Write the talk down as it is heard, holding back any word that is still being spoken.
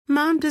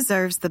Mom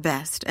deserves the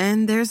best,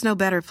 and there's no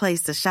better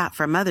place to shop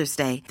for Mother's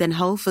Day than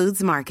Whole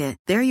Foods Market.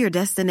 They're your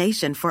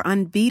destination for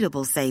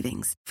unbeatable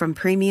savings, from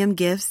premium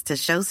gifts to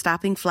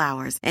show-stopping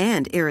flowers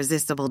and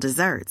irresistible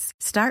desserts.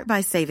 Start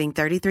by saving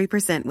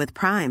 33% with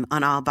Prime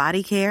on all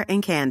body care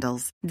and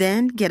candles.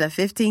 Then get a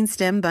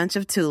 15-stem bunch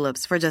of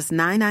tulips for just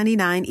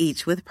 $9.99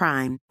 each with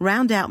Prime.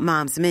 Round out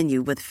Mom's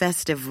menu with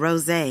festive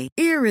rosé,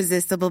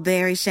 irresistible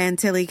berry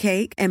chantilly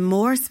cake, and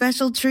more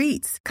special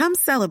treats. Come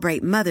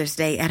celebrate Mother's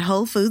Day at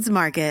Whole Foods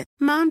Market.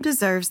 Mom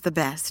deserves the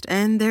best,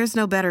 and there's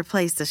no better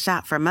place to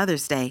shop for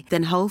Mother's Day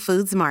than Whole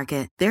Foods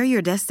Market. They're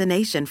your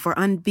destination for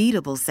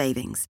unbeatable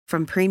savings,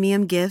 from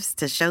premium gifts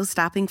to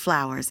show-stopping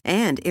flowers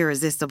and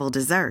irresistible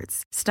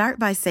desserts. Start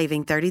by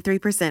saving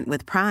 33%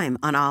 with Prime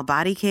on all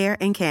body care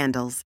and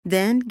candles.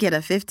 Then get a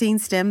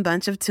 15-stem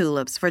bunch of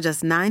tulips for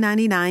just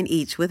 $9.99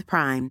 each with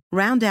Prime.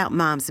 Round out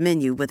Mom's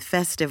menu with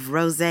festive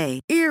rosé,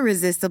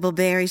 irresistible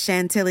berry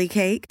chantilly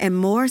cake, and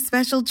more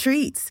special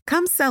treats.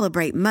 Come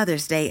celebrate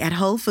Mother's Day at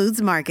Whole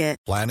Foods Market.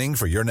 Planning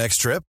for your next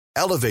trip?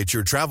 Elevate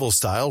your travel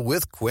style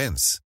with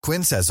Quince.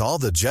 Quince has all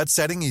the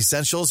jet-setting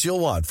essentials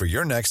you'll want for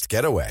your next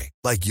getaway,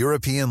 like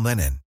European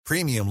linen,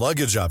 premium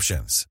luggage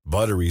options,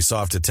 buttery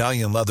soft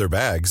Italian leather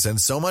bags,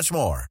 and so much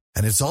more.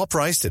 And it's all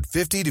priced at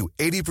 50 to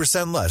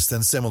 80% less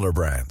than similar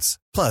brands.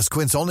 Plus,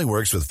 Quince only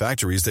works with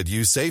factories that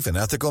use safe and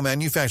ethical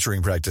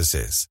manufacturing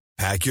practices.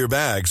 Pack your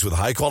bags with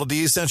high-quality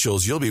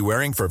essentials you'll be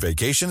wearing for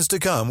vacations to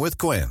come with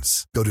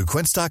Quince. Go to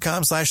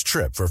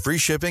quince.com/trip for free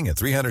shipping and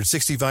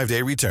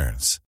 365-day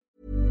returns.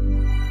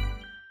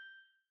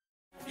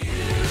 You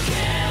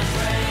can't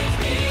break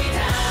me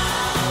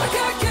down. I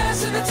got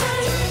gas in the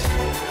tank.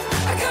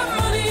 I got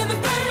money in the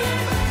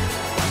bank.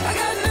 I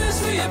got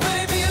news for you,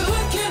 baby. You're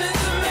looking at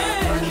the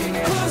man.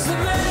 Who's the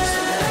man?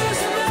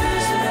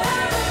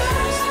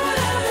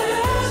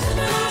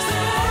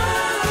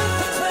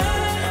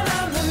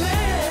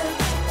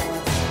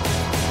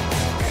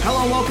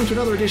 Hello and welcome to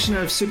another edition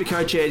of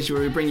SuperCoach Edge,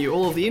 where we bring you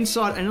all of the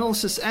insight,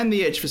 analysis and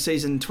the edge for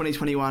season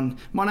 2021.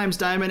 My name's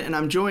Damon and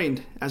I'm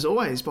joined, as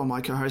always, by my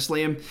co-host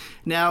Liam.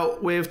 Now,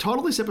 we've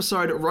titled this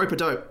episode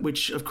Rope-a-Dope,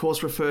 which of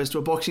course refers to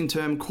a boxing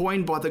term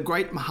coined by the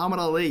great Muhammad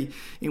Ali,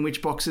 in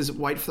which boxers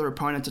wait for their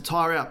opponent to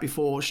tire out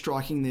before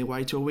striking their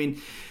way to a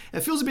win.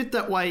 It feels a bit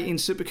that way in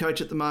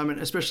SuperCoach at the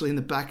moment, especially in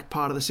the back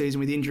part of the season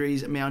with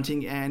injuries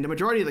mounting and a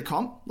majority of the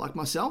comp, like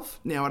myself,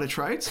 now out of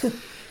trades.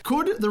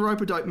 Could the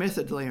rope-a-dope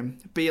method, Liam,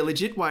 be a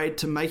legit way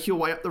to make your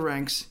way up the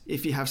ranks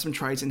if you have some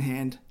trades in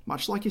hand,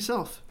 much like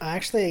yourself?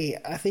 Actually,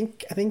 I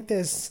think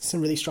there's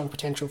some really strong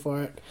potential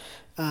for it,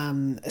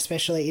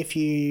 especially if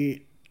you...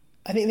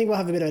 I think we'll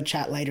have a bit of a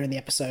chat later in the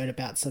episode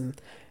about some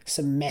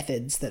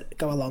methods that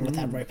go along with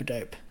that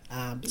rope-a-dope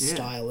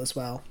style as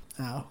well.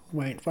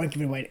 Won't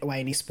give away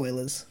any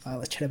spoilers.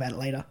 Let's chat about it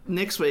later.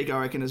 Next week, I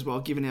reckon, as well,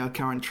 given our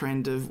current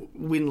trend of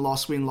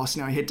win-loss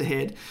in our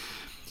head-to-head,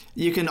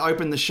 you can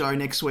open the show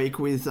next week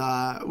with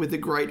the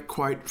great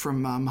quote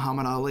from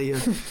Muhammad Ali,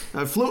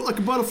 float like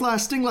a butterfly,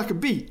 sting like a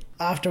bee.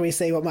 After we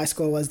see what my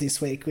score was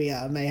this week, we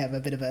may have a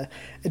bit of a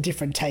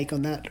different take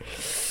on that.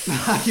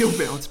 You'll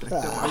bounce back.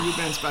 Don't worry, you'll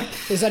bounce back.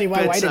 There's only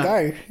one way to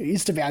go. It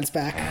used to bounce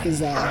back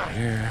because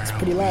it's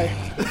pretty low.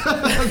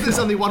 There's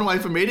only one way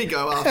for me to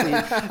go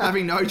after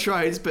having no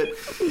trades. But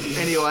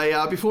anyway,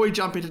 before we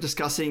jump into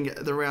discussing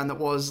the round that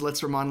was,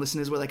 let's remind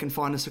listeners where they can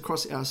find us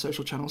across our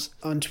social channels.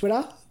 On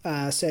Twitter,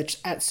 search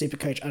at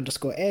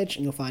 @supercoach_edge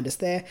and you'll find us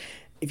there.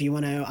 If you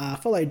want to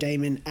follow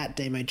Damon at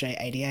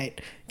DamoJ88.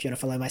 If you want to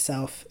follow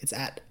myself, it's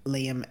at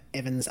Liam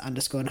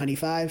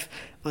Evans_95.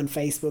 On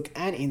Facebook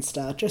and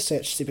Insta, just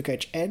search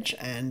SuperCoach Edge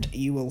and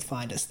you will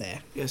find us there.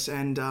 Yes,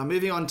 and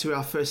moving on to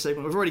our first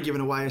segment, we've already given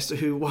away as to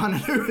who won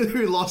and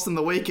who lost in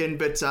the weekend,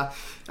 but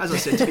as I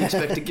said, to be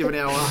expected given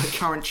our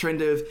current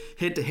trend of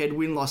head-to-head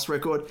win-loss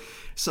record.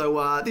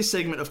 So this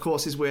segment, of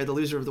course, is where the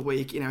loser of the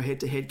week in our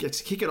head-to-head gets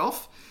to kick it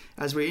off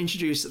as we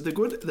introduce the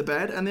good, the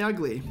bad and the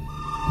ugly.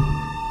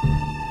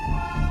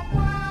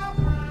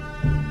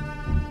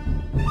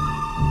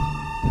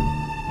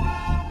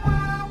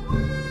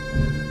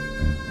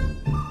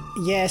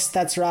 Yes,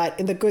 that's right.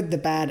 In the good, the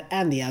bad,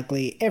 and the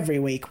ugly, every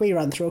week we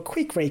run through a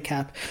quick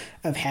recap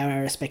of how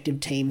our respective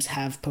teams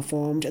have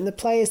performed and the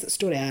players that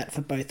stood out for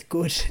both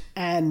good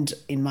and,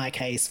 in my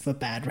case, for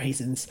bad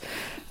reasons.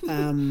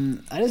 I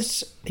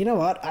just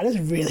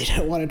really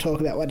don't want to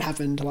talk about what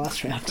happened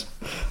last round.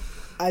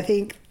 I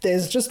think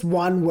there's just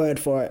one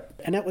word for it,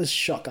 and that was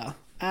shocker.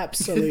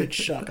 Absolute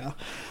shocker.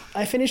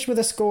 I finished with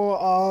a score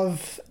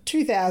of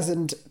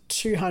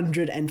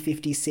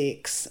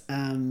 2,256.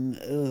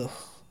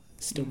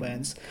 Still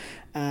burns.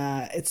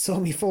 It saw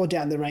me fall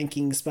down the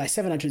rankings by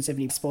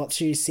 770 spots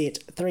to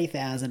sit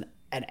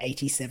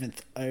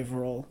 3,087th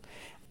overall.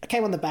 I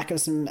came on the back of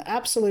some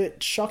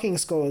absolute shocking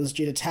scores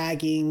due to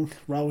tagging,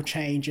 role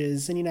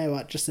changes, and you know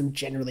what, just some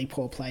generally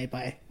poor play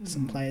by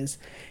some players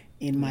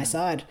in my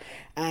side.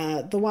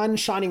 The one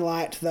shining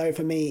light, though,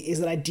 for me is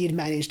that I did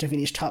manage to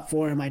finish top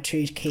 4 in my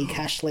 2 key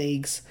cash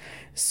leagues.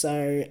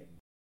 So...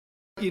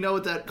 You know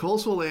what that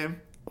calls for, Liam?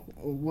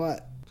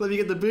 What? Let me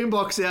get the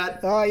boombox out.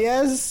 Oh,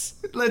 yes.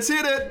 Let's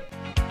hit it.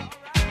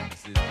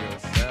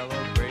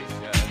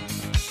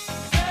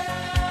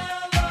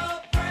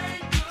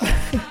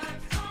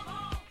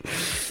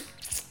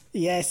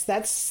 Yes,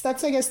 that's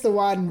I guess the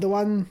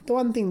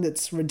one thing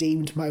that's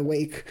redeemed my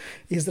week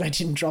is that I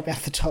didn't drop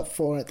out the top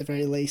 4 at the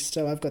very least.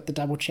 So I've got the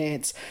double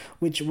chance,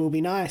 which will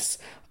be nice.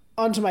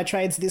 On to my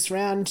trades this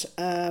round.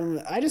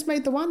 I just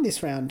made the one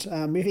this round,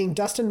 moving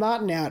Dustin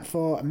Martin out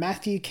for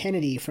Matthew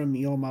Kennedy from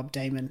your mob,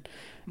 Damon.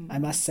 I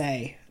must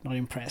say, not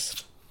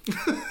impressed.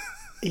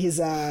 He's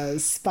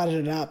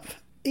sputtered it up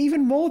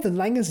even more than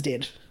Langers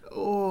did.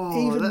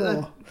 Oh, Even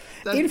more.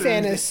 In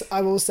fairness,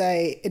 I will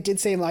say it did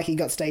seem like he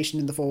got stationed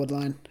in the forward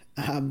line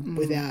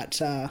without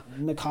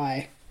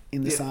Mackay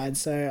in the side.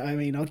 So I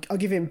mean, I'll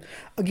give him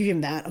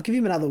that. I'll give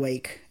him another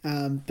week.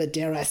 But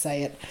dare I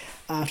say it,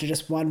 after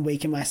just 1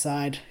 week in my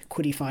side,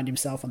 could he find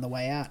himself on the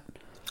way out?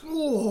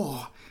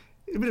 Oh,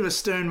 a bit of a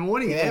stern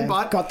warning there,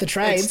 but got the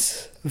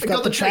trades. We've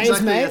got the trades,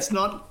 trades, mate. It's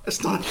not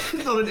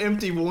an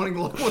empty warning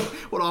like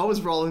what I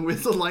was rolling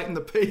with late in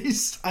the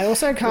piece. I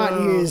also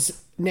can't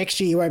use next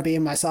year you won't be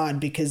in my side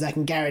because I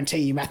can guarantee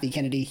you, Matthew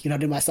Kennedy, you're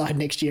not in my side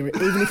next year,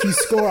 even if you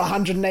score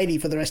 180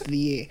 for the rest of the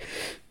year.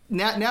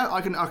 Now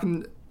I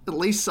can at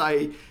least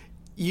say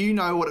you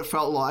know what it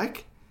felt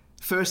like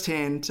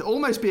firsthand to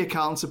almost be a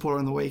Carlton supporter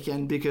on the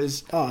weekend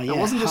because it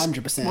wasn't just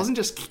 100%. It wasn't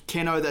just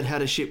Keno that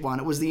had a shit one.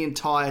 It was the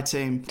entire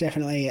team.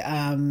 Definitely.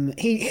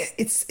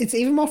 It's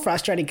even more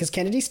frustrating because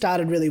Kennedy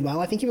started really well.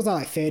 I think he was on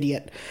like 30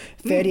 at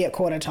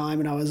quarter time,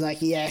 and I was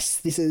like, yes,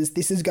 this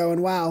is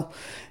going well.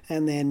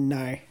 And then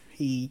no,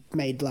 he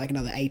made like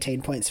another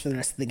 18 points for the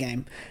rest of the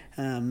game.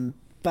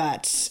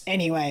 But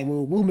anyway,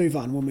 we'll move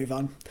on. We'll move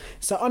on.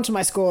 So onto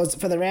my scores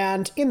for the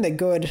round. In the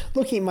good,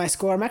 looking at my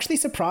score, I'm actually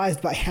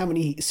surprised by how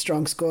many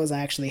strong scores I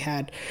actually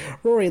had.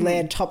 Rory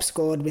Laird top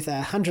scored with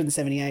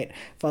 178,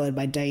 followed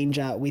by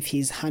Danger with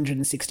his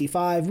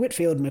 165.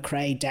 Whitfield,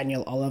 McRae,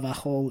 Daniel Oliver,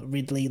 Hall,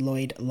 Ridley,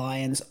 Lloyd,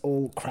 Lyons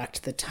all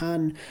cracked the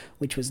ton,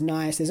 which was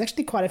nice. There's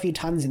actually quite a few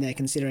tons in there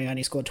considering I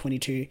only scored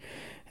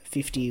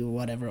 22.50 or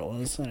whatever it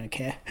was. I don't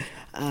care.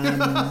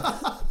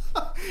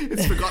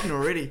 It's forgotten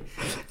already.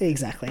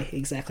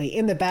 Exactly.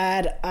 In the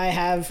bad, I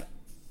have...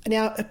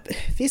 Now,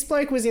 this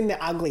bloke was in the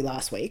ugly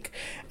last week,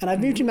 and I've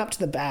moved him up to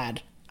the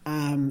bad.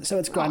 So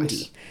it's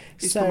Grundy.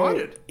 He's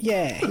promoted.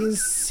 Yeah,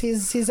 he's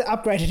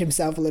upgraded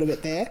himself a little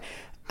bit there.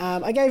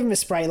 I gave him a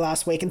spray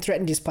last week and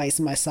threatened his place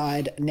in my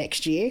side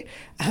next year,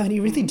 and he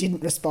really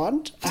didn't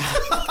respond.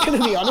 I'm going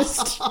to be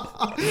honest.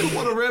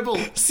 What a rebel.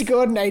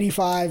 Scored an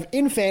 85.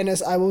 In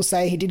fairness, I will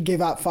say he did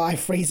give up 5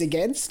 frees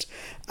against,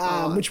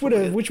 which would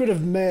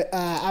have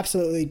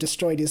absolutely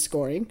destroyed his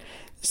scoring.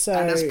 So,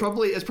 and it's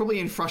probably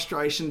in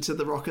frustration to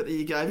the rocket that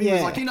you gave him. He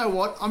was like, you know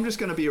what? I'm just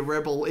going to be a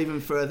rebel even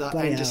further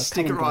and just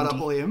stick it right up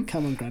William.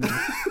 Come on, Grundy.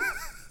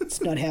 It's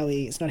not how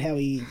we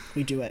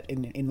do it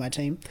in my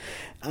team.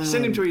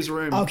 Send him to his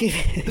room. I'll give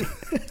him...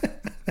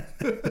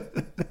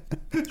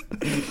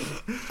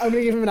 I'm going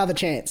to give him another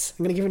chance.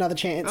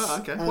 Oh,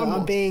 okay. One more.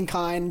 I'm being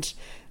kind.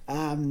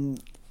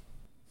 When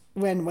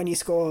you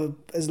score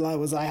as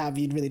low as I have,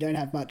 you really don't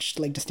have much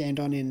leg to stand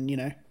on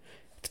in,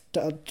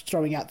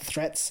 throwing out the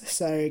threats.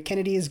 So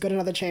Kennedy has got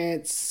another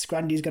chance.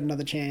 Grundy's got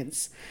another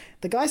chance.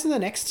 The guys in the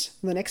next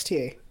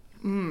tier.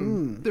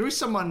 There is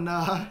someone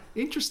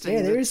interesting.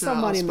 Yeah, there is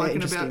someone I've in there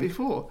spoken interesting. about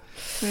before.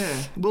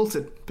 Yeah,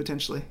 wilted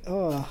potentially.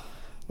 Oh,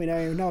 we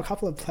know a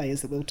couple of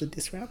players that wilted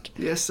this round.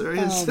 Yes, there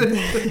is.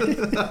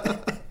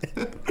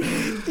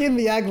 In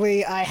the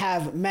ugly, I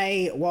have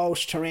May,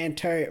 Walsh,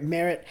 Taranto,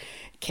 Merritt,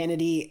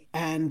 Kennedy,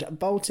 and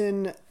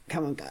Bolton.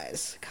 Come on,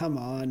 guys. Come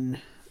on.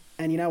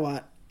 And you know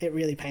what? It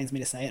really pains me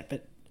to say it,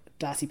 but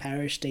Darcy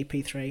Parish,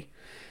 DP3,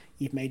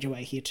 you've made your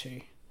way here too.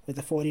 With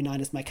the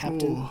 49 as my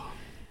captain. Ooh.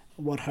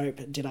 What hope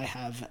did I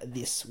have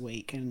this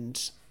week?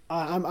 And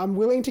I'm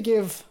willing to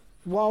give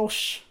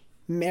Walsh,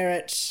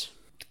 Merritt,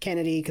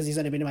 Kennedy, because he's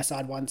only been to my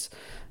side once,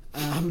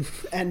 and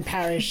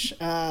Parish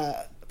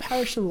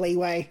some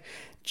leeway,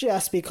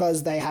 just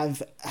because they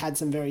have had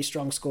some very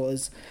strong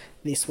scores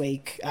this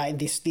week,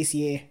 this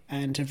year,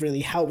 and have really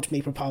helped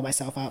me propel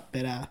myself up.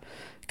 But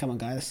come on,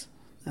 guys.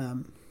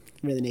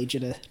 Really need you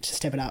to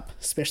step it up,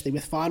 especially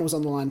with finals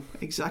on the line.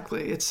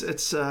 Exactly.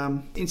 It's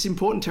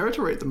important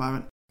territory at the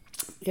moment.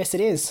 Yes,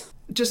 it is.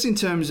 Just in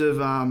terms of,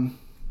 don't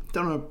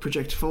want to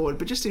project forward,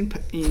 but just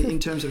in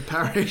terms of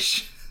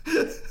Parish,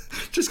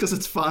 just because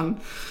it's fun.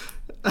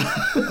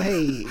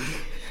 Hey.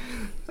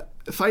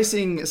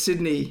 Facing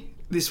Sydney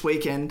this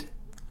weekend,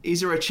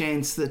 is there a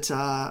chance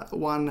that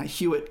one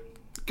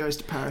Hewitt goes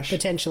to Parish?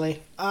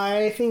 Potentially.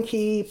 I think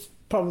he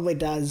probably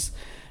does.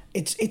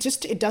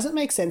 It doesn't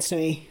make sense to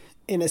me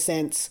in a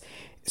sense.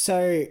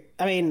 So,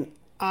 I mean,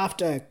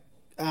 after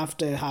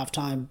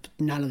halftime,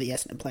 none of the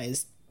Essendon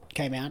players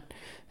came out,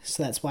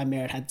 so that's why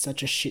Merritt had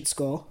such a shit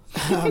score.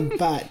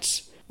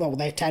 But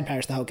they tagged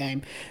Parish the whole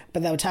game,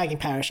 but they were tagging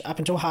Parish up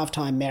until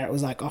halftime. Merritt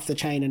was like off the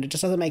chain, and it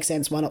just doesn't make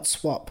sense. Why not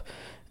swap?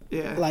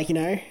 Yeah,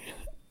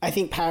 I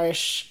think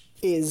Parish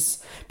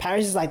is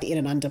like the in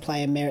and under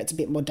player. Merritt's a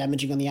bit more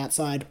damaging on the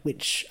outside,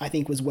 which I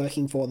think was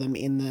working for them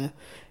in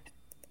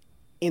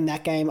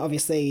that game.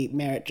 Obviously,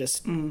 Merritt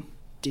just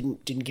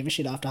didn't give a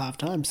shit after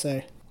halftime,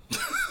 so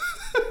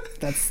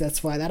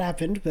that's why that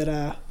happened.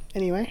 But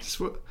Anyway, It's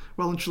well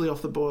and truly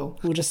off the boil.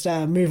 we'll just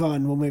move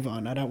on. We'll move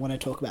on. I don't want to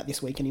talk about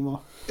this week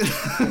anymore.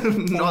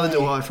 Neither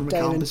do I from a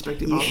calm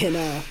perspective. Yeah,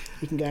 no,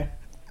 you can go.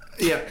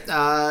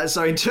 Yeah,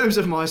 so in terms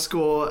of my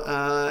score,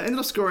 ended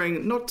up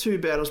scoring not too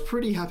bad. I was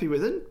pretty happy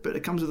with it, but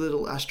it comes with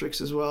little asterisks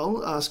as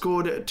well.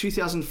 Scored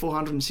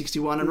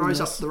 2,461 and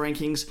rose up the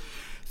rankings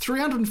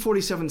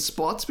 347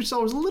 spots, which I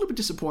was a little bit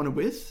disappointed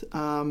with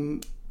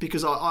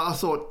because I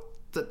thought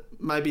that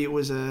maybe it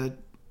was a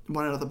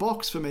one out of the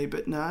box for me,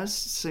 but no, it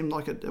seemed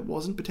like it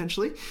wasn't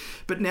potentially.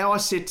 But now I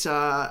sit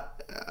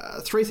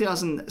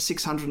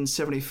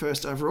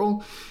 3,671st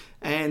overall.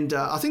 And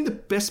I think the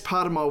best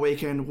part of my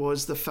weekend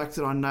was the fact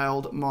that I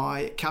nailed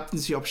my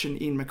captaincy option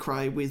in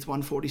McRae with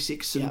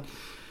 146. And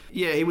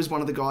yeah, he was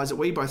one of the guys that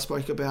we both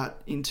spoke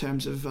about in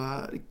terms of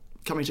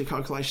coming to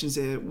calculations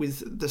there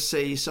with the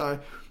C.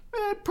 So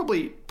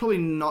probably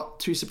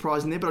not too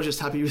surprising there, but I was just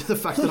happy with the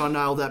fact that I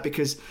nailed that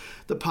because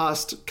the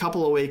past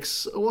couple of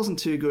weeks it wasn't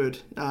too good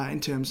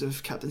in terms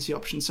of captaincy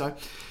options. So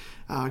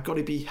got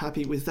to be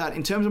happy with that.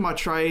 In terms of my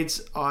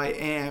trades, I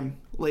am,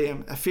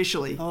 Liam,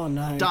 officially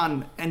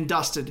done and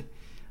dusted.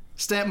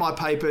 Stamp my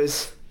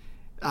papers,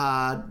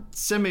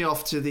 send me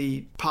off to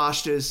the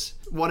pastures,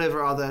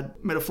 whatever other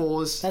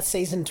metaphors. That's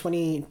season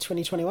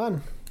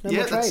 2021. No more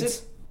that's trades.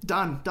 it.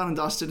 Done and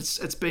dusted.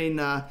 It's been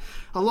a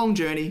long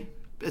journey.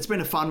 It's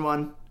been a fun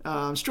one.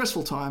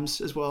 Stressful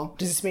times as well.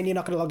 Does this mean you're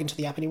not going to log into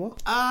the app anymore?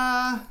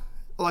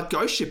 Like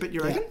ghost ship it,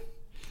 you reckon?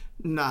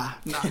 Nah,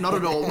 not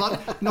at all.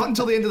 Not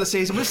until the end of the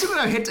season. We're still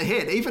going to go head to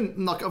head.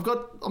 Even like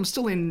I'm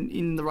still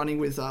in the running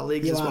with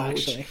leagues You as are, well,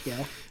 actually,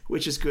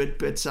 which is good.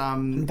 But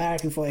I'm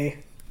barracking for you.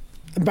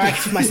 I'm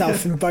barracking for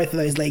myself in both of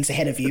those leagues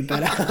ahead of you,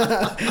 but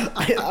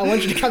I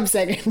want you to come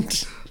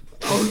second.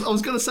 I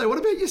was going to say, what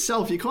about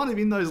yourself? You're kind of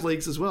in those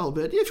leagues as well.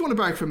 But yeah, if you want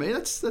to barrack for me,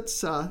 that's.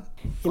 You're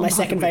my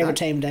second favourite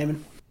team,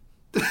 Damon.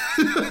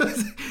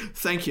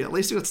 Thank you. At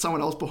least you've got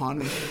someone else behind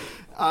me.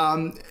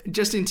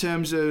 Just in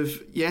terms of,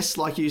 yes,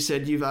 like you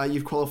said,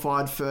 you've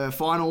qualified for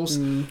finals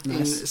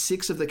nice. in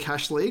 6 of the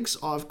cash leagues.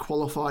 I've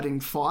qualified in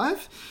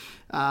 5.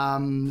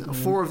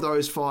 4 of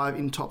those 5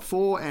 in top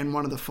 4 and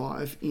 1 of the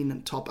 5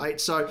 in top 8.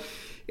 So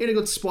in a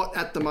good spot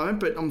at the moment,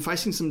 but I'm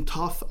facing some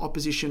tough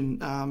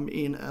opposition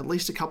in at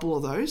least a couple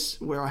of those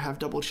where I have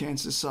double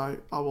chances. So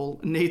I will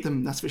need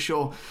them, that's for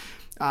sure.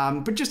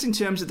 But just in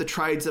terms of the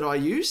trades that I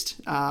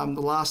used, the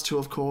last 2,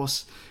 of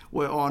course,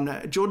 were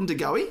on Jordan De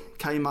Goey,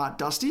 Kmart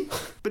Dusty.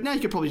 But now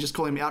you could probably just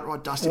call him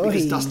outright Dusty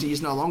because Dusty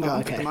is no longer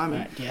at the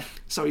moment. Right, yeah.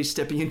 So he's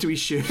stepping into his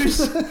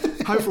shoes.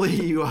 Hopefully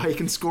he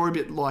can score a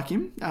bit like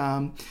him.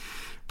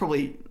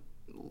 Probably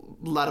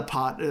latter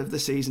part of the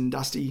season,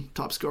 Dusty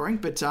type scoring.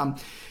 But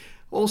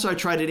also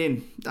traded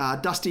in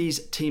Dusty's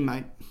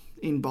teammate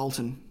in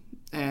Bolton.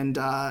 And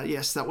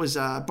yes, that was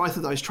both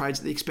of those trades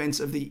at the expense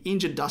of the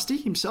injured Dusty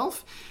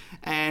himself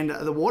and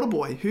the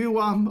Waterboy, who,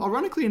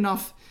 ironically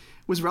enough,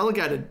 was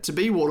relegated to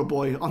be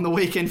Waterboy on the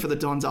weekend for the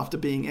Dons after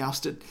being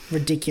ousted.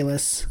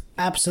 Ridiculous.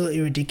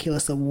 Absolutely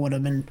ridiculous that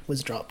Waterman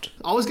was dropped.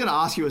 I was going to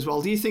ask you as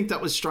well, do you think that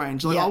was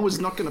strange? I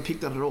was not going to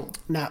pick that at all.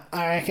 No,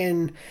 I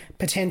reckon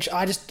I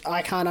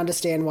can't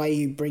understand why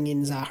you bring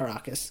in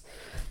Zaharakis.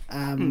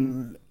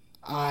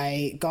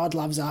 God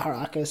loves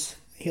Zaharakis.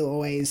 He'll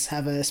always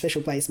have a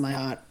special place in my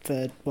heart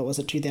for,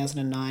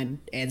 2009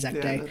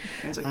 Anzac Day.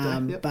 Anzac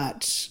Day, yep.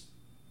 But,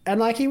 and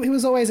like, he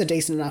was always a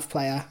decent enough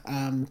player,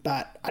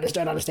 but I just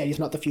don't understand. He's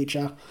not the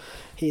future.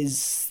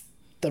 He's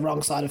the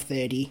wrong side of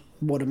 30.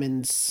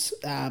 Waterman's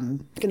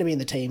going to be in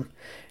the team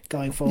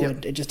going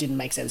forward. Yep. It just didn't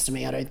make sense to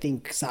me. I don't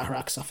think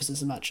Zaharakis offers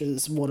as much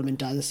as Waterman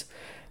does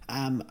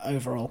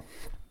overall.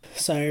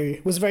 So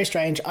it was very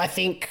strange. I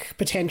think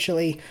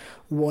potentially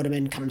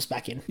Waterman comes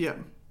back in. Yeah.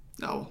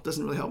 No,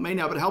 doesn't really help me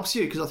now, but it helps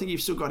you because I think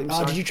you've still got him.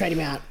 Oh, did you trade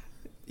him out?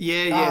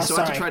 Yeah. So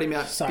I had to trade him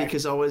out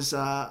because I was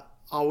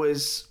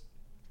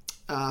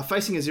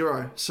facing a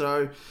 0.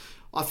 So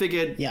I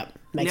figured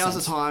now's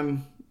the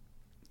time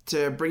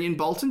to bring in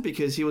Bolton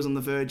because he was on the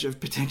verge of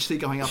potentially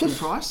going up in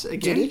price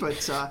again. Did he?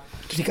 But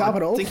did he go up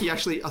at all? I think he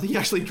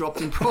actually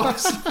dropped in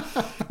price,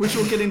 which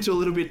we'll get into a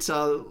little bit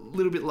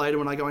later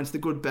when I go into the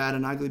good, bad,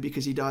 and ugly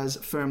because he does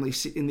firmly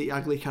sit in the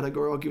ugly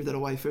category. I'll give that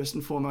away first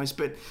and foremost,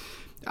 but.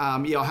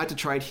 I had to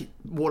trade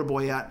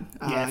Waterboy out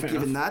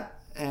given that,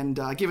 and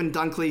given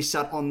Dunkley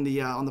sat on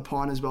the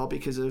pine as well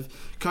because of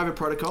COVID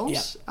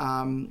protocols.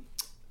 Yep.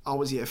 I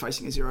was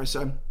facing a 0,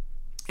 so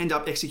end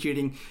up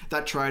executing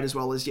that trade as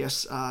well as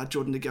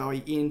Jordan De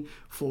Goey in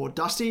for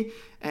Dusty.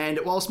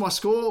 And whilst my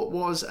score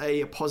was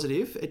a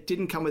positive, it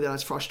didn't come without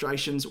its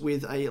frustrations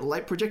with a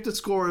late projected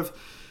score of.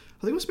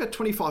 I think it was about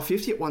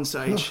 25-50 at one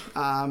stage,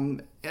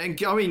 and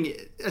going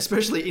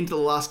especially into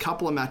the last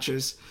couple of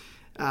matches.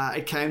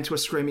 It came to a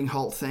screaming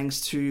halt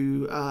thanks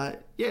to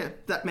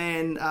that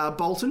man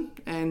Bolton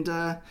and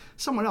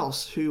someone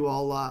else who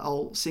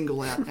I'll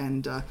single out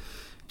and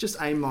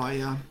just aim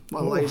my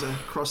laser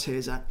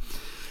crosshairs at.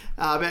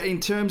 But in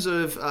terms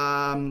of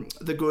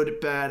the good,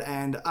 bad,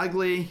 and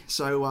ugly,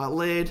 so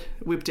Laird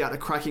whipped out a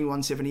cracking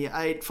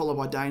 178, followed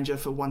by Danger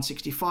for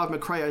 165.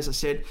 McRae, as I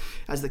said,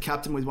 as the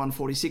captain with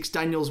 146.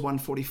 Daniels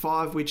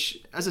 145,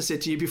 which, as I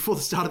said to you before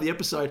the start of the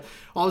episode,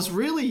 I was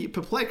really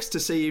perplexed to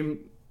see him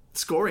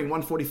scoring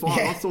 145.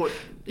 Yeah. I thought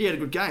he had a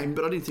good game,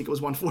 but I didn't think it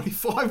was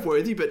 145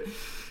 worthy. But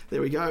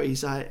there we go.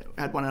 He's had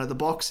one out of the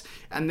box.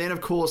 And then, of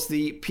course,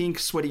 the Pink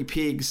Sweaty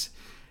Pigs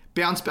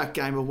bounce back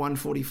game of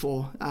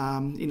 144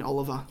 in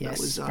Oliver. Yes,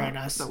 that was very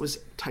nice. That was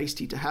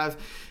tasty to have.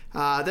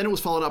 Then it was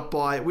followed up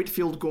by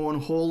Whitfield, Gawn,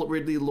 Hall,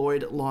 Ridley,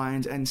 Lloyd,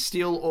 Lyons, and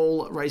Steele,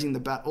 all raising the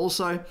bat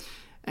also.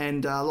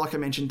 And like I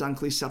mentioned,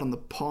 Dunkley sat on the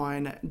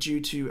pine due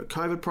to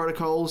COVID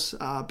protocols,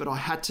 but I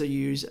had to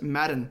use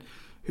Madden,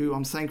 who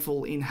I'm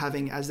thankful in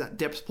having as that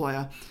depth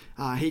player.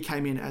 He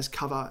came in as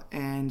cover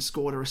and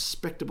scored a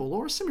respectable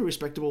or a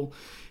semi-respectable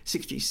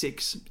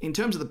 66. In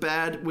terms of the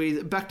bad,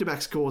 with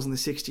back-to-back scores in the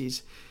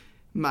 60s,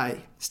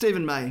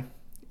 Stephen May.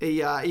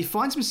 He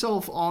finds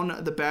himself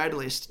on the bad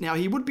list. Now,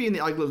 he would be in the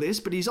ugly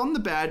list, but he's on the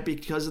bad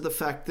because of the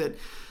fact that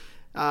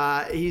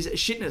his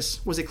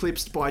shitness was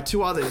eclipsed by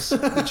two others,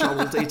 which I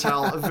will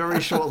detail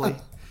very shortly.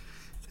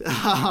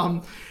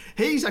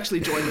 He's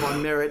actually joined by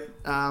Merritt,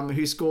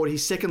 who scored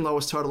his second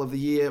lowest total of the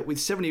year with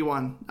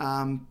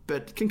 71,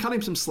 but can cut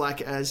him some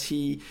slack as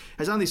he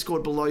has only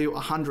scored below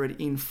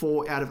 100 in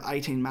 4 out of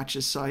 18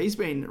 matches. So he's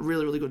been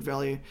really, really good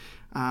value.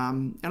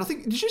 And I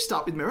think, did you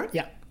start with Merritt?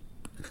 Yeah.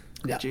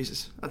 Yeah.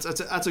 Jesus,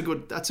 that's a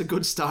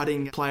good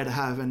starting player to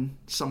have, and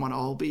someone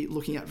I'll be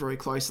looking at very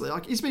closely.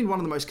 Like, he's been one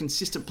of the most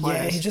consistent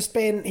players.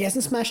 Yeah, he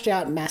hasn't smashed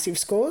out massive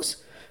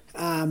scores,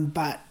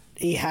 but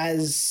he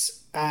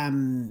has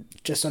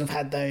just sort of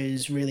had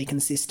those really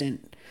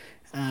consistent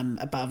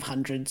above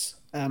hundreds.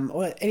 And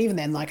even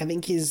then, like, I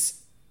think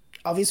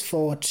of his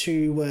 4,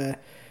 2 were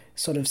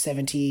sort of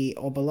 70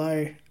 or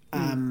below,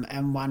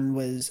 and one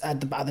was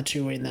the other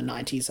 2 were in the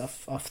 90s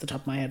off the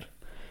top of my head.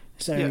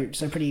 So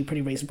pretty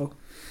reasonable.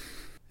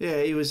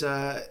 Yeah, he was,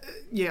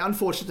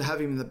 unfortunate to have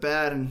him in the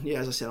bad, and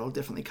as I said, I'll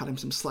definitely cut him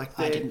some slack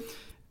there. I didn't.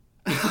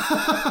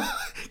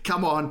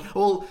 Come on.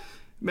 Well,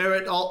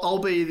 Merritt, I'll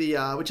be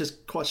the, which is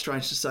quite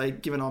strange to say,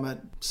 given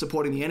I'm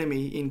supporting the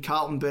enemy in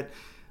Carlton, but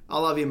I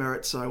love you,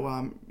 Merritt, so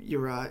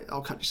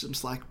I'll cut you some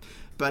slack.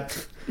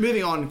 But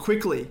moving on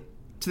quickly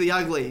to the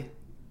ugly,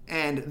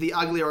 and the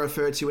ugly I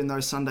referred to in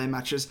those Sunday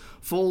matches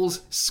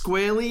falls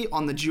squarely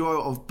on the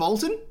duo of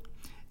Bolton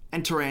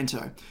and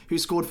Taranto, who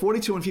scored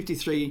 42 and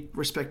 53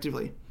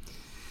 respectively.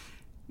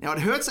 Now, it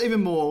hurts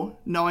even more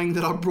knowing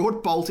that I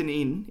brought Bolton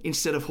in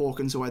instead of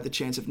Hawkins, who had the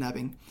chance of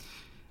nabbing,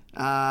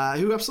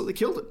 who absolutely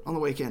killed it on the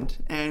weekend.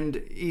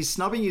 And he's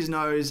snubbing his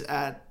nose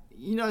at,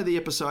 the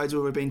episodes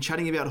where we've been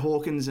chatting about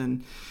Hawkins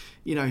and,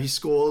 his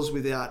scores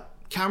without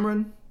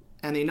Cameron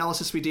and the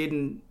analysis we did.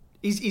 And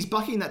he's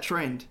bucking that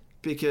trend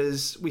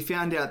because we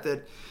found out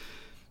that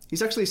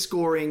he's actually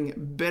scoring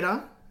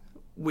better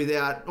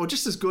without, or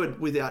just as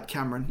good without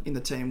Cameron in the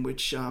team,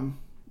 which our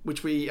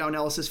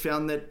analysis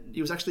found that he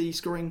was actually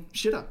scoring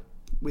shitter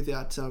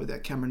without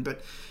Cameron.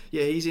 But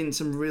yeah, he's in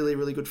some really,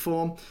 really good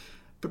form.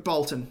 But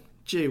Bolton,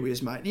 gee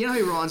whiz, mate. He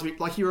reminds me,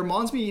 he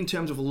reminds me in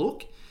terms of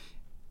look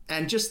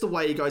and just the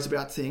way he goes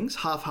about things,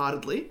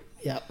 half-heartedly,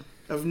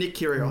 of Nick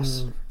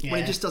Kyrgios,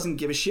 when he just doesn't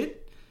give a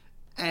shit.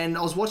 And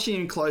I was watching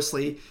him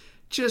closely,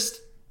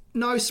 just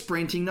no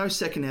sprinting, no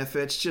second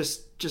efforts,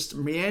 just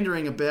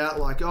meandering about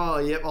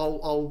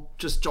I'll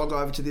just jog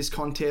over to this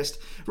contest,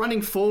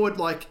 running forward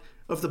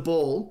of the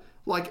ball.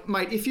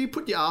 Mate, if you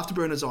put your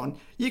afterburners on,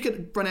 you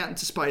could run out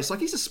into space.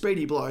 He's a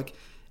speedy bloke.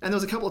 And there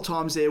was a couple of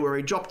times there where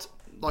he dropped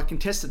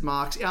contested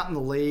marks out in the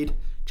lead.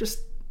 Just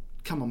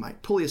come on,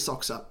 mate, pull your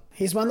socks up.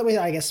 He's one that we,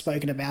 I guess,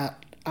 spoken about,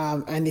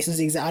 and this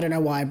is I don't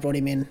know why I brought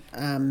him in,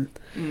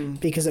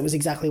 because it was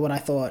exactly what I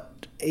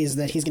thought, is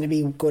that he's going to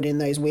be good in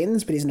those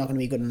wins, but he's not going to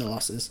be good in the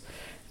losses.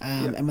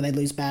 And when they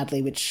lose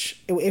badly,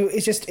 which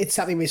it's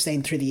something we've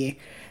seen through the year.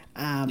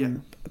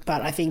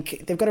 But I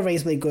think they've got a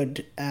reasonably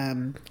good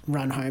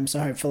run home, so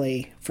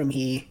hopefully from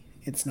here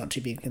it's not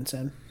too big a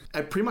concern.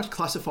 It pretty much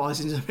classifies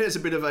him as a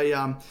bit of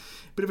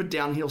a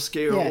downhill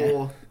skier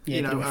or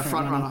a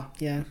front runner.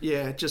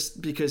 Yeah,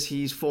 just because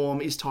his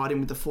form is tied in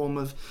with the form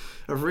of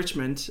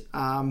Richmond.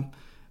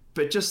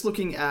 But just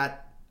looking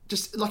at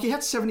he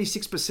had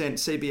 76%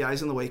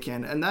 CBAs on the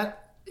weekend, and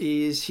that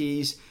is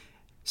his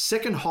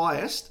second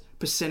highest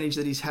percentage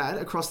that he's had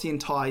across the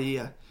entire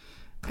year.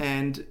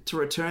 And to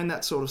return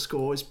that sort of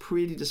score is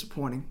pretty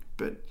disappointing.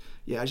 But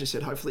yeah, as you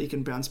said, hopefully he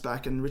can bounce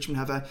back, and Richmond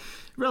have a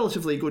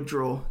relatively good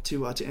draw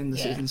to end the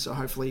season. So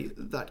hopefully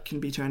that can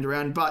be turned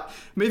around. But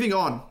moving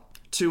on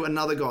to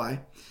another guy,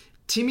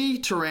 Timmy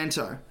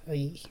Taranto.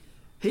 He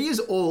is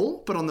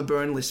all but on the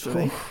burn list for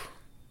me.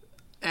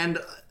 And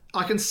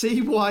I can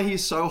see why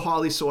he's so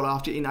highly sought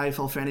after in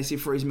AFL fantasy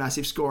for his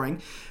massive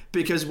scoring,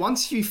 because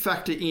once you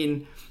factor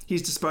in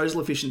his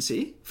disposal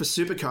efficiency for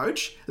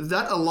SuperCoach,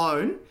 that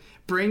alone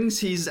brings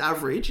his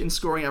average and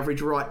scoring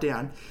average right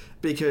down,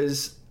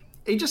 because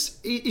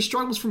he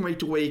struggles from week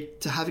to week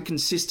to have a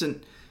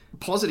consistent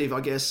positive,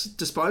 I guess,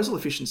 disposal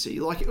efficiency.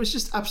 Like, it was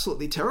just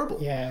absolutely terrible.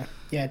 Yeah,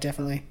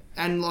 definitely.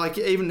 And, like,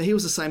 even he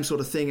was the same sort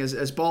of thing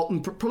as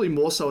Bolton, probably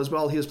more so as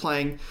well. He was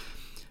playing...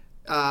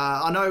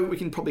 I know we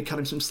can probably cut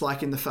him some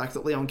slack in the fact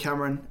that Leon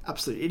Cameron,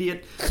 absolute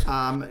idiot,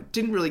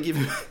 didn't really give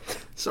him...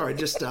 Sorry,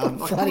 just... I could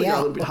probably go a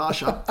little bit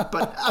harsher,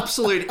 but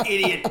absolute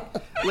idiot.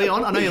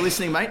 Leon, I know you're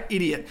listening, mate.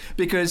 Idiot.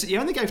 Because he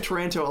only gave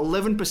Taranto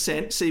 11%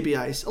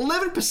 CBAs.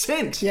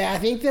 11%! Yeah, I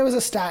think there was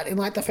a stat in,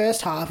 like, the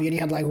first half, he only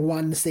had, like,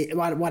 one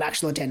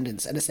actual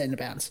attendance at a centre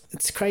bounce.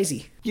 It's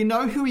crazy. You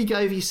know who he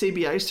gave his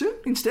CBAs to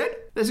instead?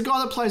 There's a guy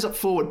that plays up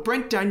forward,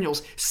 Brent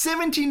Daniels,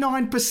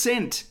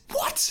 79%.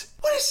 What?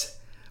 What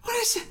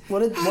is it? What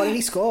did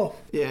he score?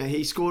 Yeah,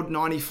 he scored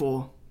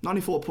 94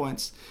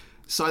 points.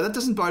 So that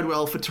doesn't bode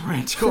well for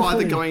Taranto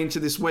either going into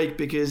this week,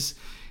 because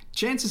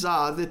chances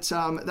are that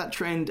that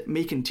trend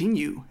may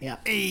continue. Yeah.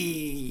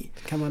 Hey.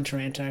 Come on,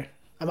 Taranto.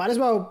 I might as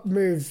well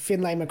move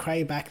Finlay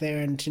McRae back there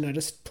and,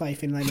 just play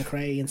Finlay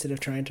McRae instead of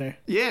Taranto.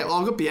 Yeah, well,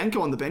 I've got Bianco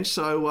on the bench,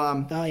 so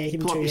him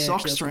pull up too, your yeah,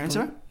 socks, actually,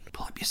 Taranto.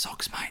 Pull up your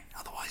socks, mate.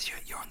 Otherwise,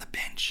 you're on the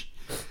bench.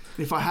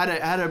 If I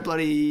had a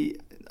bloody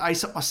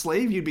ace up my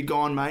sleeve, you'd be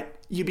gone, mate.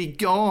 You'd be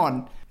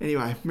gone.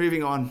 Anyway,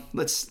 moving on.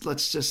 Let's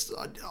just...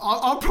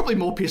 I'm probably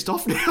more pissed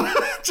off now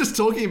just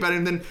talking about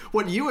him than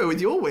what you were with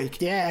your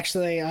week. Yeah,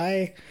 actually,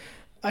 I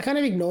kind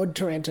of ignored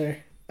Taranto.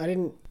 I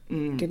didn't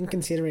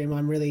consider him.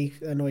 I'm really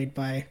annoyed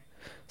by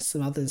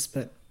some others,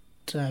 but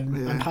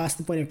I'm past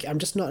the point of... I'm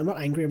not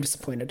angry, I'm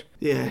disappointed.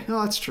 Yeah,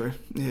 that's true.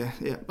 Yeah.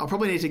 I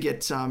probably need to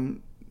get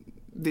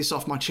this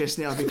off my chest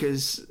now,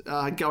 because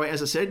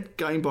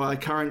going by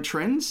current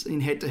trends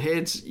in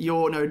head-to-heads,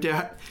 you're no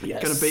doubt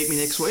going to beat me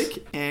next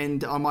week,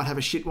 and I might have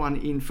a shit one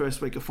in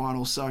first week of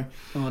finals. So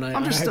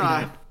I'm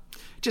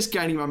just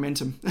gaining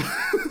momentum.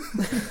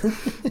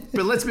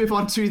 But let's move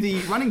on to the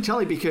running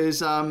tally,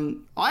 because I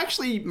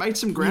actually made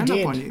some ground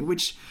up on you,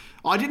 which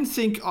I didn't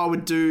think I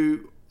would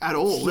do at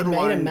all, let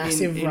alone a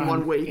massive in run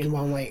 1 week. In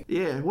 1 week.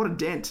 Yeah, what a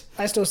dent.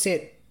 I still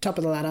sit top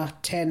of the ladder,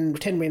 10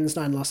 wins,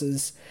 9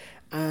 losses.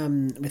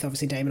 With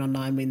obviously Damon on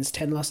 9 wins,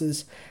 10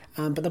 losses.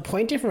 But the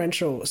point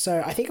differential,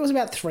 so I think it was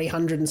about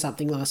 300 and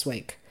something last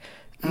week.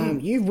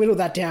 You've whittled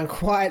that down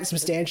quite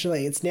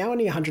substantially. It's now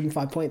only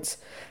 105 points,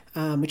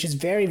 which is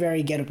very,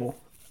 very gettable.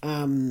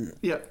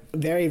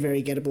 Very,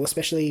 very gettable,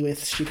 especially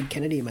with stupid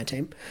Kennedy in my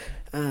team.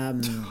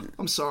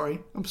 I'm sorry.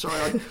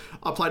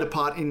 I played a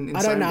part in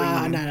I don't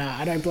know. No,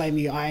 I don't blame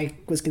you. I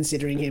was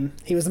considering him.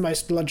 He was the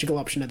most logical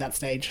option at that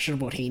stage. I should have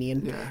brought Heaney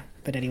in. Yeah.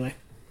 But anyway.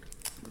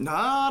 No,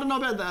 I don't know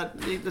about that.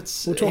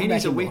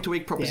 Heaney's a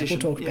week-to-week proposition.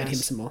 Yeah, we'll talk about him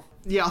some more.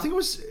 Yeah, I think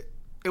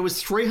it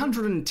was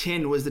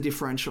 310 was the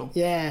differential.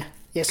 Yeah.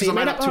 Yeah, so you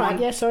made up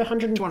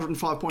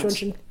 205 points.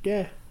 200,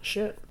 yeah,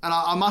 shit. And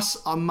I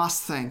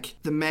must thank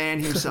the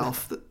man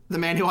himself, the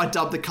man who I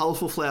dubbed the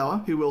colourful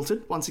flower, who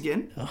wilted once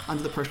again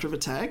under the pressure of a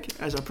tag,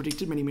 as I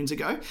predicted many moons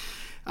ago.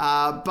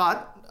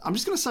 But I'm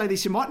just going to say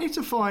this: you might need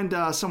to find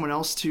someone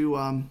else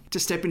to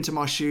step into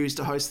my shoes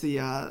to host the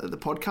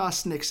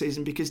podcast next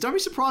season, because don't be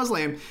surprised,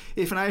 Liam,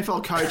 if an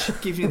AFL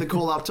coach gives you the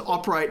call up to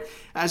operate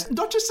as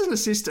not just an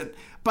assistant,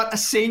 but a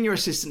senior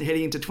assistant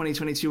heading into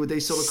 2022 with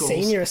these sort of calls.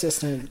 Senior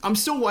assistant. I'm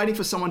still waiting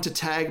for someone to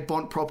tag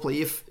Bont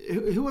properly.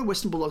 Who are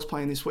Western Bulldogs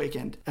playing this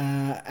weekend?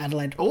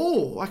 Adelaide.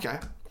 Oh, okay.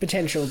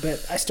 Potential,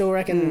 but I still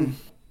reckon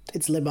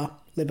it's Libba.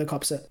 Libba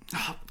cops it.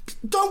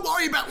 Don't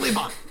worry about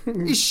Libba.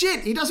 He's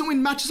shit. He doesn't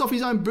win matches off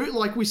his own boot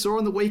like we saw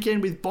on the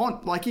weekend with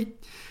Bont. Like,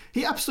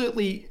 he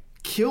absolutely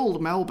killed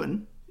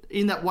Melbourne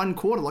in that one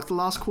quarter, like the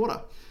last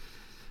quarter.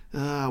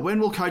 When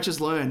will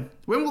coaches learn?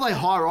 When will they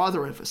hire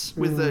either of us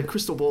with the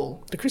crystal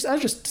ball?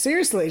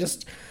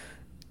 Just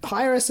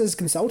hire us as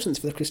consultants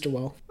for the crystal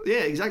ball.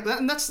 Yeah, exactly.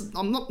 And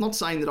I'm not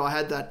saying that I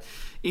had that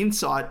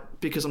insight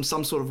because I'm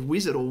some sort of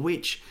wizard or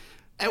witch.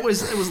 It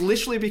was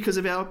literally because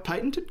of our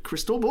patented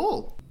crystal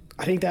ball.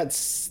 I think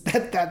that's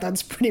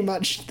pretty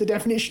much the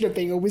definition of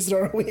being a wizard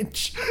or a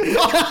witch.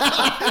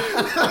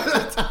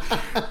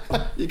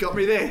 You got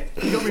me there.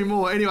 You got me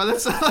more. Anyway,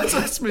 let's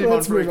move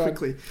on very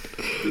quickly,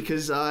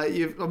 because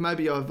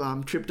maybe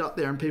I've tripped up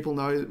there and people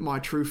know my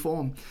true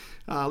form.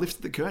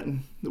 Lifted the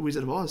curtain, the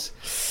Wizard of Oz.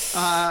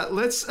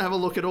 Let's have a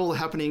look at all the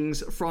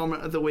happenings from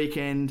the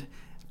weekend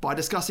by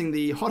discussing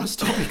the hottest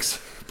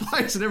topics,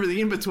 players and everything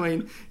in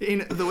between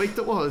in the week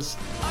that was.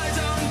 I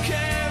don't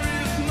care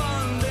if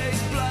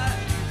Monday's black,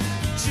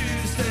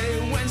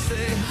 Tuesday,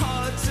 Wednesday,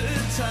 hard to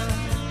tell,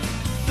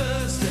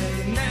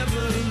 Thursday,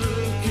 never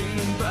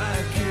looking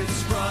back,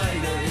 it's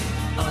Friday,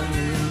 I'm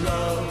in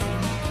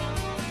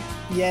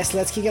love. Yes,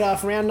 let's kick it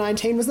off. Round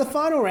 19 was the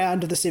final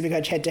round of the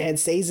SuperCoach head-to-head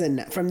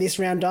season. From this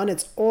round on,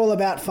 it's all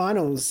about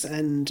finals,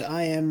 and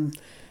I am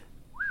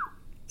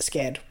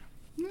scared.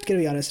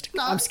 Gonna be honest,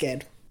 I'm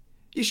scared.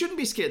 You shouldn't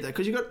be scared though,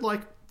 because you got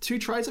like 2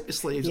 trades up your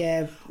sleeves.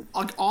 Yeah,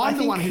 I'm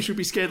the one who should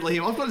be scared,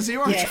 Liam. I've got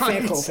 0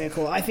 trades. Fair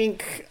call. I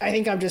think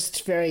I'm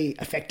just very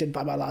affected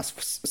by my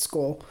last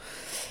score.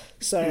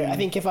 So I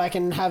think if I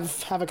can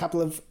have a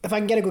couple of, if I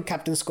can get a good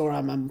captain score,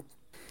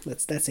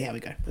 let's see how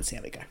we go.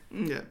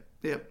 Yeah.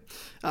 Yep.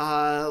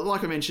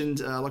 Like I mentioned,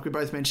 like we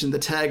both mentioned, the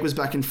tag was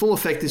back in full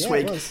effect this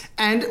week. It was.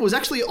 And it was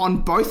actually on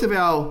both of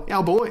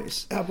our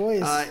boys. Our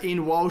boys.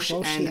 In Walsh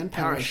Walshy and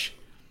Parrish.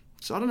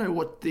 So I don't know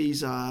what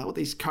these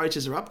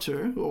coaches are up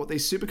to, or what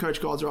these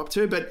SuperCoach guys are up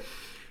to, but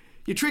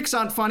your tricks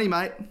aren't funny,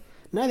 mate.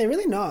 No, they're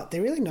really not.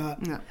 They're really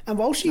not. No. And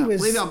Walshy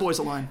was... Leave our boys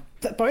alone.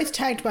 Both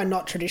tagged by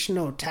not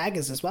traditional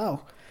taggers as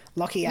well.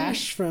 Lockie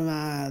Ash from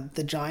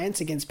the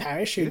Giants against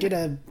Parrish, who did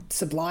a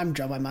sublime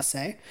job, I must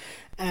say.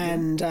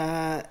 And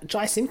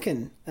Jai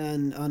Simkin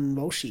on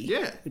Walshy,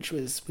 which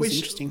was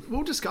interesting. We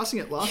were discussing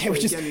it last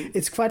week.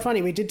 It's quite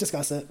funny. We did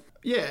discuss it.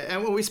 Yeah,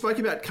 and we spoke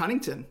about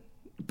Cunnington.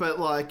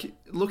 But, like,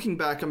 looking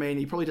back, I mean,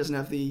 he probably doesn't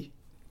have the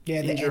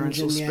endurance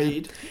or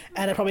speed.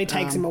 And it probably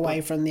takes him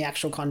away from the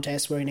actual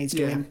contest where he needs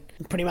to win.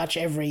 Pretty much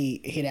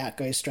every hit out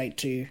goes straight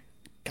to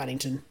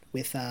Cunnington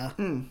with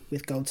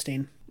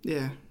Goldstein.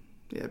 Yeah,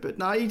 but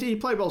no, he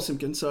played well,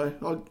 Simpkins, so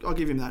I'll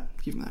give him that.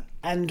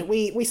 And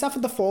we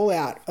suffered the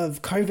fallout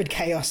of COVID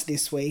chaos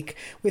this week,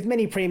 with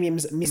many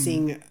premiums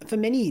missing for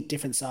many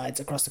different sides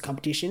across the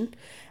competition,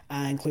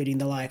 including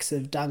the likes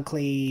of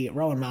Dunkley,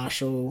 Rowan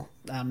Marshall,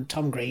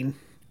 Tom Green.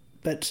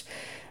 But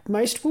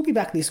most will be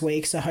back this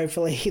week, so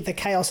hopefully the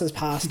chaos has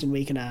passed and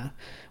we can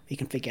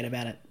forget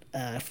about it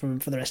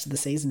for the rest of the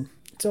season.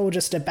 It's all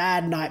just a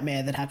bad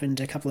nightmare that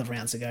happened a couple of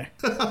rounds ago.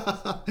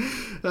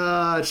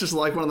 It's just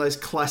like one of those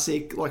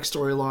classic like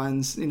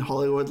storylines in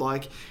Hollywood,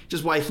 like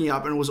just waking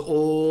up and it was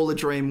all a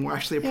dream. We're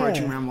actually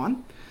approaching round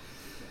one.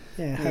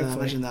 Yeah, hopefully.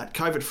 Imagine that.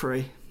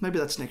 COVID-free. Maybe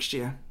that's next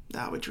year.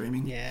 We're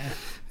dreaming. Yeah.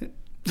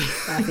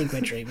 I think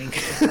we're dreaming.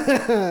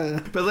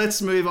 But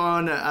let's move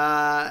on.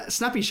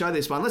 Snappy show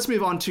this one. Let's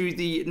move on to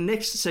the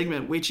next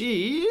segment, which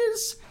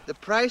is... The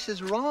price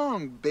is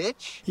wrong,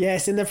 bitch.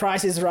 Yes, and the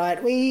price is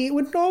right. We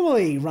would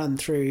normally run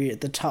through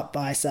the top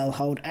buy, sell,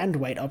 hold, and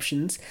wait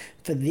options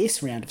for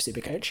this round of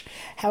SuperCoach.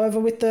 However,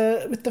 with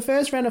the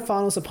first round of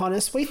finals upon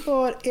us, we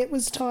thought it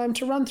was time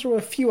to run through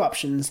a few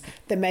options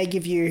that may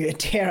give you,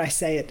 dare I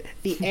say it,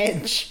 the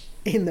edge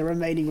in the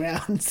remaining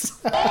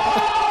rounds.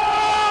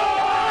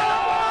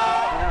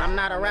 I'm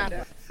not a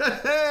rapper.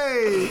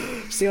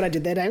 Hey! See what I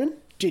did there, Damon?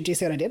 Do you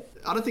see what I did?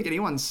 I don't think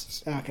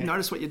anyone's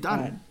noticed what you've done.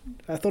 Right.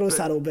 I thought it was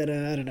subtle, but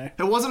I don't know.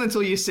 It wasn't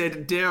until you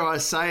said, dare I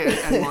say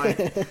it, and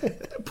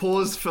like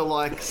paused for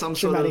like some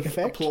Dramatic sort of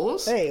effect.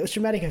 applause. Hey, it was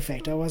dramatic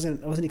effect. I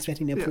wasn't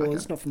expecting the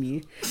applause, not from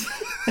you.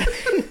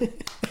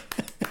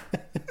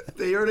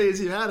 There it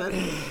is, you had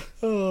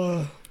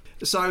it.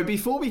 So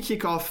before we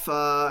kick off,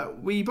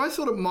 we both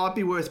thought it might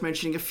be worth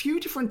mentioning a few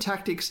different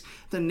tactics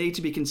that need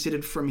to be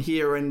considered from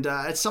here, and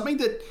it's something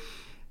that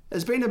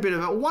has been a bit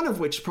of one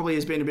of which probably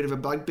has been a bit of a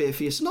bugbear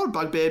for you. So not a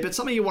bugbear, but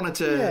something you wanted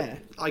to,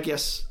 I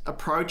guess,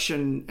 approach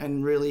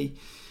and really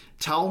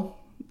tell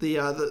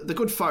the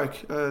good folk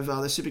of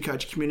the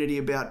SuperCoach community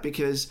about,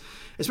 because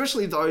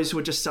especially those who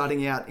are just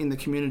starting out in the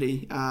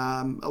community,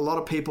 a lot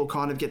of people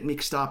kind of get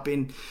mixed up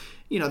in,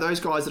 you know, those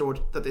guys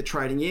that they're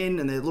trading in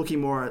and they're looking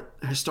more at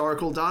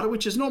historical data,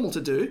 which is normal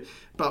to do.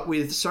 But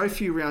with so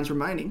few rounds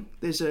remaining,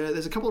 there's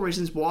a couple of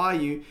reasons why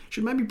you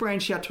should maybe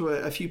branch out to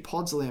a few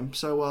pods, Liam.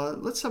 So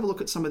let's have a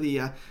look at some of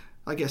the,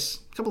 I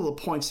guess, a couple of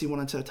the points you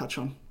wanted to touch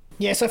on.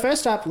 Yeah, so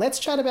first up, let's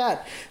chat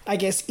about, I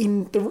guess,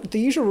 in the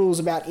usual rules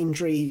about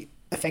injury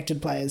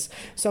affected players.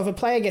 So if a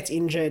player gets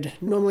injured,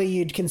 normally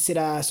you'd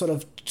consider sort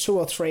of 2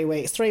 or 3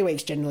 weeks. 3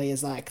 weeks generally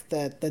is like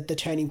the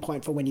turning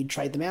point for when you'd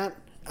trade them out.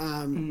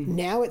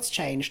 Now it's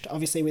changed,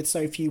 obviously, with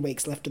so few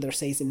weeks left of the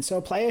season. So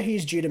a player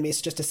who's due to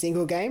miss just a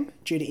single game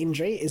due to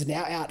injury is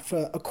now out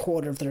for a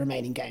quarter of the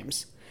remaining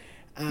games,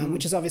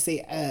 which is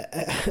obviously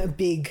a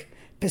big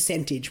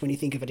percentage when you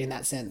think of it in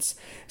that sense.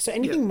 So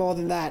anything more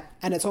than that,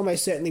 and it's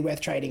almost certainly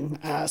worth trading.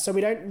 So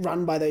we don't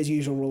run by those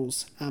usual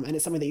rules, and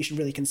it's something that you should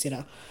really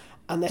consider.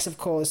 Unless, of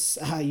course,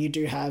 you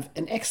do have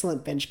an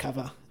excellent bench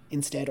cover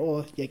instead,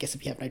 or I guess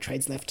if you have no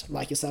trades left,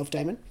 like yourself,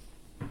 Damon.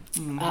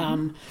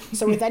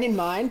 So with that in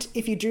mind,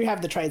 if you do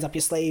have the trades up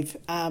your sleeve,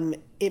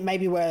 it may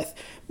be worth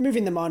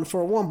moving them on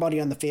for a warm body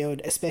on the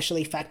field,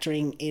 especially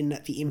factoring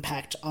in the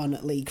impact on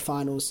league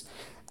finals.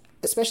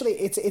 Especially,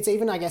 it's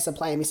even, I guess, a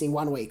player missing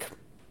 1 week,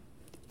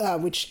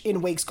 which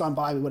in weeks gone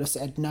by we would have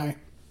said, no,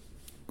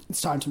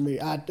 it's time to move.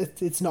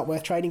 It's not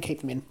worth trading,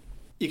 keep them in.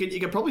 You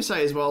could probably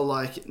say as well,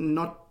 like,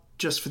 not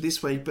just for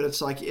this week, but it's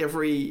like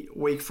every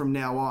week from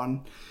now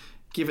on,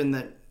 given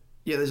that,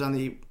 there's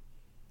only...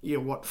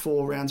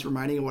 4 rounds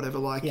remaining or whatever,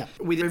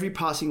 with every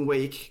passing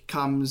week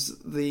comes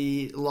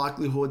the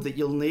likelihood that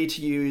you'll need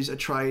to use a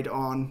trade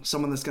on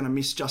someone that's going to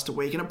miss just a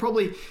week. And it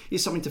probably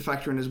is something to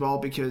factor in as well,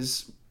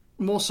 because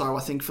more so, I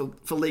think, for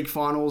league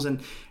finals, and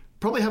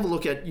probably have a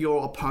look at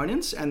your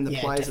opponents and the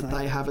players that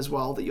they have as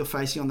well that you're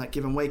facing on that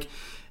given week.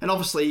 And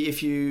obviously, if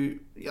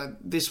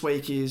this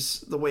week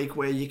is the week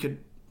where you could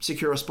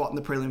secure a spot in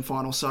the prelim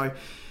final. So,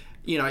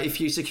 if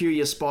you secure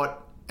your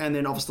spot and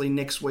then obviously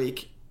next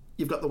week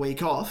you've got the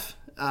week off,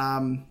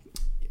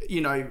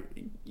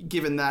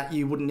 given that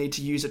you wouldn't need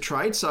to use a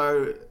trade.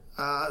 So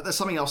there's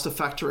something else to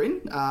factor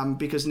in,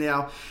 because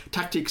now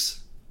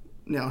tactics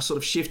sort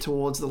of shift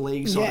towards the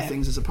league side of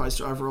things as opposed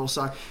to overall.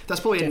 So that's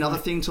probably another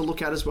thing to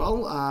look at as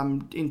well,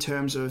 in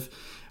terms of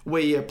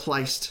where you're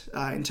placed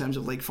in terms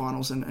of league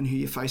finals and who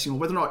you're facing, or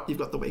whether or not you've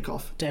got the week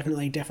off.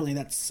 Definitely.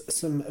 That's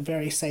some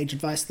very sage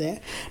advice there.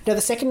 Now,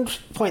 the second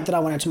point that I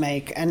wanted to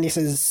make, and this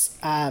is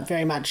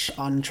very much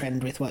on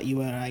trend with what you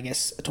were, I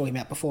guess, talking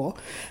about before.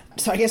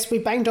 So I guess we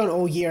banged on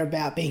all year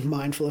about being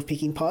mindful of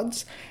picking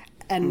pods,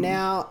 and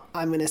now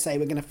I'm going to say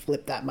we're going to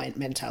flip that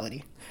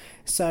mentality.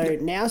 So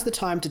now's the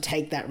time to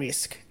take that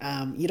risk.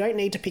 You don't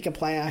need to pick a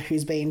player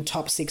who's been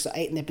top 6 or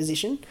 8 in their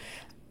position.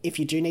 If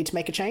you do need to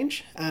make a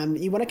change,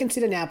 you want to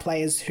consider now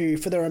players who,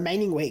 for the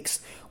remaining weeks,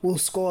 will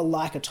score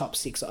like a top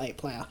 6 or 8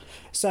 player.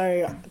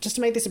 So just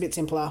to make this a bit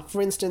simpler,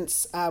 for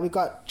instance, we've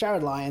got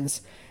Jared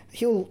Lyons.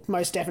 He'll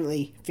most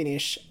definitely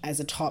finish as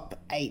a top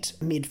 8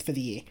 mid for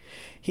the year.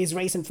 His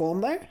recent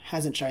form, though,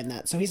 hasn't shown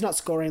that. So he's not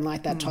scoring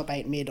like that top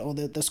 8 mid, or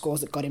the scores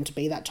that got him to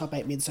be that top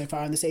 8 mid so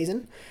far in the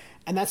season.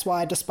 And that's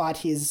why, despite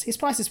his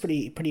price is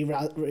pretty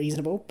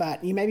reasonable,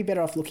 but you may be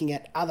better off looking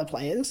at other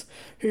players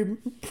who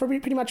probably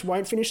pretty much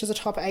won't finish as a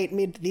top 8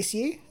 mid this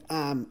year,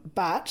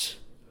 but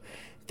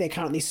they're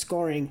currently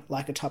scoring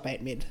like a top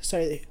 8 mid.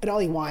 So an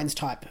Ollie Wines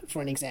type,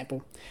 for an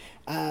example.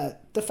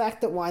 The fact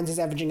that Wines is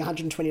averaging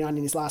 129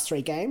 in his last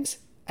 3 games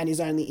and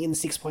is only in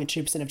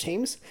 6.2% of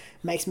teams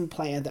makes him a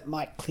player that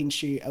might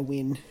clinch you a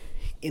win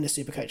in a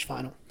SuperCoach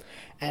final.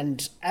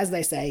 And as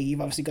they say,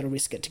 you've obviously got to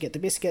risk it to get the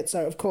biscuit.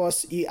 So, of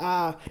course, you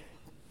are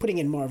putting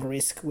in more of a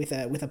risk with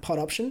a pod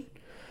option,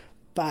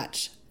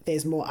 but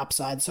there's more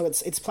upside. So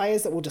it's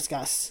players that we'll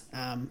discuss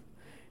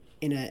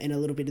in a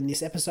little bit in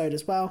this episode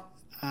as well,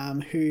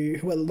 who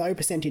are low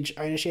percentage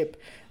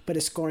ownership but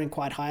are scoring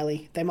quite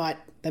highly. They might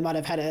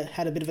have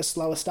had a bit of a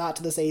slower start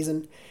to the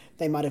season.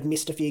 They might have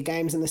missed a few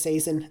games in the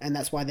season, and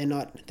that's why they're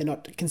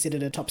not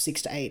considered a top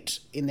 6 to 8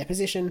 in their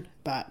position.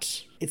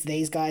 But it's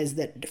these guys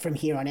that from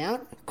here on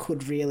out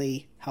could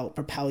really help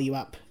propel you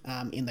up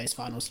in those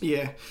finals.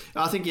 Yeah,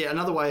 I think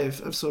another way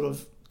of sort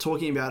of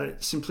talking about it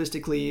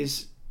simplistically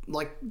is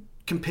like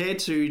compared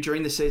to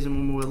during the season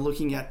when we were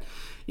looking at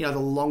the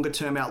longer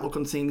term outlook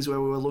on things, where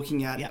we were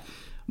looking at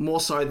more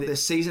so the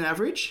season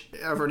average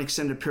over an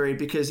extended period,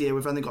 because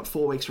we've only got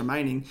 4 weeks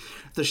remaining.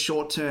 The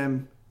short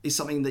term is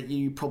something that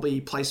you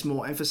probably place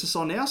more emphasis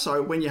on now.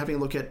 So when you're having a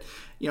look at,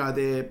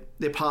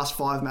 their past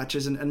 5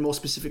 matches and more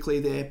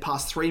specifically their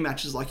past 3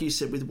 matches, like you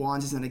said with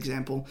Wines as an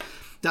example,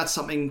 that's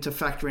something to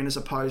factor in as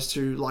opposed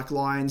to like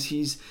Lyons,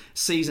 his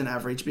season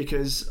average,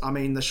 because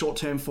the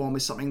short-term form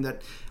is something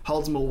that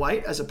holds more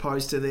weight as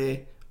opposed to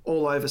their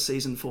all-over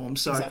season form.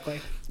 So exactly.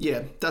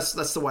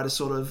 That's the way to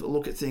sort of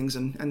look at things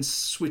and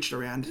switch it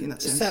around in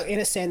that sense. So in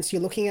a sense,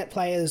 you're looking at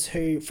players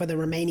who, for the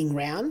remaining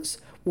rounds,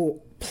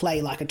 will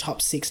play like a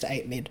top 6 to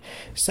 8 mid.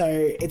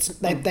 So it's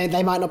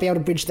they might not be able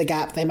to bridge the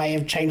gap. They may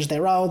have changed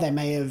their role. They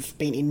may have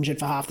been injured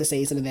for half the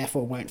season and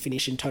therefore won't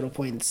finish in total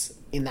points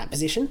in that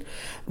position.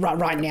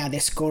 Right now they're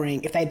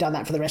scoring. If they'd done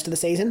that for the rest of the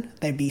season,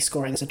 they'd be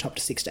scoring as a top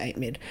 6 to 8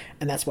 mid,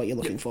 and that's what you're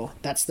looking for.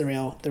 That's the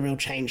real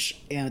change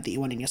that you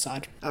want in your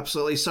side.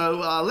 Absolutely.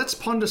 So let's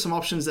ponder some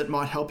options that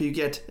might help you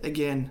get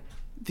again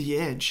the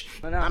edge.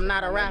 I'm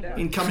not a rapper.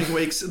 In coming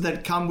weeks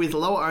that come with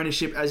lower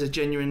ownership as a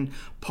genuine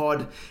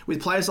pod, with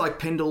players like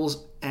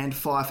Pendles and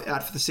Fife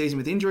out for the season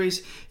with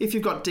injuries. If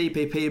you've got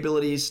DPP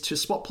abilities to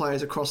spot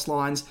players across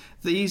lines,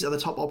 these are the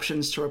top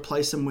options to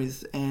replace them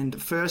with. And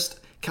first,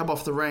 cab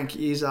off the rank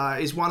is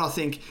one I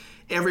think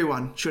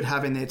everyone should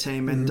have in their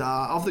team. And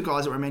of the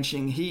guys that we're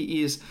mentioning,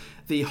 he is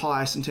the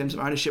highest in terms of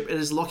ownership. It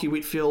is Lockie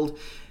Whitfield.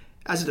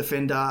 As a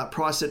defender,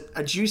 priced at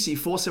a juicy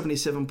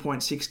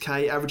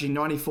 477.6k, averaging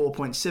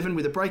 94.7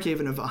 with a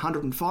break-even of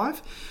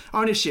 105.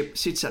 Ownership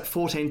sits at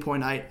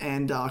 14.8,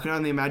 and I can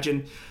only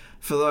imagine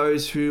for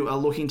those who are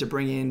looking to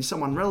bring in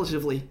someone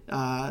relatively,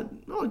 I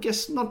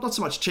guess not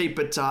so much cheap,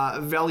 but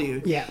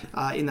value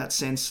in that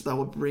sense, they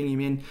will bring him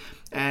in.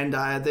 And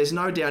there's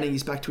no doubting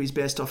he's back to his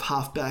best off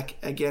halfback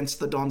against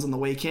the Dons on the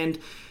weekend.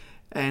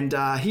 And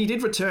he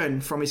did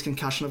return from his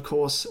concussion, of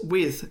course,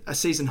 with a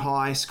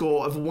season-high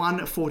score of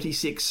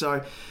 146.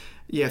 So,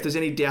 if there's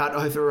any doubt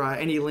over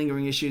any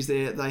lingering issues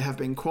there, they have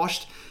been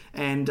quashed.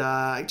 And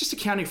just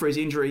accounting for his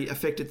injury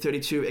affected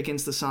 32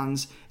 against the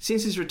Suns.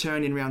 Since his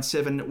return in round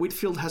 7,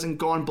 Whitfield hasn't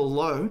gone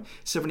below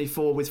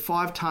 74 with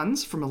 5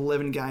 tons from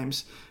 11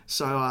 games.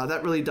 So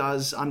that really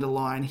does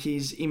underline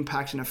his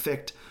impact and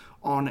effect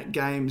on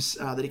games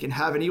that he can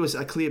have, and he was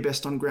a clear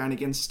best on ground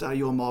against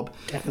your mob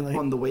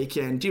on the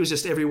weekend. He was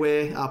just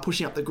everywhere,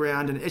 pushing up the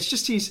ground, and it's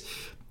just his,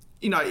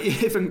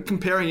 if I'm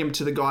comparing him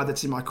to the guy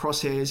that's in my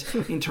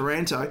crosshairs in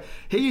Toronto,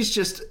 he is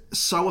just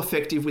so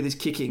effective with his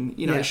kicking,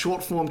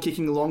 short form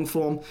kicking, long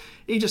form,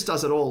 he just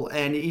does it all,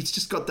 and he's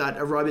just got that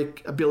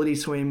aerobic ability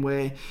to him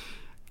where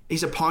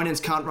his opponents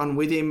can't run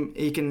with him,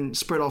 he can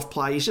spread off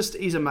play,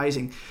 he's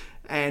amazing.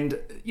 And,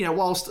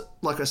 whilst,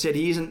 like I said,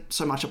 he isn't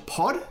so much a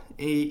pod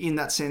in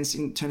that sense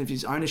in terms of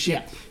his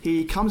ownership,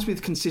 he comes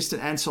with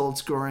consistent and solid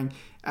scoring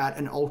at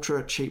an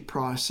ultra cheap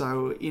price.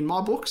 So in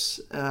my books,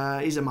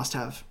 he's a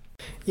must-have.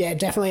 Yeah,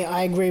 definitely.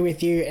 I agree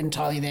with you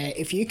entirely there.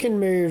 If you can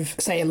move,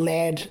 say, a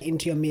Laird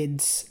into your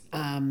mids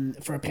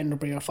for a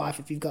Pendlebury or a Fife,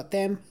 if you've got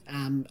them,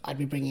 I'd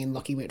be bringing in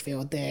Lockie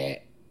Whitfield there.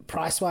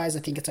 Price-wise, I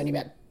think it's only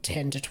about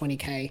 10 to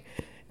 20k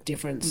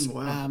difference.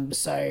 Wow.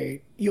 So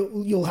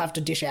you'll have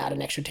to dish out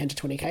an extra 10 to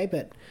 20k,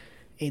 but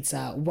it's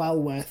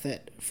well worth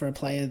it for a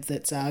player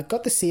that's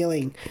got the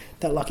ceiling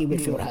that Lockie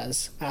Whitfield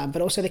has,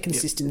 but also the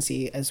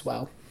consistency as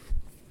well.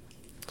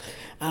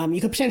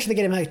 You could potentially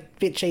get him a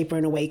bit cheaper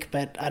in a week,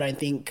 but I don't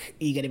think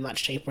you get him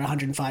much cheaper.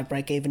 105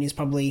 break even is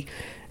probably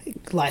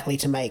likely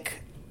to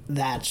make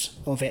that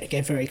or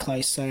get very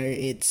close. So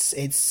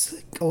it's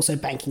also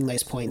banking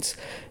those points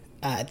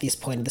at this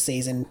point of the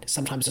season.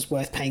 Sometimes it's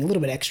worth paying a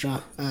little bit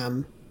extra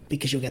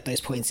because you'll get those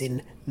points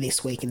in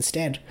this week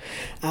instead.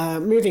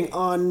 Moving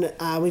on,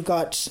 we've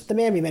got the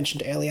man we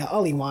mentioned earlier,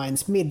 Ollie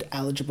Wines,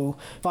 mid-eligible,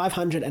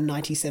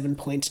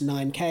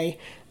 597.9k.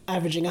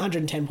 Averaging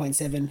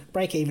 110.7,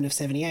 break-even of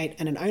 78,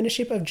 and an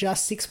ownership of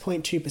just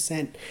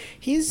 6.2%.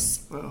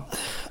 He's,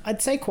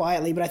 I'd say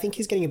quietly, but I think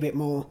he's getting a bit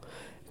more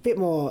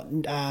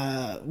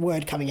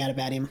word coming out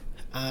about him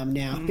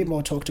now, a bit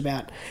more talked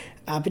about.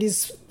 But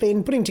he's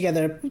been putting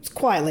together,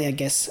 quietly I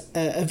guess,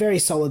 a very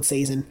solid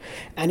season,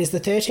 and is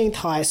the 13th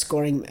highest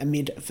scoring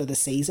mid for the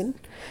season.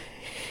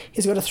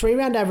 He's got a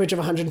 3-round average of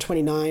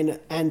 129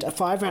 and a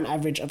 5-round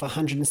average of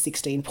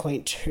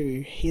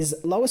 116.2. His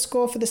lowest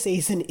score for the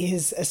season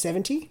is a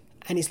 70,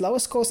 and his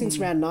lowest score since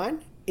round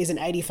 9 is an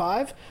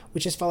 85,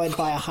 which is followed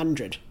by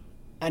 100,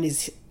 and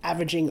is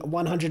averaging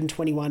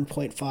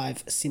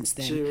 121.5 since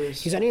then.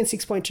 Jeez. He's only in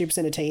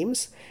 6.2% of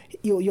teams.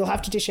 You'll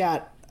have to dish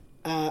out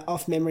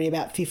off memory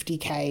about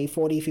 50k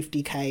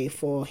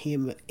for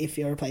him if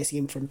you're replacing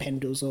him from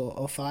Pendles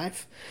or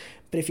Fife.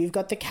 But if you've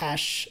got the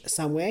cash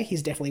somewhere,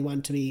 he's definitely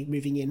one to be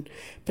moving in.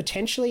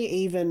 Potentially,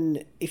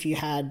 even if you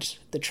had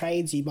the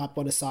trades, you might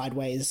want to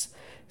sideways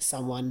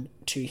someone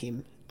to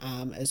him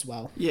as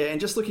well. Yeah, and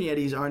just looking at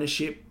his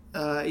ownership,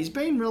 he's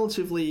been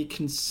relatively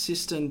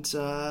consistent.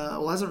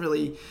 Hasn't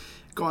really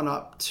gone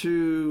up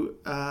too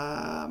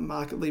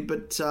markedly,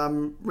 but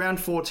round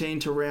 14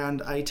 to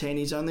round 18,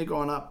 he's only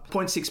gone up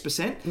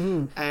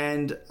 0.6%.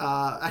 And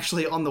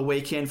actually on the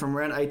weekend from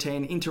round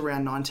 18 into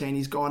round 19,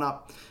 he's gone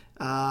up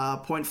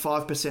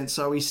 0.5%.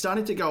 So he's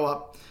starting to go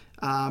up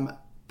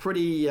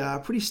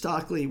pretty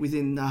starkly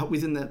within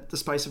the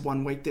space of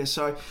 1 week there.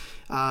 So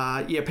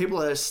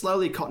people are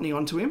slowly cottoning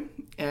onto him,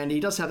 and he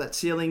does have that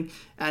ceiling.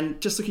 And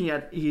just looking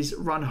at his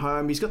run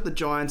home, he's got the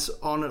Giants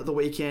on at the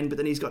weekend, but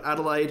then he's got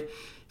Adelaide,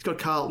 he's got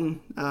Carlton,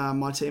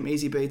 my team,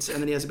 easy beats, and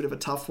then he has a bit of a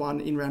tough one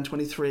in round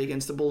 23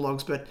 against the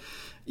Bulldogs. But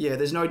yeah,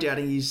 there's no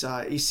doubting his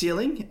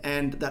ceiling,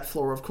 and that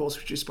floor, of course,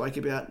 which you spoke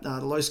about,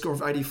 the low score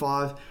of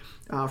 85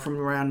 from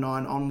round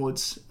 9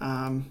 onwards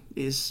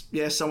is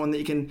someone that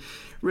you can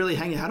really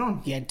hang your hat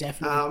on. Yeah,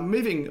 definitely.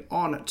 Moving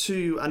on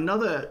to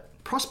another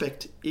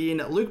prospect in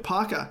Luke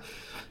Parker.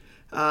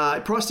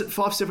 Priced at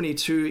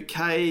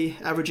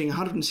 572k, averaging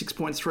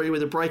 106.3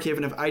 with a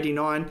break-even of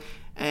 89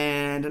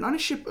 and an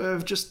ownership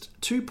of just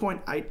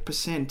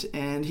 2.8%.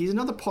 And he's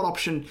another pot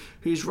option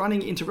who's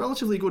running into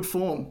relatively good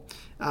form.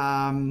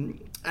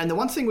 And the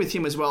one thing with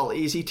him as well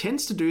is he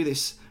tends to do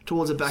this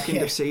towards the back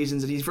end of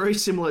seasons, and he's very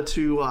similar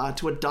to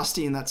a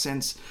Dusty in that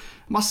sense.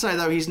 Must say,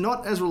 though, he's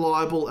not as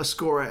reliable a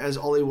scorer as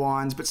Ollie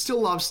Wines, but still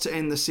loves to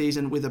end the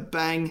season with a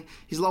bang.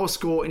 His lowest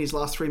score in his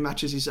last 3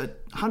 matches is at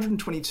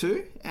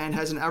 122 and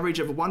has an average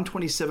of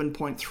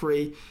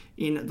 127.3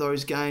 in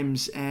those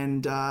games.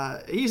 And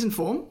he is in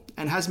form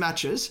and has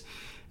matches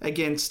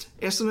against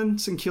Essendon,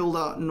 St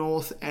Kilda,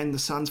 North and the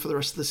Suns for the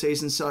rest of the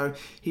season. So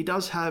he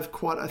does have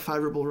quite a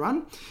favourable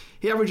run.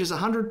 He averages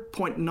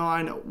 100.9,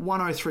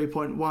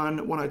 103.1,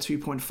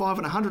 102.5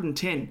 and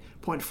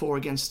 110.4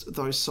 against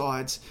those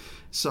sides.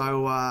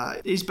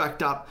 So he's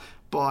backed up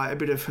by a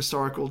bit of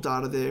historical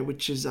data there,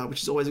 which is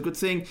always a good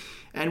thing.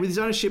 And with his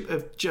ownership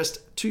of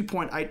just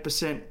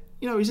 2.8%,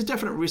 he's a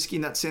definite risk in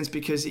that sense,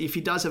 because if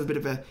he does have a bit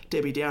of a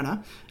Debbie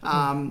Downer,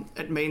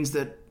 it means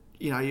that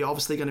you're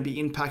obviously going to be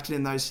impacted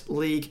in those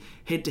league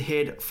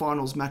head-to-head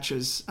finals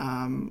matches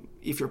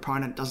if your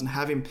opponent doesn't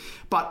have him.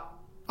 But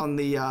on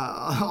the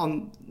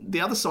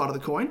other side of the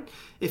coin,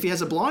 if he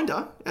has a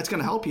blinder, that's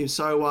going to help you.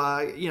 So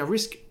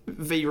risk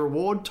v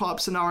reward type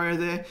scenario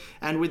there,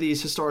 and with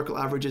his historical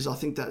averages, I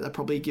think that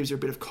probably gives you a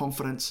bit of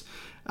confidence.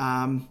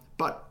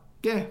 But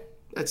yeah,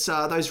 it's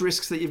those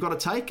risks that you've got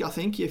to take, I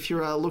think, if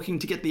you're looking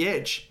to get the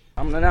edge.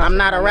 I'm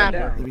not a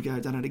rapper. There we go,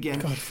 done it again.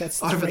 God,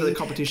 that's over the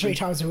competition. 3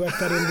 times we worked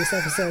that in this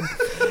episode.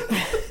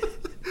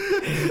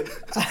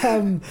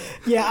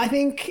 I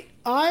think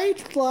I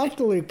like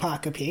the Luke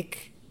Parker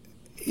pick.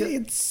 Yep.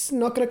 It's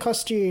not going to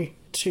cost you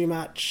too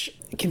much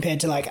compared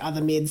to like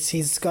other mids.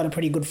 He's got a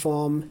pretty good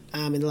form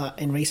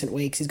in recent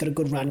weeks. He's got a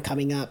good run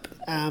coming up.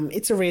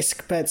 It's a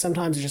risk, but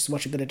sometimes it's just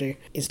what you're going to do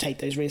is take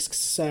those risks.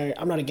 So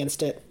I'm not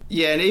against it.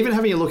 Yeah, and even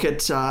having a look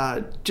at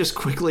just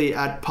quickly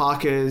at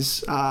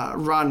Parker's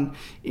run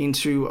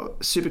into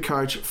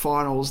SuperCoach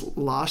finals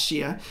last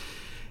year,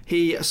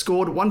 He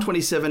scored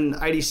 127,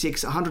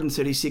 86,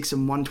 136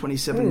 and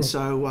 127.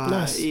 So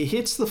nice. He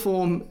hits the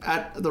form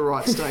at the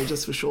right stage,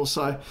 that's for sure.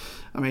 So,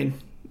 I mean,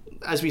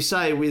 as we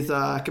say with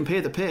compare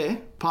the pair,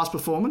 past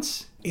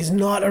performance is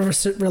not a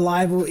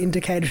reliable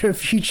indicator of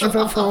future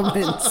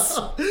performance.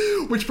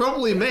 Which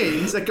probably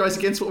means that goes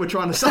against what we're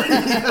trying to say.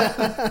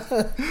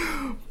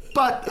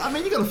 But, I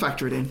mean, you've got to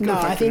factor it in. No,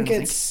 I think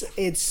it's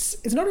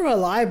not a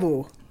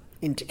reliable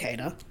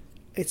indicator.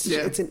 It's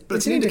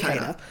an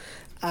indicator.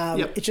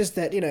 Yep. It's just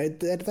that, they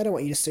don't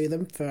want you to sue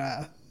them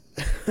for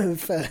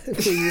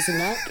using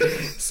that.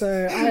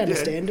 So I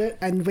understand it.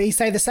 And we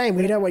say the same.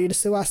 We don't want you to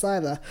sue us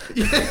either.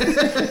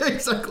 Yeah,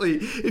 exactly.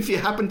 If you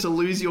happen to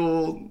lose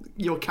your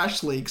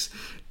cash leaks,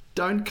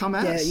 don't come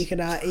at us. Yeah, you can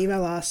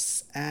email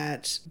us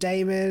at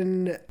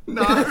Damon.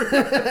 No.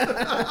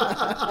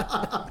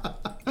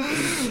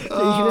 You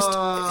can just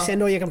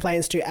send all your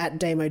complaints to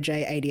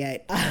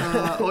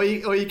 @DamoJ88.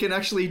 Or you can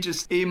actually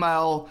just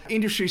email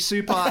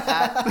industrysuper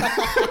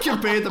at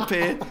compare the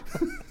pair.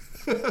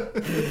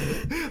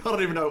 I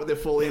don't even know what their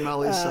full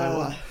email is.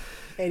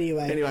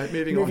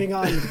 Anyway, moving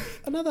on.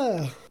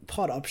 Another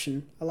pod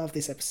option. I love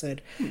this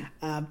episode.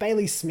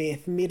 Bailey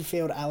Smith,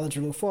 midfield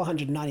eligible,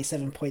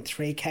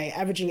 497.3k,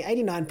 averaging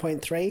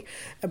 89.3,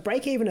 a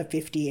break even of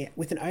 50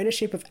 with an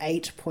ownership of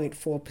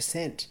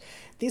 8.4%.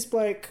 This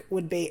bloke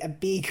would be a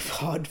big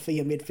pod for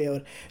your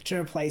midfield to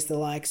replace the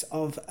likes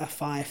of a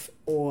Fife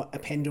or a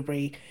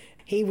Pendlebury.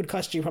 He would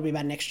cost you probably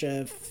about an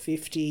extra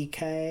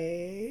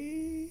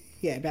 50k.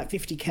 Yeah, about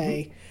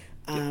 50k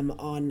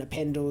on a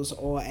Pendles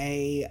or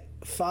a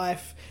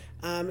Fife.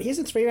 He has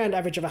a 3-round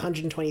average of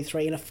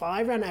 123 and a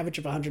 5-round average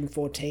of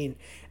 114.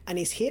 And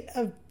he's hit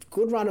a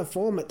good run of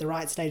form at the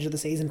right stage of the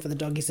season for the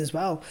Doggies as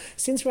well.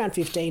 Since round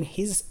 15,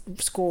 his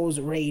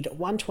scores read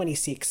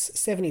 126,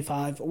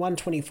 75,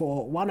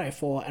 124,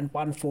 104 and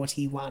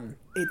 141.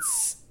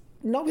 It's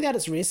not without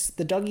its risks.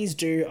 The Doggies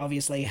do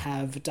obviously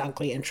have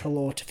Dunkley and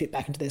Treloar to fit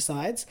back into their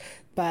sides,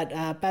 but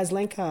Baz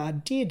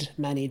Lankar did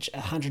manage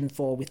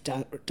 104 with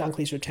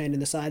Dunkley's return in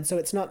the side, so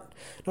it's not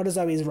as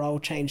though his role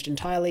changed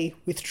entirely.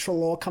 With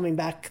Treloar coming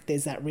back,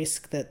 there's that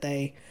risk that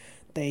they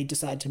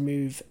decide to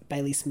move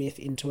Bailey Smith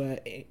into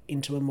a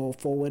more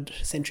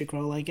forward-centric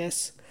role, I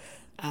guess.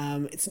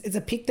 It's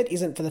a pick that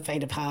isn't for the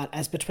faint of heart,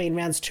 as between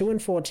rounds 2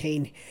 and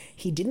 14,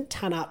 he didn't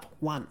turn up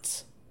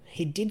once.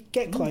 He did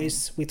get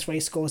close with 3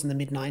 scores in the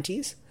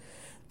mid-90s,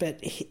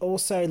 but he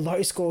also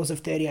low scores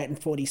of 38 and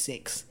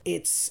 46.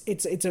 It's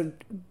a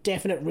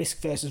definite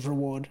risk versus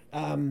reward.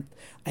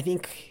 I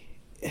think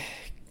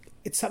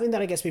it's something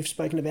that I guess we've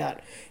spoken about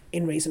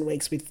in recent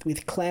weeks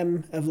with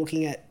Clem, of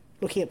looking at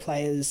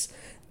players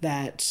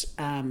that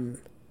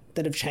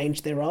have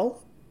changed their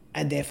role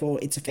and therefore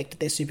it's affected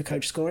their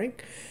SuperCoach scoring.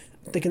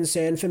 The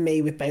concern for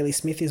me with Bailey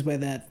Smith is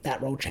whether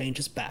that role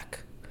changes back.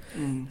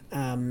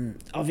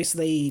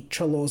 Obviously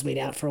Treloar's been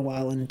out for a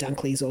while and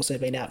Dunkley's also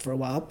been out for a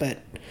while, but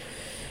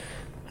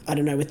I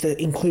don't know, with the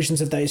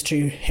inclusions of those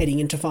two heading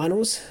into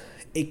finals,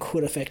 it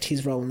could affect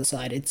his role in the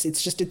side.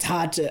 It's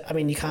hard to, I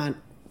mean, you can't,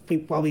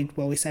 while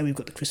we say we've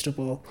got the crystal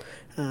ball,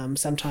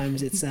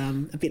 sometimes it's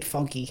a bit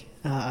foggy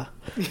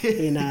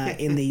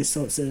in these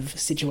sorts of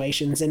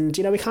situations, and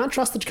we can't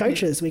trust the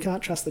coaches.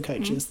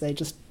 They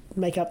just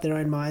make up their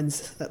own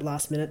minds at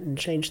last minute and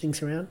change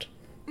things around.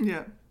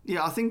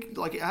 Yeah, I think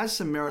it has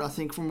some merit, I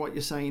think, from what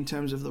you're saying in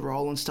terms of the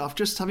role and stuff.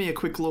 Just having a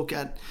quick look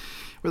at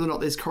whether or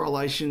not there's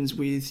correlations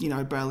with,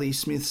 Bailey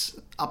Smith's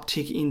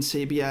uptick in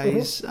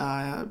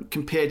CBAs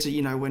compared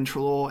to, when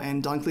Treloar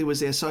and Dunkley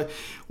was there. So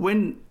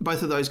when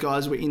both of those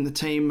guys were in the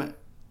team,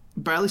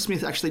 Bailey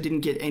Smith actually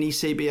didn't get any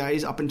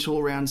CBAs up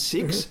until round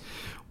 6,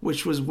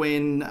 which was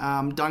when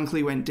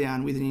Dunkley went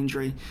down with an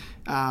injury.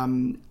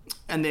 And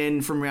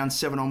then from round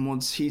 7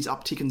 onwards, his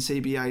uptick in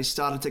CBAs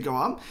started to go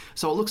up.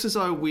 So it looks as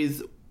though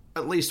with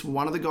at least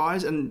one of the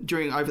guys, and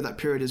over that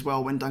period as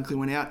well, when Dunkley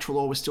went out,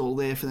 Treloar was still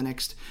there for the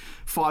next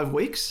 5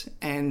 weeks,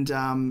 and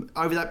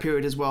over that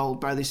period as well,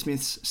 Bailey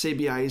Smith's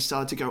CBAs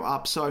started to go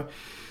up. So,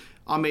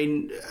 I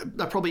mean,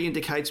 that probably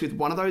indicates with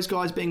one of those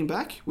guys being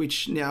back,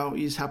 which now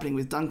is happening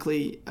with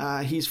Dunkley,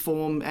 his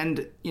form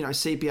and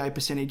CBA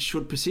percentage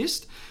should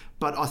persist.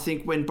 But I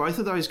think when both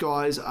of those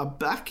guys are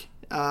back,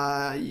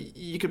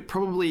 you could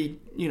probably,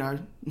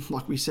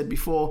 like we said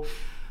before,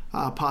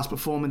 past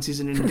performance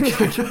isn't an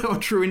indicator or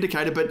true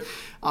indicator, but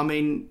I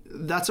mean,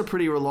 that's a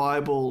pretty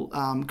reliable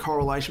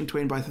correlation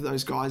between both of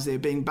those guys there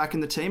being back in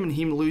the team and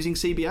him losing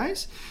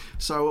CBAs.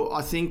 So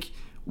I think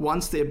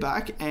once they're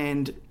back,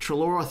 and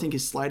Treloar I think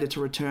is slated to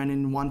return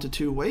in 1 to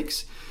 2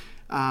 weeks.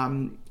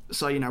 So,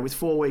 with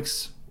 4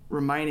 weeks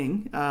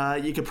remaining,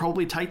 you could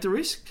probably take the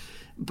risk.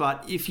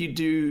 But if you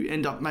do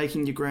end up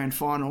making your grand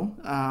final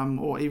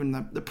or even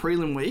the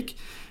prelim week,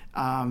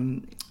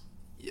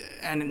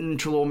 and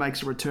Treloar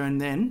makes a return,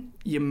 then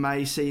you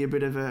may see a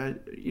bit of a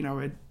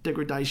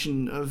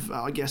degradation of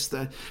I guess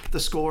the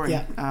scoring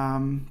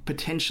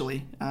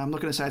potentially. I'm not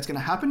going to say it's going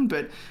to happen,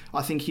 but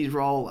I think his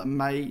role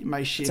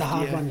may shift. It's a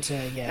hard one to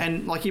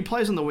And he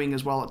plays on the wing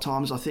as well at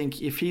times. I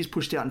think if he's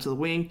pushed out into the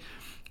wing,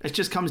 it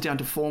just comes down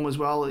to form as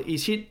well.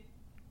 He's hit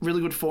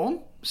really good form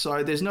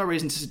So there's no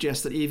reason to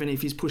suggest that even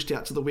if he's pushed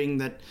out to the wing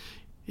that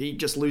he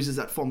just loses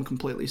that form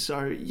completely.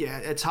 So, yeah,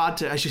 it's hard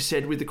to, as you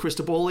said, with the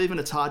crystal ball even,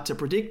 it's hard to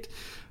predict.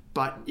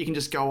 But you can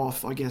just go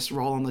off, I guess,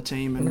 roll on the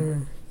team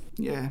and,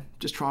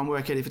 just try and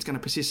work out if it's going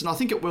to persist. And I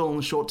think it will in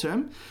the short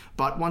term.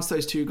 But once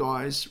those two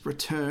guys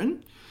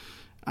return,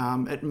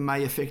 it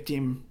may affect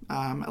him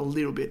a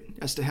little bit.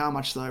 As to how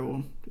much, though,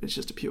 well, it's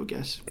just a pure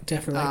guess.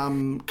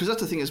 Definitely. Because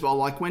that's the thing as well.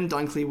 Like, when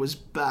Dunkley was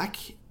back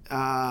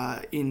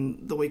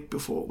in the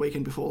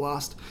weekend before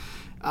last,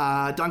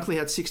 Dunkley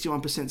had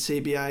 61%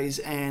 CBAs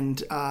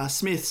and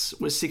Smith's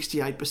was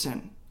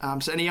 68%.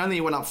 And he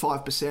only went up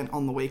 5%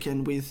 on the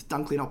weekend with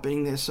Dunkley not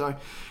being there. So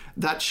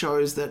that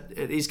shows that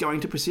it is going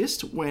to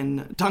persist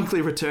when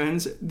Dunkley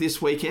returns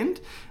this weekend.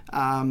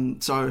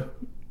 So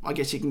I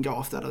guess you can go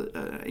off that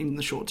in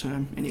the short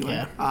term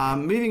anyway. Yeah.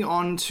 Moving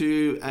on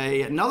to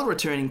another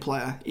returning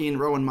player in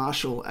Rowan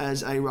Marshall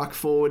as a ruck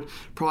forward,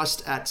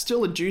 priced at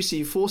still a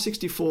juicy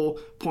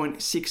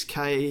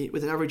 464.6k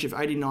with an average of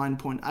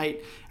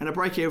 89.8 and a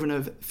break-even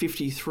of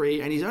 53.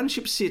 And his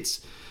ownership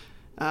sits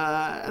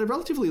at a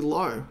relatively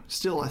low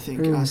still, I think,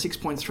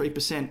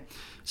 6.3%.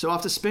 So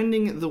after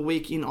spending the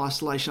week in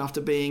isolation,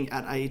 after being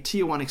at a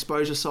Tier 1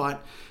 exposure site,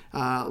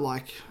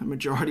 like a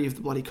majority of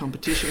the bloody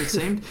competition, it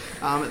seemed,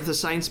 the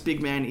Saints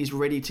big man is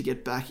ready to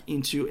get back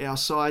into our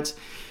sides.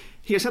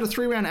 He has had a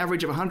 3-round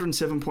average of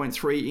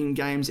 107.3 in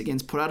games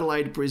against Port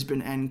Adelaide,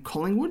 Brisbane and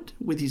Collingwood,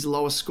 with his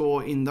lowest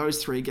score in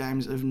those 3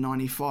 games of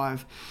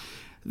 95.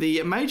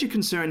 The major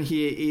concern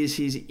here is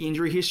his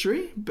injury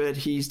history, but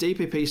his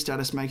DPP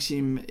status makes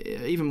him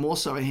even more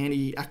so a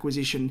handy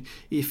acquisition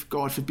if,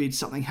 God forbid,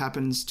 something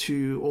happens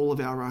to all of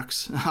our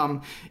rucks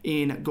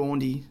in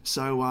Gaundy.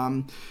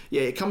 So,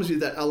 it comes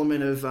with that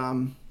element of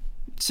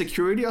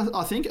security,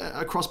 I think,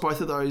 across both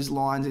of those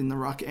lines in the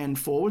ruck and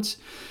forwards.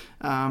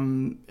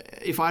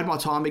 If I had my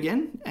time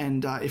again,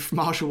 and if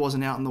Marshall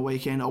wasn't out on the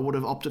weekend, I would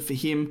have opted for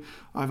him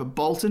over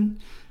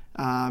Bolton.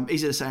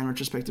 Easy to say in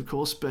retrospect, of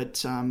course,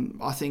 but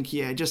I think,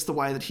 just the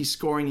way that he's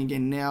scoring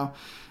again now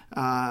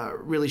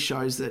really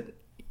shows that,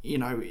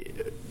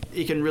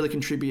 he can really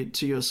contribute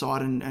to your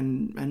side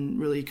and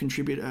really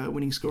contribute a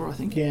winning score, I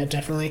think. Yeah,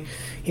 definitely.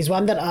 He's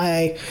one that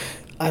I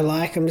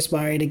like. I'm just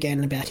worried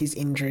again about his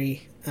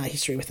injury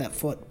history with that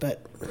foot,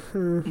 but I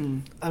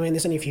mean,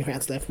 there's only a few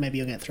rounds left. Maybe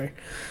he'll get through.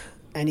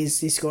 And his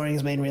scoring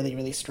has been really,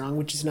 really strong,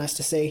 which is nice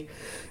to see.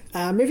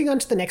 Moving on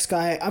to the next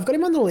guy, I've got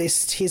him on the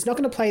list. He's not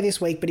going to play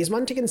this week, but he's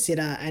one to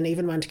consider, and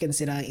even one to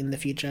consider in the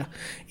future.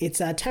 It's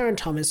Taron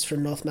Thomas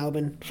from North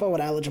Melbourne,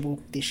 forward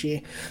eligible this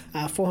year,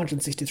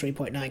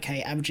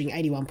 463.9k, averaging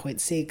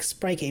 81.6,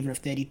 break even of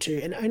 32,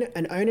 and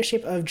an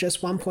ownership of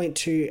just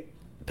 1.2%.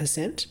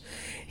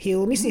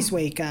 He'll miss this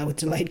week with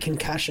delayed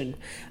concussion.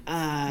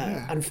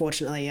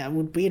 Unfortunately,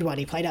 weird one.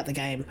 He played out the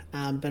game,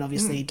 but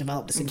obviously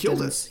developed the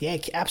symptoms. Killed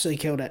it. Yeah,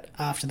 absolutely killed it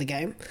after the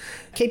game.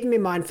 Keep him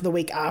in mind for the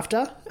week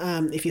after,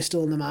 if you're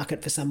still in the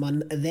market for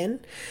someone then.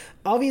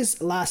 Of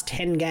his last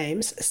 10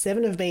 games,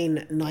 7 have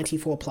been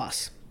 94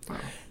 plus. Wow.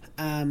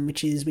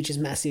 Which is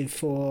massive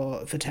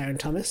for Taron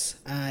Thomas.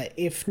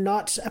 If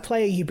not a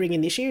player you bring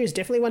in this year, is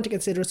definitely one to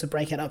consider as a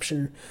breakout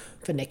option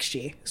for next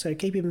year. So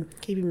keep him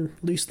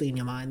loosely in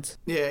your minds.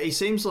 Yeah, he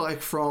seems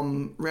like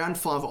from round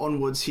 5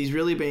 onwards, he's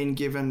really been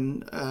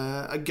given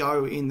a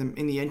go in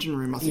the engine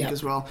room, I think,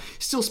 as well.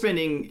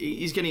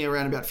 He's getting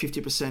around about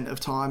 50% of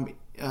time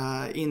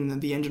in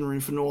the engine room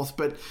for North,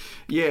 but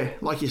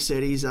like you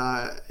said,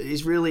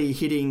 he's really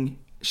hitting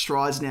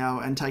strides now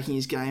and taking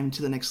his game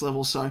to the next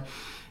level. So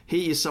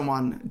he is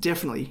someone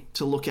definitely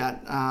to look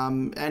at.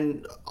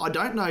 And I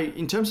don't know,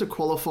 in terms of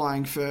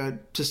qualifying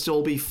to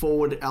still be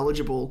forward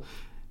eligible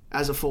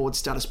as a forward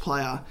status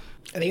player.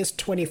 I think it's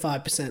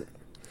 25%.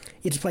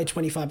 You have to play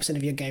 25%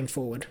 of your game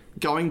forward.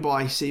 Going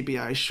by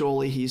CBA,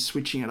 surely he's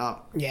switching it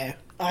up. Yeah.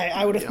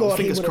 I would have thought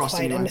he would have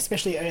played, anyway. And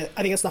especially, I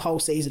think it's the whole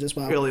season as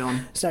well. Early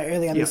on. So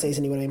early on in the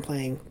season, he would have been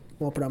playing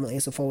more predominantly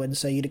as a forward,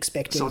 so you'd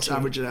expect him to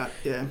average it out,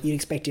 You'd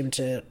expect him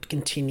to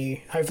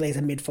continue, hopefully as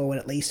a mid-forward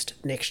at least,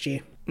 next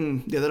year.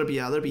 That'll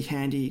be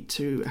handy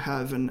to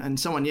have, and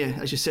someone,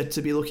 as you said,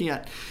 to be looking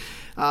at.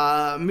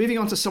 Moving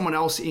on to someone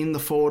else in the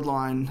forward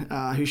line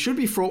who should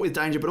be fraught with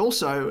danger, but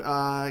also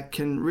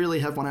can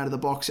really have one out of the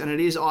box, and it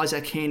is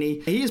Isaac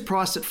Heaney. He is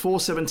priced at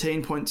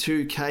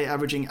 417.2k,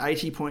 averaging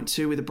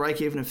 80.2 with a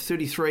break-even of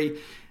 33,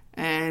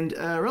 and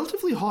a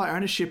relatively high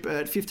ownership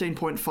at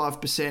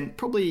 15.5%.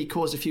 Probably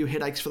caused a few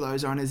headaches for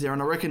those owners there,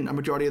 and I reckon a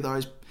majority of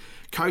those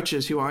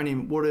coaches who own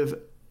him would have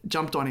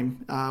jumped on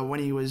him when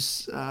he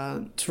was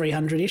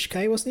 300-ish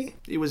K, wasn't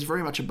he? It was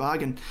very much a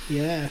bargain.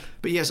 Yeah.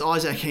 But yes,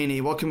 Isaac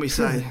Heaney, what can we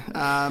say?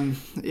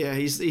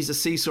 He's a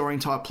seesawing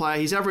type player.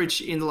 His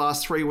average in the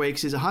last 3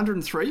 weeks is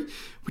 103,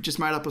 which is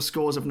made up of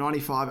scores of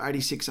 95,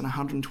 86 and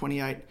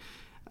 128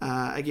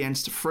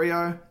 against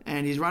Freo.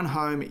 And his run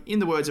home, in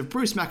the words of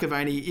Bruce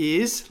McAvaney,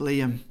 is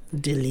Liam.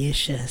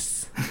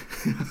 Delicious.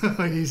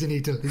 Isn't he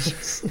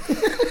delicious?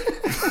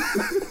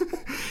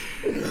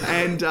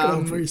 And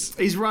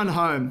his run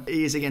home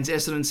is against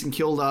Essendon, St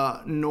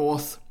Kilda,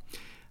 North,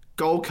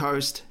 Gold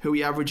Coast, who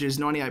he averages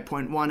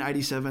 98.1,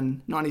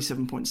 87,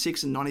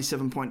 97.6 and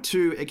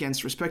 97.2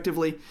 against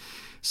respectively.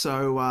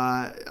 So,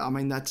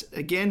 that's,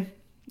 again,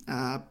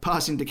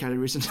 past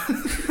indicator, isn't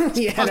it?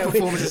 Yeah, Past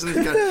performance isn't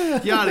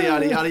indicator. Yada,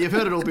 yada, yada. You've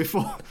heard it all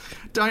before.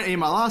 Don't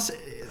email us.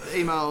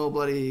 Email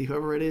bloody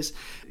whoever it is.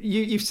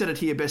 You've said it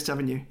here best,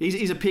 haven't you?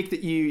 He's a pick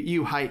that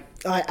you hate.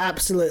 I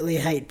absolutely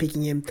hate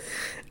picking him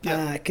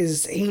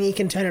because he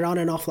can turn it on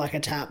and off like a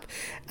tap.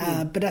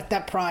 But at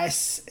that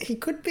price, he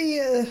could be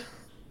a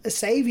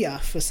saviour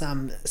for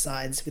some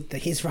sides with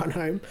his run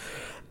home.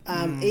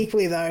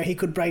 Equally, though, he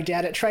could break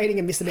down at trading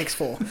and miss the next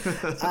 4.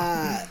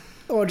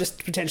 Or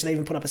just potentially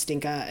even put up a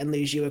stinker and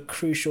lose you a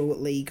crucial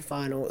league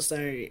final.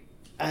 So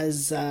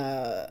as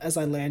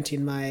I learnt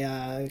in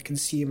my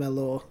consumer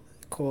law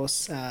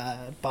course,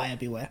 buyer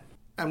beware.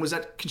 And was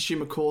that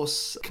consumer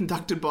course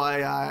conducted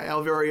by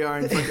our very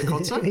own Franco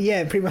Conso?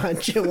 Yeah, pretty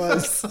much it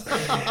was.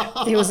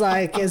 He was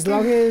like, as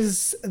long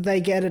as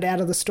they get it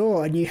out of the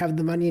store and you have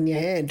the money in your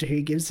hand,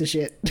 who gives a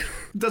shit?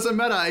 Doesn't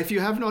matter if you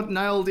have not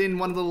nailed in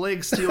one of the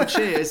legs to your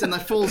chairs and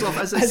that falls off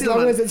as they sit on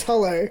long it. as it's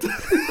hollow.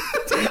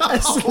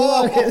 As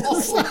long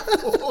as...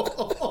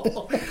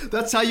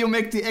 That's how you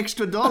make the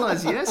extra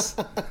dollars, yes?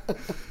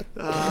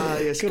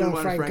 Yes, good old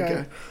one,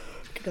 Franco.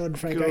 Good on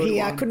Franco.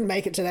 He couldn't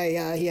make it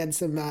today. He had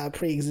some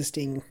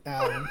pre-existing...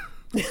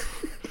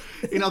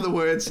 In other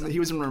words, he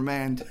was in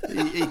remand.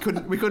 He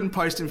couldn't. We couldn't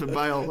post him for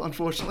bail,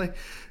 unfortunately.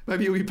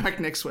 Maybe he'll be back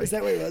next week. Is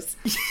that where he was?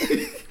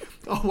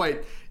 Oh, wait.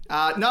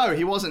 No,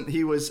 he wasn't.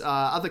 He was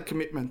other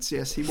commitments,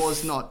 yes. He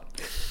was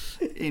not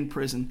in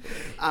prison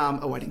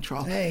awaiting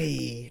trial.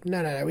 Hey,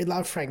 no. We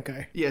love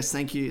Franco. Yes,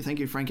 thank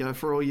you, Franco,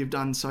 for all you've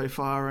done so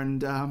far,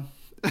 and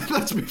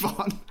let's move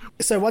on.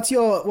 So, what's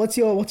your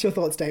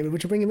thoughts, David?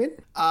 Would you bring him in?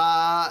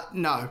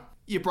 No,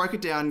 you broke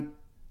it down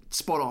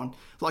spot on.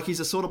 Like, he's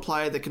the sort of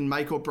player that can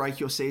make or break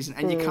your season,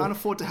 and you can't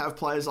afford to have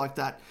players like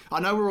that.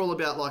 I know we're all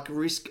about like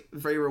risk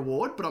v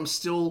reward, but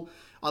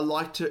I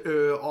like to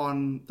err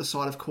on the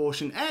side of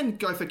caution and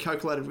go for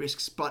calculated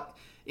risks. But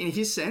in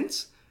his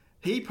sense,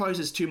 he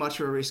poses too much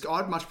of a risk.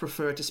 I'd much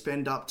prefer to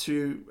spend up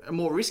to a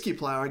more risky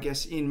player, I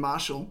guess, in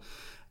Marshall.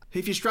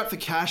 If you're strapped for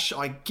cash,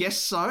 I guess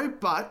so,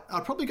 but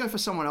I'd probably go for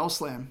someone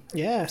else, Lam.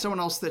 Yeah. Someone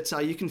else that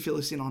you can fill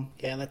us in on.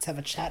 Yeah, let's have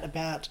a chat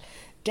about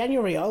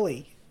Daniel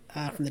Rioli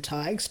from the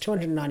Tigers.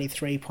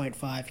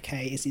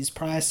 293.5k is his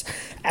price,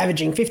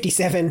 averaging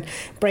 57,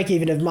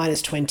 break-even of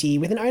 -20,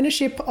 with an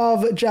ownership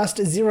of just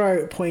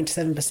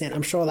 0.7%.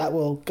 I'm sure that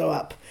will go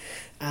up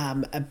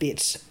a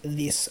bit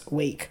this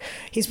week.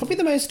 He's probably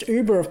the most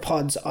uber of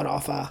pods on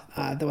offer,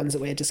 the ones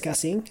that we're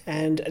discussing,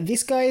 and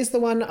this guy is the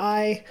one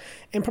I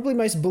am probably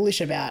most bullish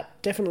about,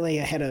 definitely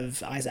ahead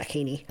of Isaac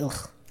Heaney.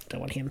 Ugh,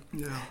 don't want him.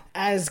 No.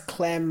 As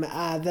Clem,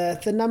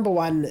 the number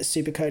one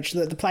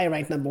SuperCoach, the player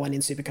ranked number one in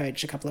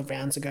SuperCoach a couple of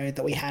rounds ago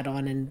that we had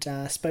on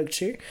and spoke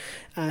to,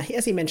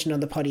 as he mentioned on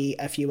the potty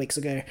a few weeks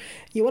ago,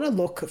 you want to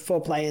look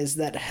for players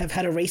that have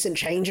had a recent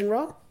change in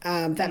role.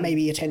 That may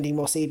be attending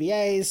more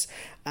CBAs,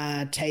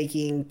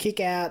 taking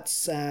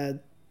kickouts,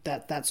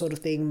 that sort of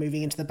thing,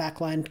 moving into the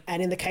backline.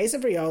 And in the case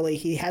of Rioli,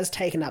 he has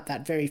taken up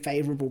that very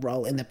favourable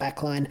role in the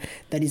backline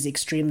that is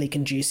extremely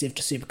conducive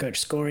to SuperCoach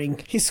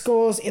scoring. His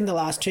scores in the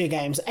last 2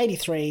 games,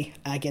 83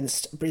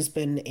 against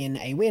Brisbane in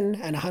a win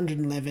and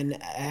 111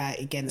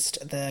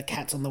 against the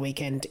Cats on the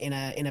weekend in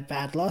a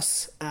bad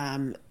loss.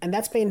 And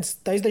that's been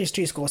those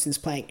 2 scores since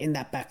playing in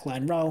that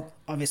backline role.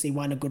 Obviously,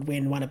 one a good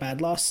win, one a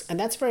bad loss. And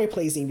that's very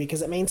pleasing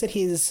because it means that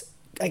he's,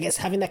 I guess,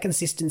 having that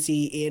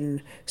consistency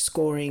in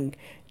scoring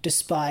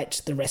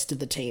despite the rest of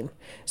the team.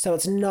 So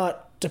it's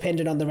not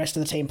dependent on the rest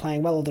of the team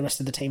playing well or the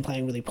rest of the team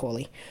playing really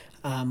poorly,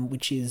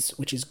 which is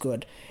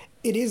good.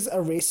 It is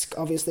a risk,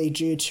 obviously,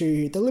 due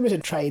to the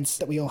limited trades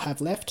that we all have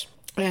left.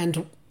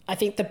 And I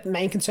think the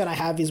main concern I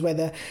have is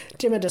whether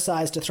Timmer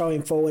decides to throw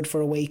him forward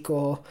for a week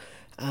or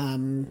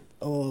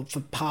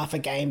for half a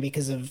game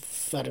because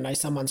of, I don't know,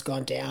 someone's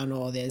gone down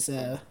or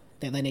they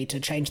need to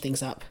change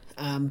things up.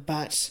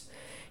 But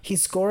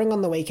his scoring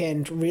on the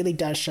weekend really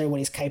does show what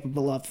he's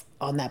capable of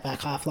on that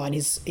back half line.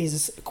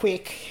 He's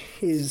quick,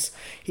 his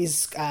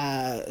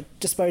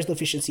disposal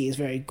efficiency is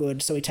very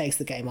good, so he takes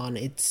the game on.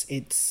 It's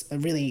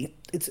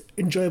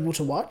enjoyable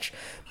to watch,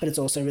 but it's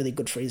also really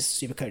good for his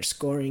SuperCoach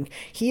scoring.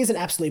 He is an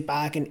absolute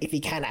bargain if he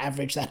can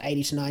average that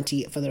 80 to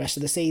 90 for the rest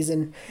of the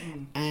season.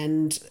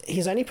 And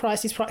his only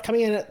price, he's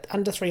coming in at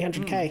under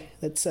 300k.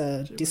 That's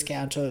a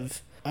discount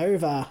of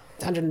over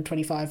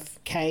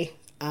 125k.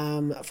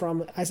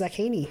 From Isaac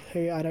Heaney,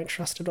 who I don't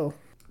trust at all.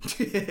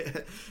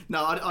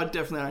 No, I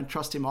definitely don't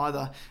trust him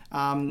either.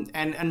 And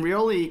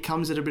Rioli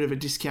comes at a bit of a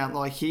discount.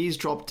 Like, he's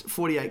dropped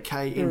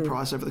 48k in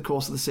price over the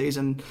course of the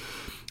season.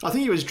 I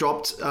think he was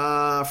dropped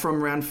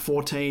from round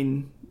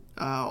 14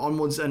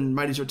 onwards and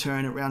made his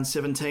return at round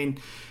 17.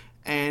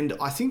 And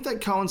I think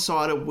that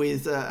coincided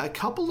with a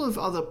couple of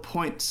other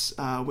points,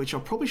 which I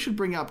probably should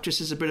bring up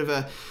just as a bit of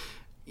a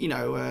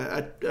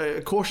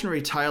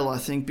cautionary tale, I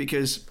think,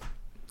 because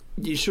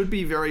you should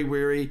be very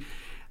wary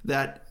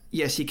that,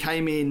 yes, he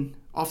came in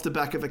off the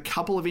back of a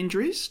couple of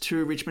injuries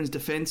to Richmond's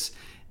defence,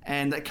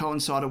 and that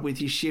coincided with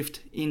his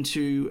shift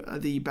into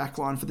the back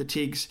line for the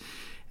Tigs.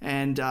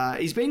 And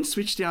he's been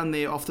switched down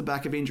there off the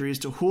back of injuries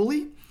to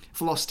Hooley,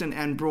 Vlastuin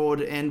and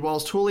Broad, and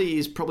whilst Hooley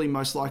is probably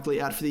most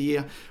likely out for the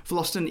year,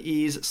 Vlastuin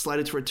is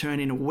slated to return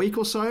in a week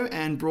or so,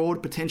 and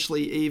Broad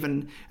potentially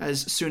even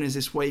as soon as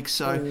this week.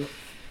 So,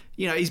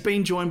 he's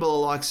been joined by the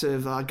likes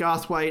of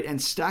Garthwaite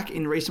and Stack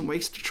in recent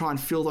weeks to try and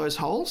fill those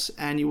holes,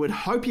 and you would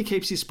hope he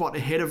keeps his spot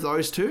ahead of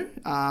those two,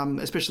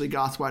 especially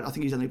Garthwaite. I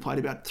think he's only played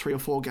about 3 or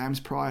 4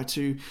 games prior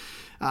to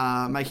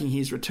making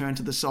his return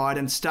to the side,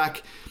 and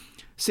Stack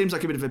seems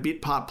like a bit of a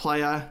bit part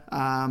player.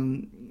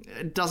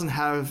 Doesn't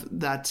have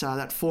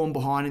that form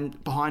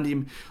behind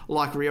him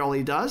like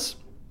Rioli does.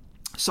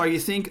 So you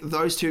think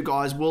those two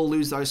guys will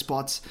lose those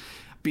spots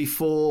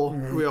before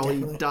Rioli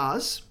definitely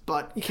does,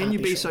 but can you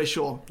be so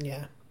sure?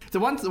 Yeah. The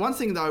one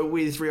thing though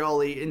with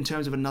Rioli in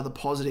terms of another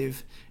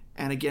positive,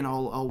 and again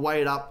I'll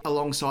weigh it up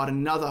alongside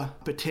another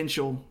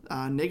potential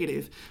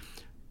negative,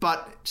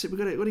 but so we've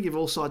got to give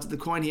all sides of the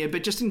coin here.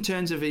 But just in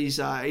terms of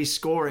his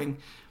scoring,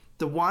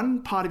 the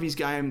one part of his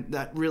game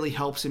that really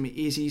helps him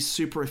is he's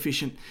super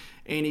efficient.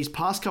 In his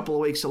past couple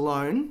of weeks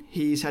alone,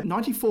 he's had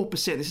 94%,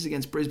 this is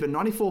against Brisbane,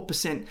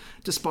 94%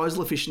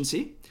 disposal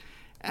efficiency.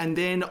 And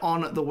then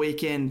on the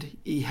weekend,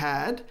 he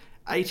had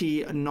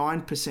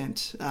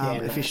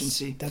 89%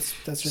 efficiency. That's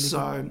really good.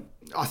 So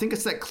I think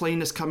it's that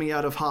cleanness coming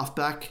out of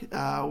half-back,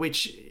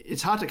 which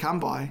it's hard to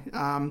come by.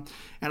 And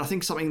I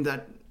think something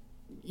that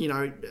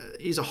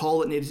is a hole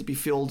that needed to be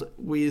filled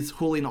with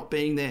Hooley not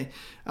being there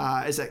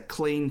as that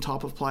clean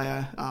type of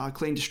player,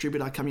 clean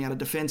distributor coming out of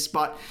defence.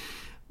 But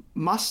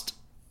must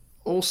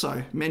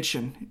also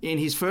mention, in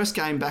his first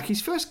game back,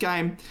 his first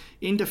game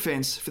in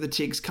defence for the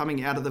Tigs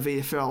coming out of the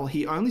VFL,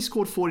 he only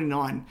scored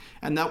 49,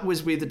 and that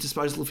was with a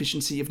disposal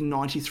efficiency of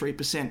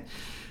 93%.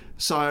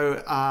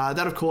 So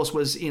that, of course,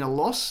 was in a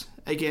loss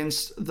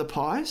against the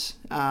Pies.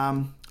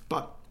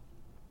 But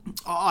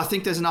I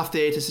think there's enough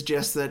there to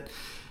suggest that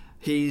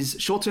his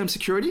short-term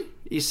security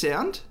is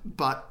sound,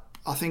 but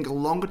I think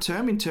longer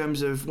term, in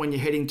terms of when you're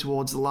heading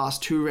towards the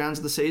last 2 rounds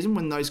of the season,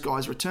 when those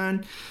guys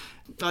return,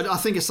 I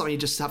think it's something you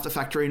just have to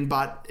factor in,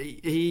 but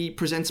he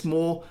presents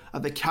more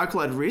of a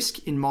calculated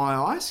risk in my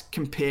eyes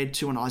compared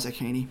to an Isaac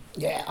Heaney.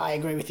 Yeah, I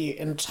agree with you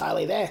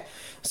entirely there.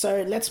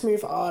 So let's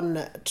move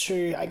on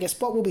to, I guess,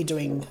 what we'll be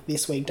doing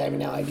this week, Damon.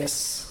 Now, I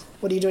guess,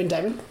 what are you doing,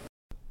 Damon?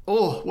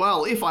 Oh,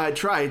 well, if I had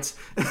trades.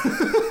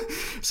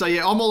 So,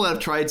 yeah, I'm all out of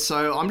trades,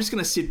 so I'm just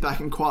going to sit back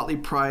and quietly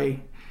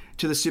pray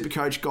to the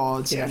SuperCoach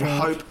gods and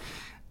hope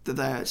that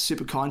they're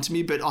super kind to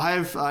me. But I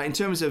have, in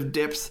terms of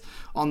depth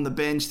on the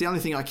bench, the only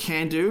thing I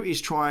can do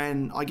is try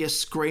and, I guess,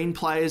 screen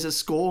players as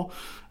score.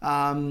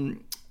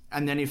 And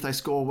then if they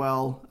score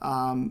well,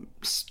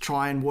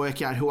 try and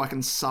work out who I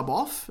can sub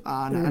off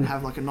and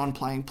have like a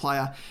non-playing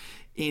player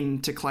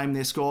in to claim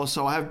their score.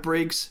 So I have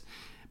Briggs,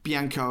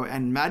 Bianco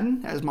and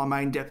Madden as my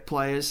main depth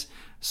players.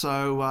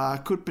 So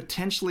could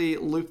potentially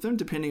loop them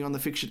depending on the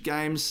fixtured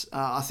games.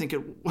 I think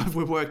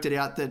we've worked it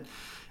out that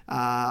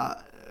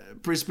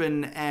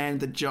Brisbane and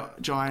the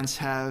Giants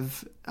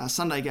have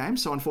Sunday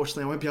games, so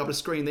unfortunately I won't be able to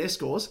screen their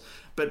scores.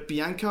 But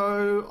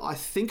Bianco, I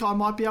think I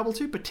might be able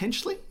to,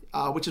 potentially,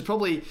 which is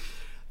probably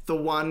the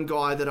one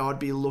guy that I'd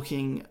be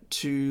looking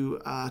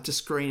to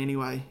screen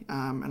anyway.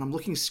 And I'm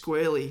looking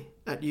squarely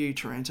at you,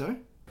 Taranto.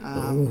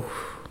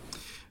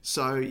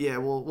 So, yeah,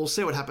 we'll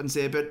see what happens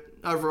there. But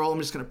overall, I'm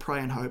just going to pray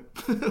and hope.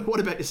 What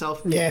about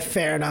yourself? Yeah,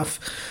 fair enough.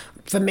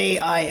 For me,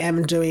 I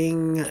am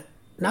doing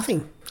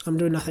nothing. I'm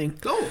doing nothing.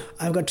 Oh.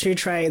 I've got 2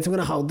 trades. I'm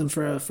going to hold them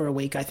for a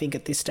week, I think,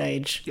 at this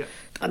stage. Yeah.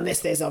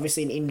 Unless there's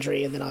obviously an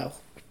injury, and then I'll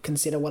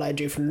consider what I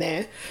do from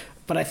there.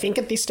 But I think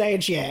at this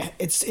stage, yeah,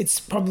 it's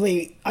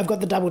probably, I've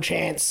got the double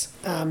chance.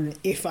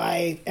 If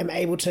I am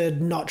able to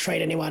not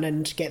trade anyone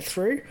and get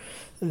through,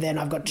 then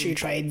I've got 2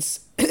 trades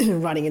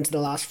running into the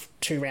last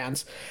 2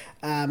 rounds.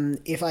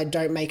 If I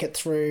don't make it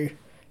through,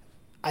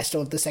 I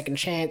still have the second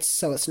chance,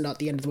 so it's not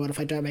the end of the world if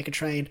I don't make a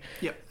trade.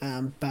 Yep.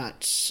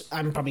 But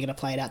I'm probably going to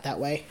play it out that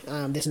way.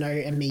 There's no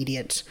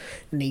immediate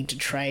need to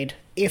trade.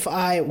 If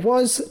I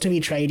was to be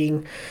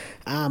trading,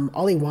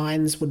 Ollie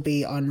Wines would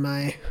be on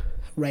my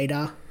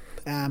radar,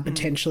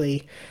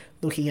 potentially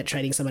looking at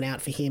trading someone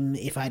out for him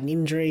if I had an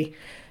injury.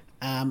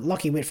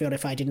 Lockie Whitfield,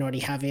 if I didn't already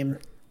have him.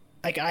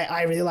 Like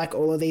I really like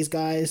all of these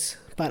guys,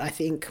 but I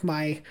think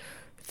my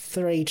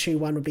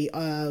 3-2-1 would be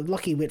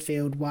Lockie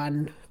Whitfield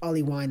 1,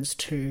 Ollie Wines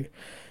 2,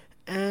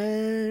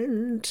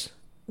 and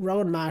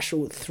Rowan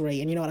Marshall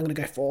 3. And you know what? I'm going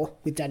to go 4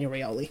 with Daniel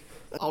Rioli.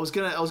 I was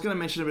gonna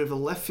mention a bit of a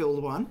left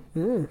field one.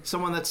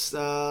 Someone that's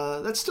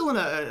still in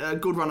a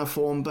good run of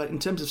form, but in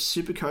terms of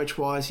SuperCoach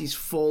wise, he's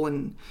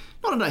fallen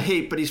not in a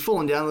heap, but he's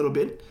fallen down a little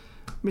bit.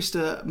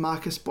 Mr.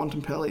 Marcus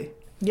Bontempelli.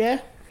 Yeah.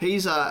 He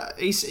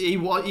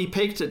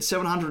peaked at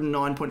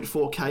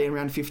 709.4k in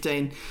round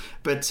 15,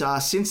 but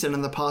since then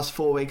in the past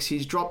 4 weeks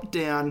he's dropped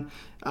down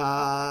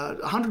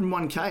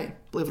 101k,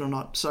 believe it or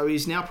not. So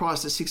he's now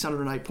priced at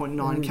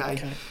 608.9k.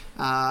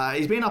 Okay.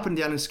 He's been up and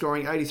down in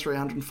scoring 83,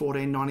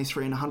 114,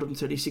 93 and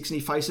 136,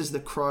 and he faces the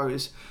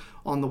Crows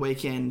on the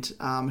weekend,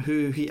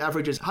 who he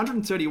averages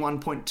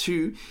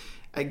 131.2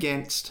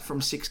 against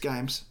from 6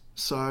 games.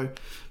 So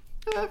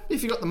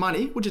if you got the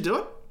money, would you do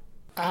it?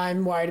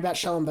 I'm worried about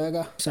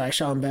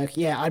Schellenberg.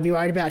 Yeah, I'd be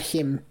worried about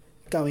him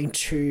going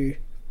to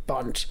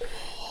Bont.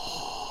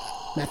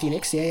 Matthew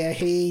Nix, yeah,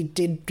 he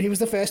was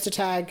the first to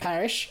tag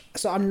Parrish.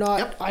 So I'm not,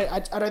 Yep. I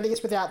don't think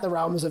it's without the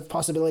realms of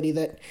possibility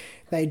that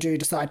they do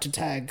decide to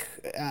tag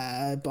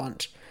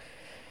Bont.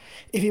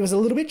 If he was a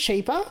little bit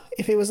cheaper,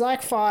 if it was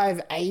like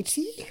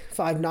 $580,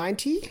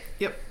 $590,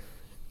 Yep.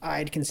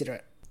 I'd consider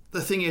it.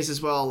 The thing is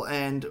as well,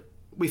 and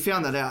we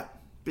found that out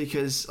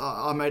because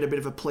I made a bit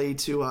of a plea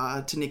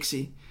to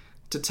Nixie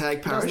to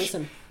tag Parrish.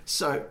 listen.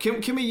 So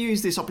can we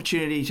use this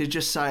opportunity to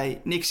just say,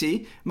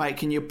 Nixie, mate,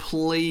 can you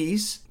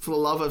please, for the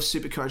love of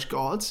Supercoach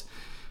gods,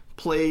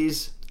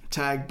 please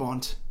tag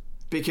Bont?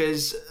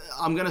 Because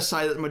I'm going to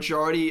say that the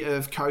majority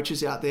of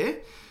coaches out there,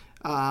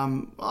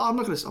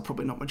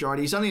 probably not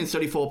majority, he's only in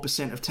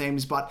 34% of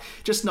teams, but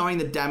just knowing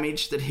the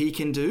damage that he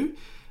can do.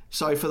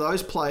 So for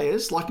those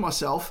players, like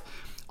myself,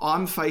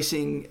 I'm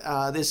facing,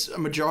 there's a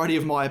majority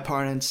of my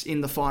opponents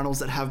in the finals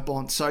that have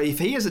Bont. So if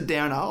he has a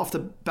downer off the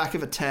back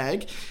of a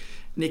tag,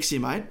 Nixie,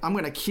 mate, I'm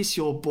going to kiss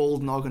your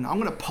bald noggin. I'm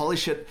going to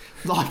polish it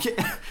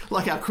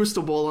like our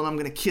crystal ball, and I'm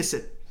going to kiss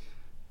it.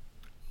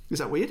 Is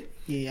that weird?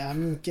 Yeah,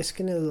 I'm just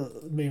going to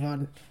move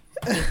on.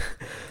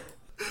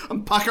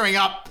 I'm puckering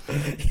up.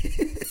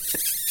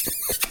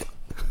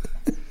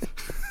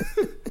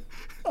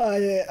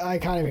 I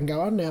can't even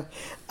go on now.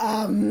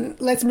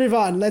 Let's move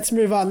on. Next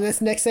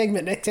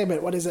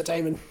segment. What is it,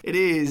 Damon? It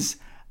is,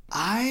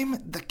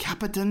 I'm the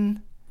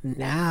captain.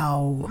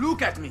 Now.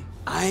 Look at me.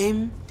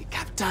 I'm the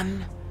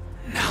captain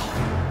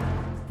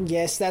now.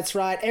 Yes, that's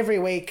right. Every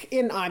week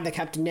in I'm the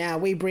Captain Now,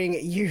 we bring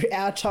you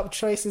our top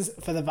choices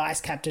for the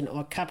vice captain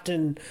or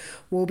captain.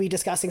 We'll be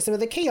discussing some of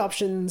the key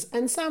options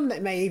and some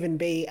that may even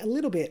be a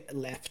little bit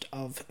left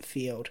of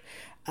field.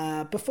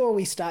 Before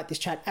we start this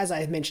chat, as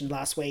I mentioned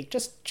last week,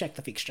 just check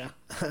the fixture.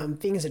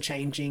 Things are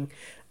changing.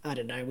 I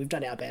don't know. We've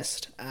done our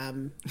best.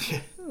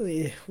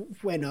 We're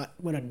not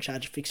in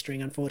charge of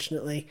fixturing,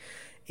 unfortunately.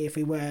 If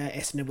we were,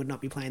 Essendon would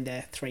not be playing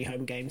their 3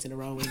 home games in a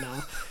row in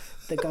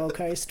the Gold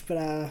Coast.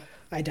 But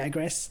I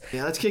digress.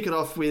 Yeah, let's kick it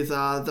off with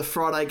the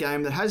Friday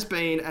game that has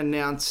been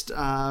announced.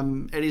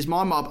 It is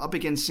my mob up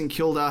against St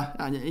Kilda.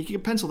 You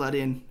can pencil that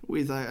in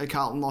with a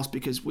Carlton loss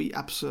because we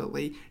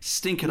absolutely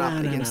stink it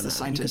up against the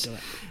Saints.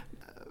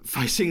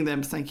 Facing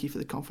them, thank you for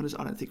the confidence.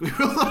 I don't think we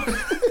will, though.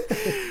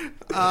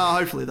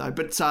 Hopefully, though.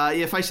 But,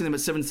 facing them at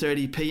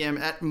 7:30 p.m.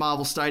 at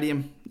Marvel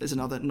Stadium. There's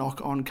another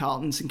knock on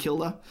Carlton St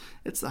Kilda.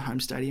 It's the home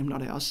stadium,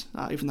 not ours,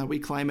 even though we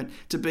claim it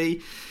to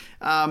be.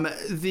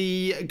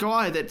 The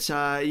guy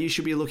that you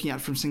should be looking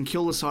at from St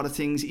Kilda's side of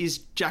things is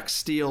Jack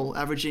Steele,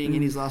 averaging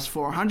in his last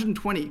 4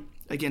 120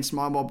 against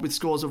my mob with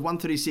scores of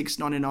 136,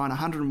 99,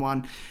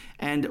 101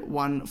 and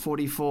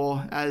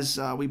 144, as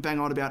we bang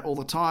on about all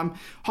the time.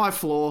 High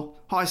floor,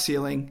 high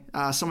ceiling,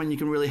 someone you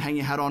can really hang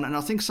your hat on, and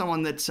I think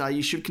someone that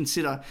you should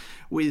consider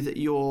with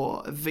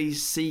your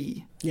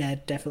VC. Yeah,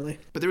 definitely.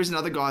 But there is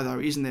another guy, though,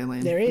 isn't there,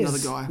 Liam? There is. Another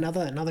guy.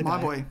 Another My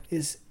guy. boy.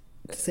 Does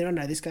anyone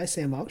know this guy,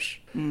 Sam Walsh?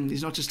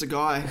 He's not just a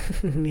guy.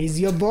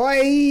 He's your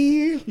boy.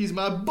 He's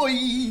my boy.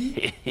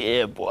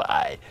 Yeah,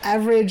 boy.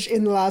 Average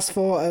in the last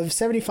 4 of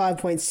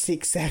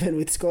 75.67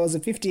 with scores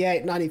of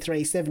 58,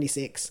 93,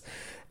 76.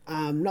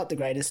 Not the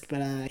greatest,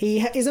 but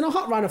he is in a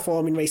hot run of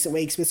form in recent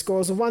weeks with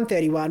scores of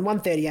 131,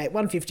 138,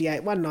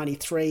 158,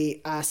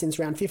 193 since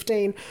round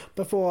 15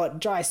 before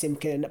Jai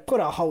Simpkin put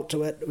a halt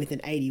to it with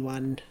an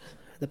 81,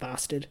 the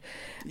bastard.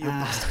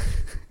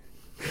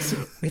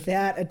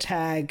 Without a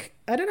tag.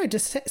 I don't know,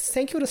 does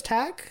St Kilda's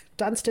tag?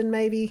 Dunstan,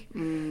 maybe?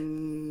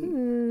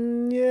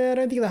 Yeah, I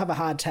don't think they'll have a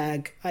hard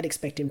tag. I'd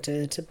expect him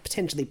to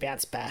potentially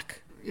bounce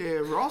back. Yeah,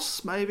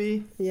 Ross,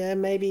 maybe. Yeah,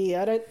 maybe.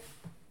 I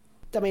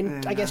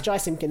guess Jai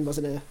Simpkin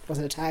wasn't a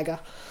tagger,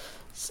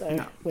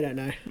 so we don't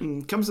know.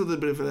 Comes with a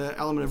bit of an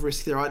element of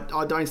risk there.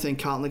 I don't think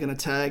Carlton are going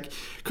to tag.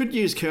 Could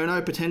use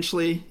Curnow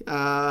potentially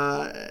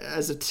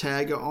as a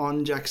tagger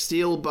on Jack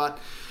Steele, but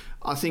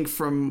I think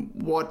from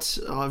what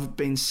I've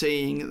been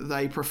seeing,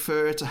 they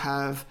prefer to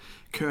have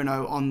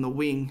Curnow on the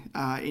wing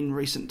in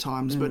recent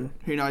times, but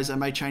who knows, they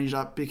may change it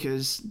up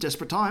because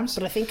desperate times.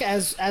 But I think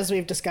as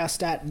we've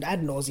discussed ad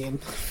nauseum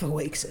for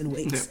weeks and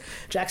weeks,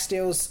 Jack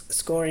Steele's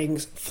scoring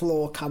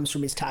floor comes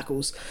from his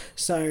tackles.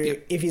 So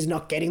if he's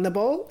not getting the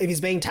ball, if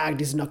he's being tagged,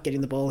 he's not getting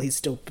the ball, he's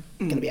still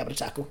going to be able to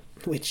tackle,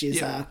 which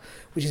is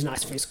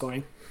nice for his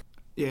scoring.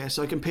 Yeah,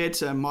 so compared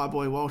to my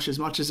boy Walsh, as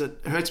much as it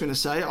hurts me to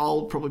say,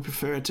 I'll probably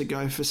prefer to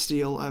go for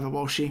Steele over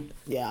Walshy.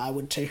 Yeah, I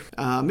would too.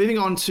 Moving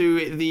on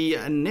to the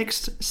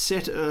next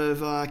set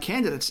of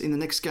candidates in the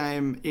next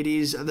game, it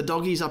is the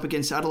Doggies up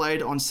against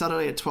Adelaide on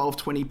Saturday at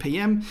 12:20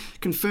 p.m,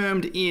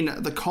 confirmed in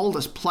the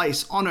coldest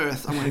place on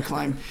earth, I'm going to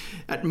claim,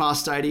 at Mars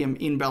Stadium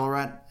in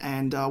Ballarat,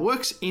 and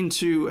works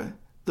into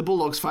the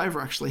Bulldogs'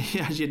 favour, actually,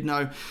 as you'd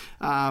know,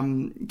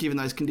 given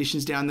those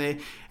conditions down there.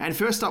 And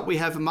first up, we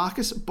have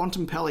Marcus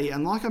Bontempelli.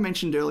 And like I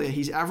mentioned earlier,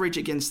 his average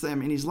against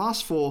them in his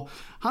last 4,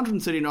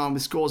 139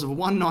 with scores of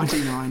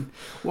 199,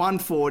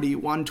 140,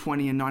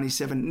 120 and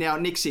 97. Now,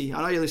 Nixie,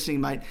 I know you're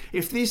listening, mate.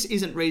 If this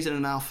isn't reason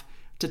enough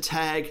to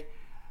tag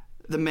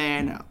the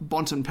man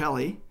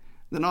Bontempelli,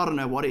 then I don't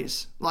know what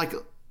is. Like,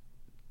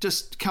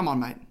 just come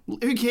on, mate.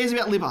 Who cares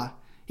about Libba?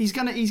 He's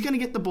gonna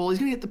get the ball. He's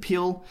gonna get the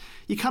pill.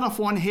 You cut off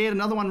one head,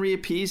 another one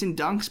reappears in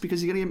dunks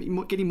because you're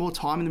gonna get him more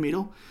time in the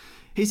middle.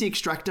 He's the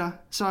extractor.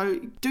 So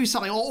do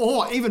something,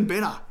 or even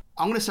better.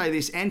 I'm gonna say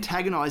this: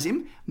 antagonise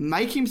him,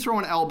 make him throw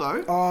an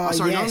elbow. Oh,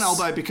 sorry, yes. not an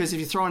elbow, because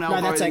if you throw an elbow,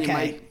 No, that's then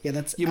okay.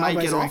 you may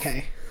get off.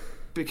 Okay.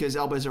 Because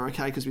elbows are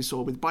okay, because we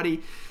saw with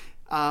Buddy.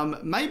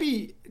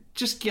 Maybe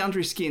just get under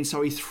his skin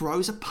so he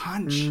throws a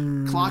punch,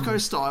 Clarko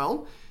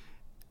style,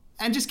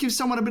 and just gives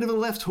someone a bit of a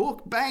left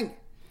hook. Bang.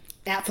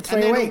 Out for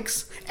 3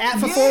 weeks.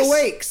 Out for 4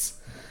 weeks.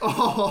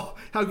 Oh,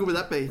 how good would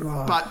that be?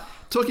 Oh. But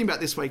talking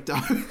about this week,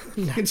 though,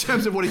 in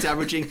terms of what he's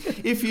averaging,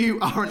 if you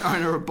are an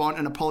owner of Bont,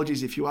 and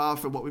apologies if you are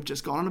for what we've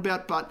just gone on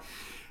about, but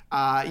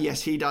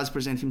yes, he does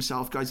present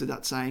himself, goes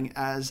without saying,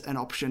 as an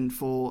option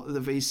for the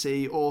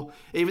VC or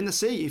even the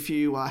C if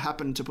you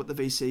happen to put the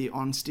VC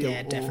on Steele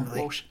or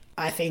definitely. Walsh.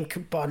 I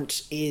think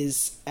Bont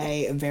is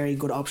a very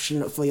good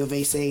option for your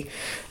VC.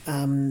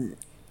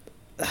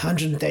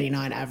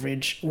 139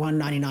 average,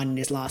 199 in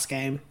his last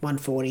game,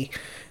 140.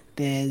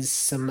 There's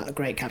some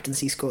great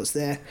captaincy scores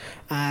there.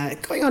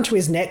 Going on to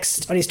his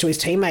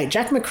teammate,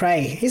 Jack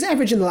McRae. His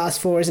average in the last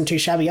 4 isn't too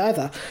shabby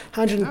either.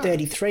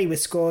 133 with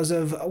scores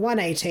of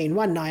 118,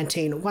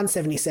 119,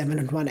 177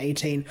 and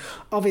 118.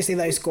 Obviously,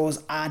 those scores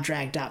are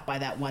dragged up by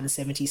that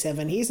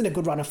 177. He's in a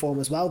good run of form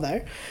as well,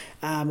 though,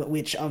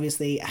 which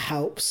obviously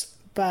helps.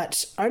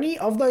 But only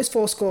of those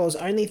 4 scores,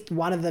 only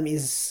one of them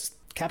is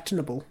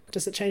captainable.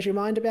 Does it change your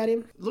mind about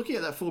him? Looking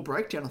at that full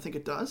breakdown, I think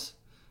it does.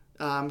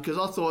 Because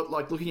I thought,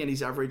 like, looking at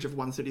his average of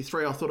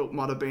 133, I thought it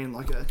might have been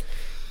like a...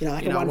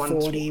 like a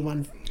 140,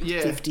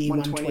 150,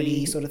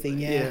 120 sort of thing,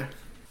 yeah.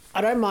 I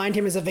don't mind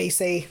him as a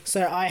VC.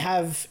 So I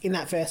have, in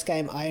that first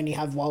game, I only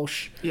have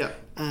Walsh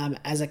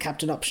as a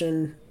captain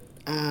option.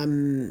 As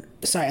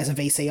a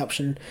VC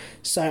option.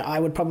 So I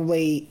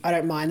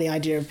don't mind the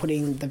idea of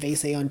putting the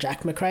VC on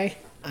Jack McRae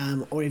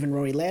or even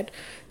Rory Laird,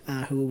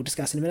 who we'll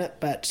discuss in a minute,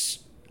 but...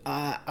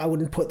 I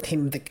wouldn't put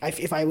him...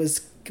 If I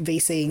was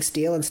VCing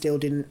Steele and Steele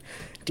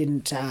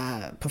didn't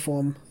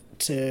perform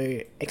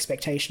to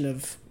expectation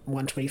of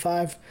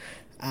 125,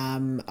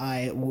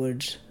 I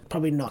would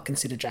probably not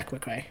consider Jack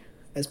McRae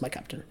as my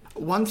captain.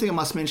 One thing I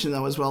must mention,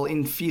 though, as well,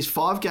 in his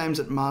 5 games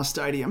at Mars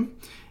Stadium,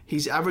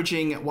 he's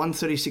averaging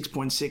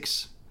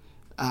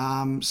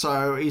 136.6.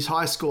 So his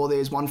highest score there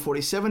is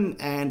 147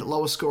 and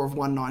lowest score of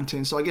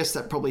 119. So I guess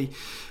that probably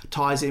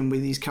ties in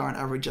with his current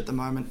average at the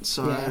moment.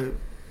 So... Yeah.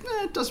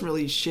 It doesn't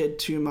really shed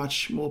too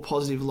much more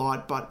positive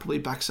light, but probably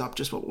backs up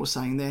just what we're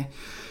saying there.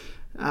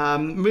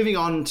 Moving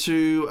on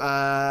to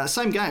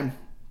same game,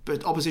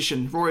 but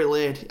opposition. Rory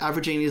Laird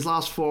averaging in his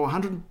last 4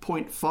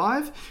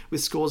 100.5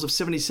 with scores of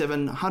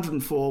 77,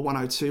 104,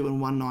 102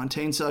 and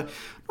 119. So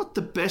not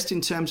the best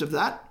in terms of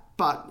that,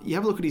 but you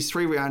have a look at his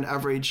 3-round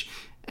average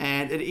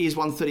and it is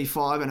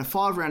 135 and a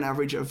 5-round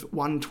average of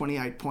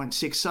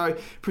 128.6. So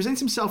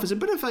presents himself as a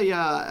bit of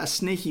a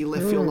sneaky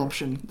left field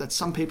option that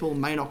some people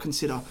may not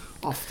consider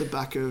off the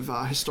back of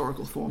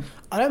historical form.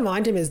 I don't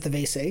mind him as the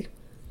VC.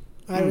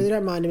 I really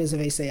don't mind him as a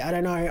VC. I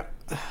don't know.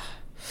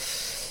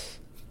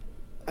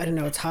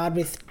 It's hard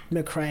with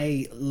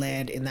McRae,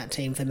 Laird in that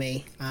team for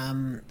me.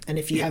 And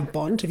if you have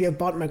Bont,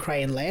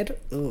 McRae and Laird,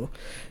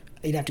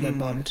 you'd have to go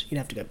Bont.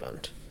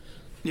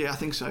 Yeah, I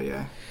think so.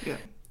 Yeah.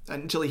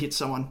 Until he hits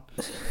someone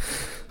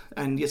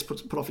and gets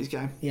put off his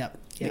game. Yep.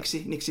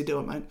 Nixie, do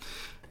it, mate.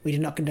 We do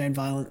not condone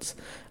violence.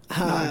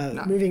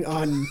 No. Moving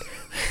on,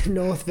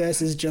 North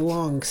versus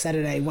Geelong,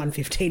 Saturday,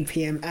 1:15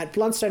 p.m. at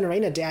Blundstone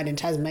Arena down in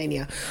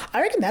Tasmania.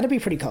 I reckon that'd be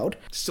pretty cold.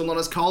 Still not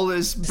as cold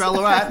as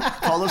Ballarat,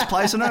 coldest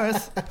place on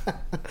earth.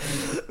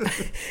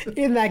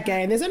 In that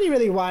game, there's only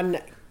really one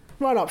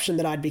option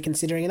that I'd be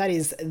considering, and that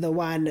is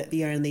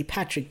the only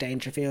Patrick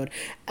Dangerfield,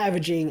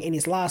 averaging in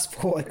his last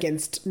 4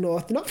 against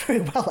North, not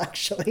very well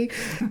actually,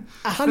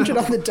 100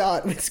 on the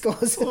dot with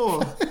scores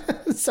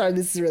sorry,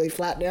 this is really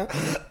flat now,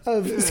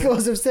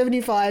 scores of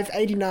 75,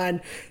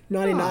 89,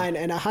 99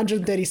 and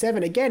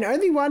 137. Again,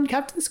 only one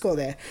captain score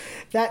there.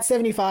 That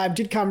 75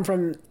 did come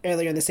from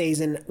earlier in the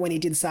season when he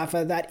did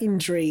suffer that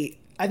injury.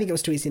 I think it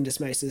was to his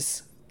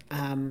syndesmosis.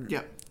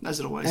 As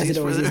it always is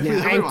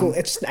now.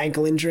 It's just an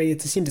ankle injury.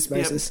 It's a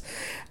syndesmosis.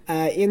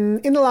 Yep.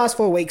 In the last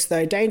 4 weeks,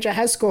 though, Danger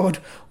has scored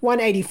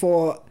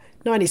 184,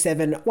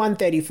 97,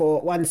 134,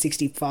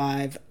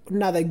 165.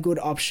 Another good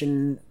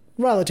option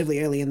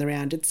relatively early in the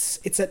round.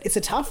 It's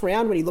a tough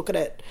round when you look at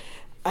it.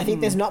 I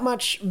think there's not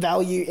much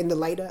value in the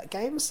later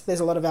games. There's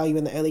a lot of value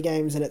in the early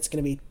games, and it's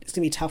gonna be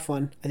a tough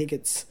one. I think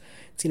it's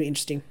gonna be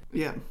interesting.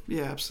 Yeah,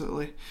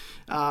 absolutely.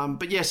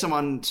 But yeah,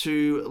 someone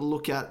to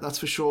look at, that's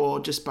for sure,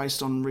 just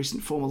based on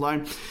recent form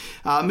alone.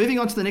 Moving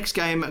on to the next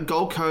game,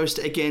 Gold Coast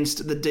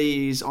against the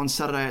D's on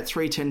Saturday at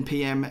 3:10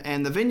 p.m.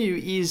 And the venue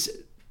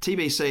is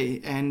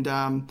TBC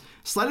and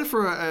slated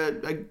for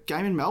a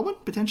game in Melbourne,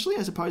 potentially,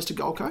 as opposed to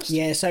Gold Coast.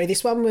 Yeah, so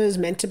this one was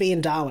meant to be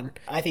in Darwin.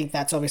 I think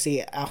that's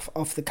obviously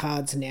off the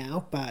cards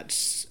now,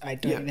 but I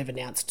don't think they've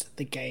announced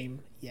the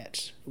game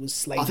yet. It was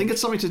slated. I think it's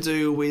something to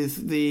do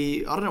with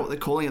the, I don't know what they're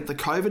calling it, the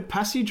COVID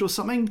passage or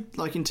something,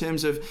 like in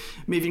terms of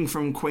moving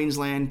from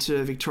Queensland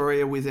to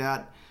Victoria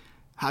without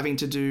having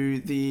to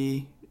do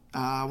the,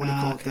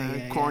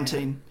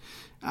 quarantine.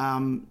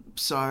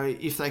 So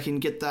if they can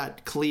get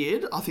that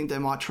cleared, I think they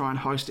might try and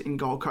host it in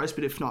Gold Coast,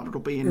 but if not, it'll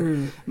be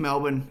in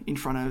Melbourne in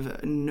front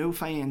of no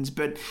fans.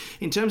 But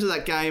in terms of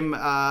that game,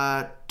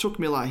 Took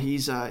Miller,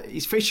 he's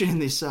featured in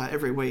this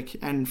every week,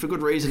 and for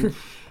good reason.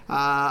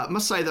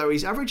 Must say, though,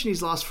 his average in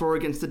his last 4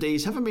 against the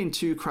D's haven't been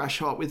too crash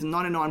hot, with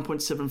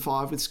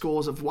 99.75, with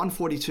scores of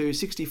 142,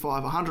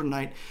 65,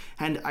 108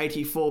 and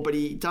 84. But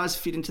he does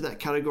fit into that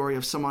category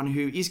of someone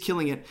who is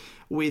killing it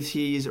with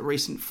his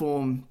recent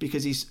form,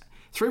 because his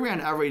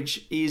 3-round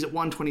average is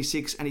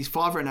 126 and his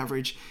 5-round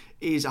average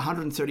is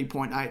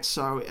 130.8.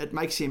 So it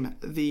makes him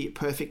the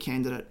perfect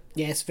candidate.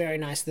 Yes, very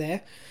nice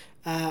there.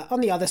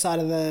 On the other side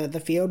of the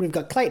field, we've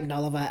got Clayton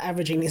Oliver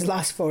averaging his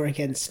last 4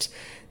 against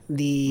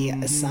the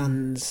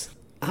Suns.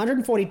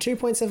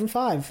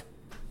 142.75.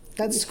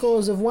 That's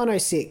scores of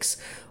 106,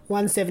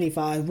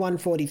 175,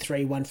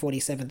 143,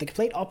 147. The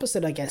complete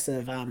opposite, I guess,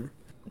 of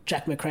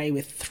Jack McRae,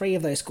 with 3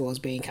 of those scores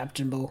being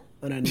captainable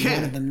and only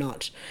 1 of them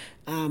not.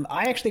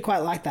 I actually quite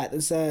like that.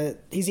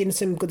 He's in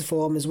some good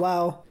form as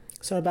well.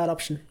 It's not a bad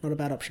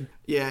option.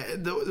 Yeah,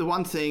 the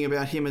one thing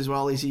about him as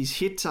well is he's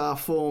hit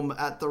form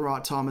at the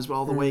right time as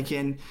well. The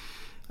weekend,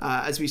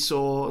 as we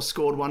saw,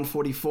 scored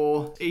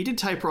 144. He did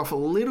taper off a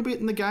little bit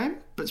in the game,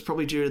 but it's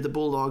probably due to the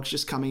Bulldogs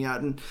just coming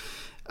out and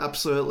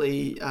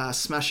absolutely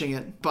smashing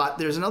it. But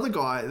there's another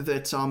guy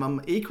that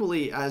I'm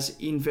equally as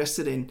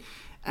invested in,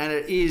 and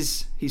it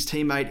is his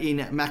teammate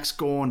in Max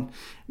Gawn.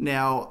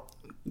 Now,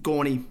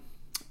 Gawny,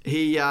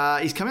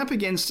 he's coming up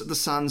against the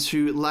Suns,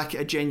 who lack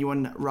a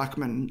genuine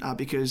ruckman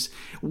because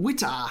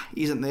Witter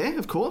isn't there,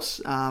 of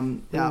course,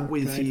 out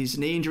with his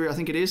knee injury, I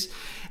think it is.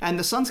 And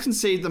the Suns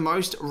concede the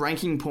most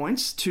ranking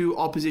points to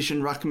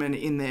opposition ruckmen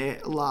in their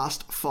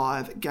last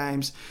 5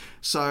 games.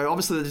 So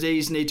obviously the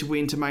D's need to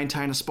win to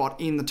maintain a spot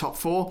in the top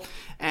 4,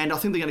 and I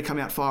think they're going to come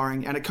out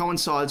firing. And it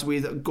coincides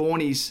with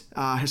Gawny's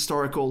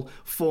historical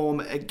form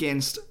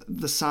against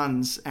the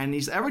Suns, and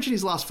his average in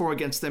his last 4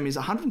 against them is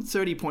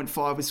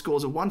 130.5 with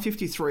scores of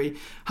 153,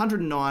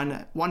 109,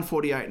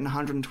 148 and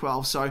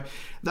 112. So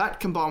that,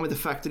 combined with the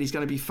fact that he's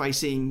going to be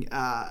facing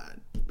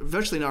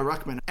virtually no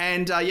ruckman.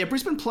 And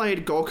Brisbane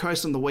played Gold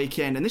Coast on the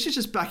weekend, and this is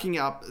just backing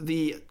up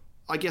the,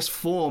 I guess,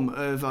 form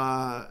of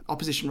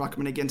opposition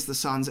ruckman against the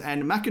Suns.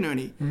 And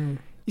McInerney,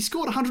 he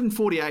scored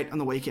 148 on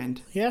the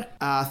weekend. Yeah.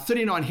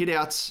 39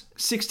 hitouts,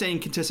 16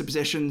 contested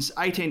possessions,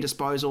 18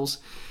 disposals.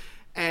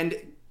 And,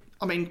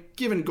 I mean,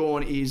 given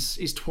Gawn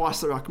is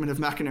twice the ruckman of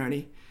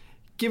McInerney,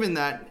 given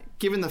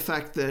the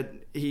fact that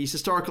his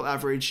historical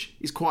average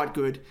is quite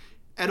good,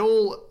 it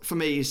all, for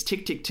me, is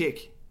tick, tick,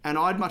 tick. And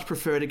I'd much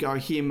prefer to go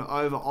him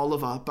over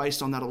Oliver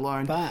based on that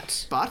alone.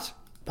 But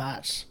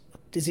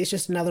is this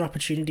just another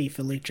opportunity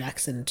for Luke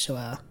Jackson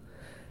to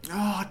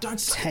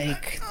don't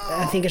take?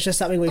 I think it's just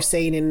something we've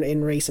seen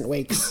in recent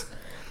weeks,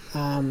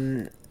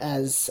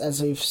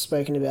 as we've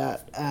spoken about.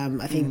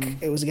 I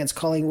think it was against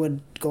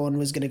Collingwood. Gawn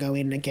was going to go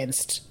in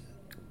against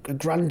a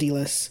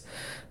Grundy-less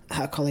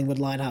Collingwood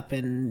lineup,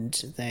 and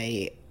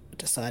they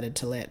decided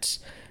to let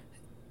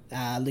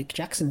Luke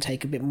Jackson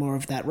take a bit more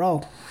of that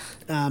role.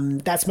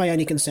 That's my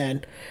only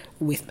concern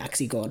with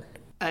Maxi Gawn.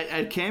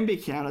 It can be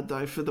counted,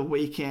 though, for the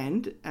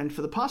weekend and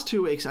for the past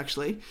 2 weeks,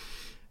 actually.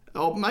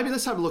 Or maybe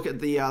let's have a look at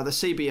the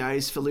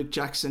CBAs for Luke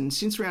Jackson.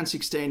 Since round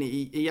 16,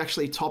 he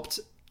actually topped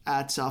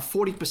at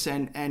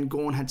 40% and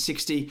Gawn had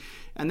 60.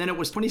 And then it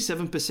was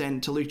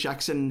 27% to Luke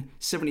Jackson,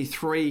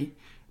 73%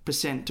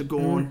 to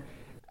Gawn.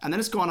 And then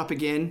it's gone up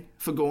again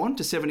for Gawn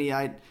to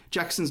 78.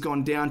 Jackson's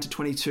gone down to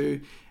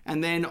 22.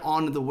 And then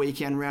on the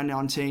weekend, round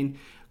 19,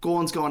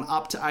 Gawn's gone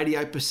up to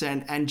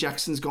 88% and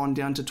Jackson's gone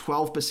down to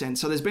 12%.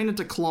 So there's been a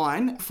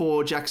decline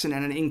for Jackson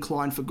and an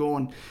incline for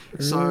Gawn.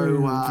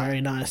 So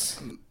very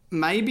nice.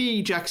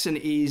 Maybe Jackson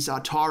is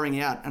tiring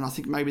out, and I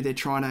think maybe they're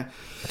trying to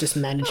just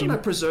manage him,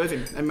 preserve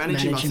him and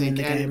manage him. I think, in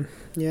the game.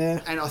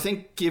 Yeah. And I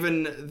think,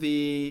 given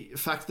the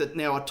fact that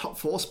now a top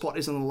 4 spot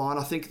is on the line,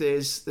 I think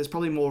there's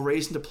probably more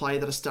reason to play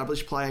that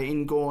established player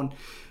in Gawn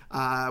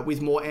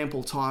with more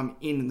ample time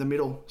in the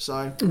middle.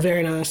 So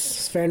very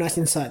nice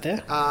insight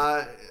there.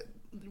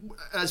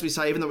 As we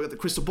say, even though we've got the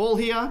crystal ball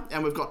here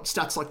and we've got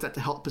stats like that to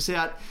help us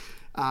out,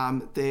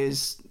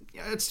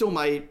 it still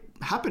may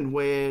happen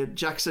where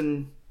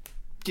Jackson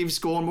gives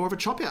Gawn more of a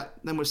chop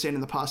out than we've seen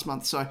in the past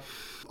month. So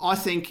I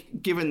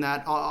think, given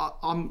that,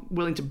 I'm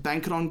willing to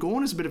bank it on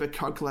Gawn as a bit of a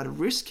calculated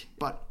risk.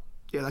 But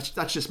yeah,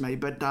 that's just me.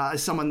 But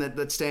as someone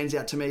that stands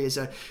out to me as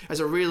a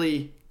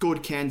really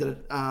good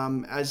candidate,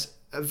 as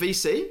a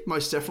VC,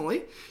 most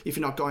definitely, if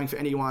you're not going for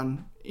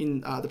anyone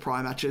in the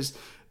prior matches,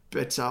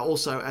 but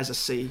also as a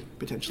C,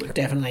 potentially.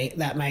 Definitely,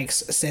 that makes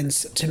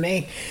sense to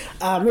me.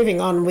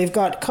 Moving on, we've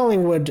got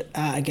Collingwood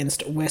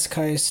against West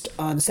Coast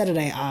on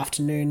Saturday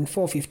afternoon,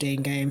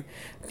 4:15 game.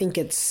 I think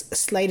it's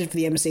slated for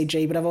the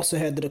MCG, but I've also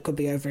heard that it could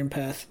be over in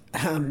Perth.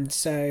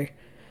 So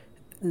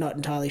not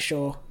entirely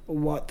sure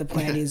what the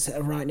plan is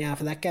right now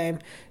for that game.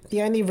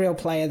 The only real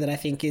player that I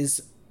think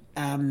is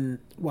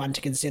one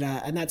to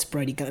consider, and that's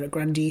Brody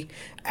Grundy,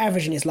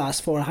 averaging his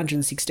last 4,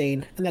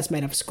 116, and that's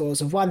made up of scores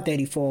of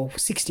 134,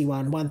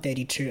 61,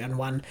 132, and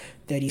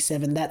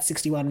 137. That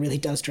 61 really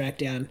does drag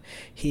down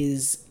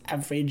his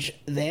average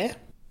there.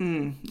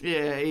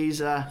 Yeah,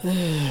 he's it's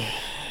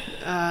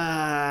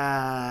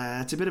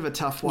a bit of a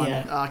tough one.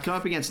 Yeah. Come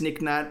up against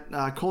Nick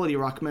Nat, quality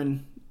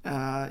ruckman,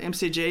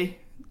 MCG.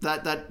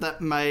 That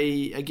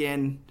may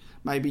again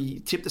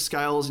maybe tip the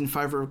scales in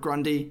favour of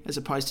Grundy as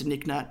opposed to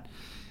Nick Nat.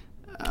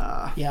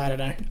 I don't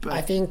know. But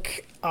I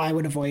think I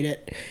would avoid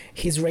it.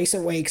 His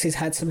recent weeks, he's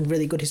had some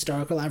really good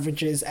historical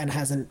averages and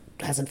hasn't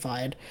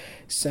fired.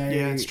 So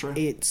yeah, that's true.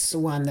 It's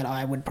one that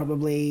I would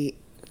probably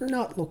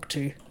not look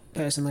to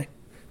personally.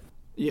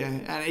 Yeah,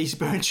 and he's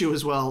burnt you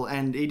as well,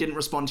 and he didn't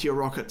respond to your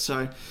rocket.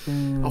 So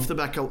off the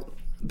back of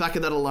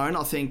that alone,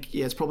 I think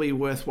it's probably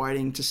worth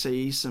waiting to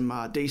see some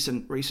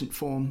decent recent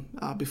form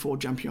before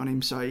jumping on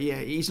him. So yeah,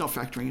 he's not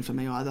factoring in for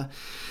me either.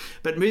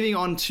 But moving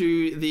on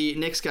to the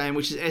next game,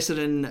 which is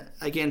Essendon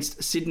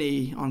against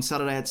Sydney on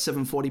Saturday at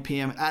 7:40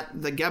 p.m.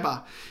 at the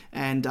Gabba.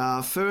 And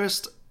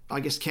first, I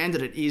guess,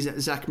 candidate is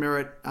Zach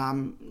Merritt.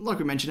 Like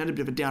we mentioned, had a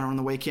bit of a downer on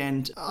the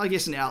weekend. I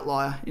guess an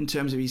outlier in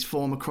terms of his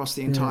form across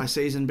the entire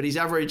season. But his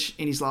average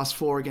in his last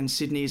 4 against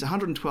Sydney is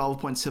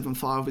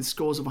 112.75 with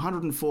scores of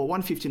 104,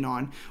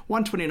 159,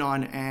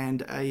 129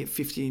 and a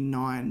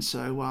 59.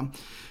 So, I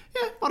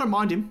don't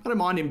mind him,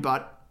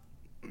 but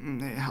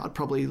I'd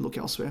probably look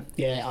elsewhere.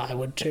 Yeah, I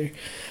would too.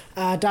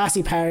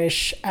 Darcy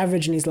Parish,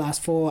 average in his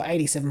last 4,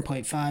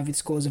 87.5 with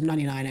scores of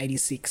 99,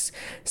 86,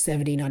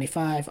 70,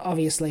 95.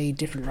 Obviously,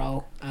 different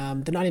role.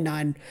 The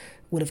 99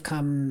 would have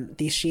come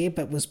this year,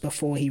 but was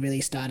before he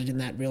really started in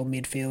that real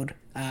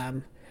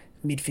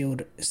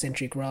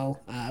midfield-centric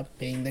role,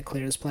 being the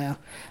clearest player.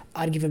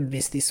 I'd give him a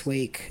miss this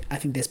week. I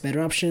think there's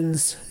better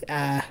options.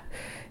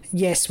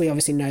 Yes, we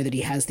obviously know that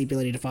he has the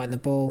ability to find the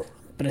ball,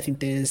 but I think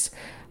there's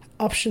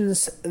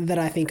options that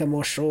I think are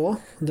more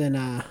sure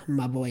than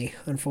my boy,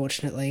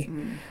 unfortunately.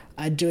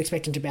 I do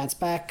expect him to bounce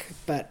back,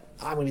 but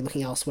I'm going to be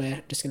looking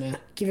elsewhere. Just going to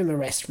give him a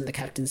rest from the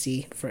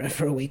captaincy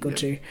for a week or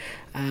two.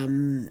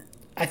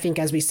 I think,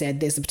 as we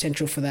said, there's the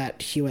potential for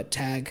that Hewitt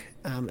tag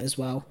as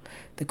well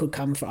that could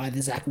come for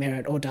either Zach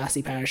Merritt or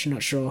Darcy Parish. I'm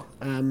not sure.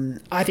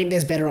 I think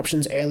there's better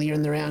options earlier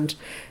in the round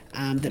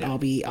that I'll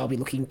be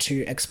looking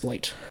to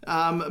exploit.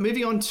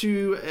 Moving on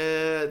to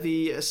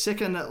the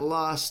second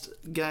last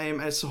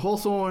game, it's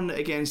Hawthorn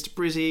against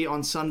Brizzy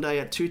on Sunday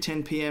at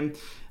 2:10 p.m.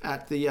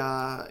 at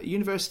the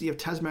University of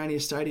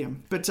Tasmania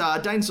Stadium. But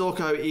Dane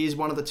Zorko is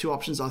one of the two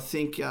options I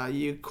think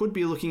you could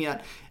be looking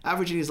at.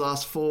 Averaging his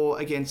last 4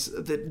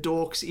 against the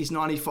Dorks is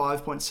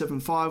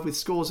 95.75 with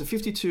scores of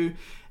 52,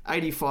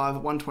 85,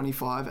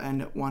 125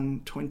 and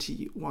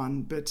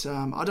 121. But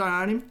I don't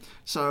own him,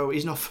 so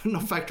he's not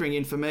factoring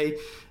in for me.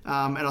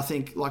 And I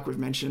think, like we've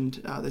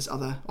mentioned, there's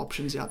other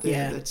options out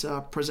there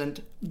that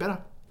present better.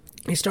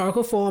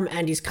 Historical form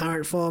and his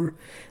current form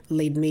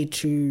lead me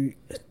to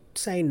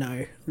say no.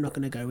 I'm not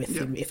going to go with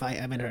him if I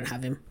don't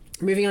have him.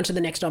 Moving on to the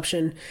next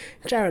option,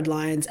 Jared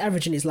Lyons,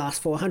 averaging his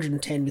last 4,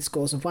 110 with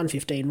scores of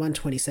 115,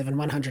 127,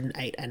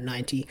 108 and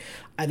 90.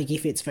 I think he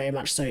fits very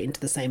much so into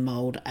the same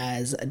mould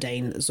as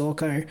Dane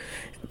Zorko.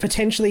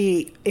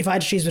 Potentially, if I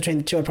had to choose between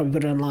the two, I'd probably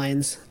put it on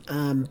Lyons,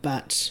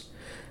 but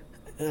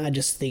I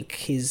just think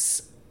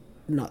he's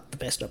not the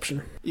best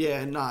option.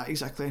 Yeah, no,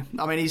 exactly.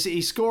 I mean,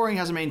 his scoring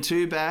hasn't been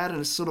too bad and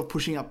it's sort of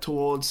pushing up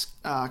towards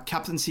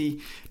captaincy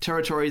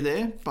territory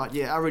there. But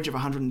yeah, average of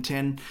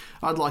 110.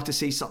 I'd like to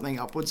see something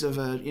upwards of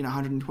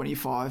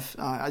 125.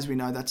 As we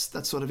know,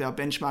 that's sort of our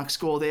benchmark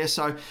score there.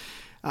 So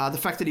the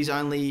fact that he's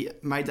only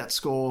made that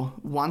score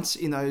once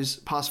in those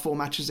past 4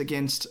 matches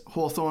against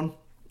Hawthorn,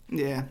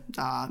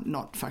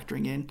 not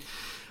factoring in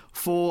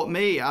for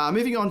me.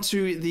 Moving on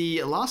to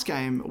the last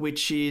game,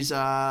 which is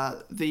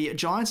the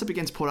Giants up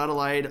against Port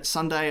Adelaide,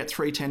 Sunday at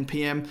 3:10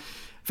 p.m.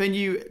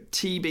 Venue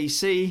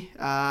TBC.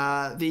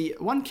 The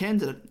one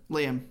candidate,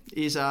 Liam,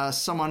 is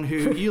someone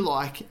who you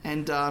like,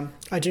 and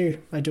I do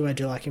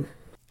like him.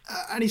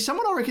 And he's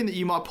someone I reckon that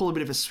you might pull a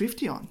bit of a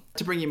Swifty on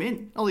to bring him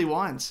in. Ollie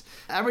Wines.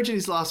 Average in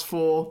his last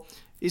 4,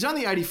 he's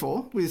only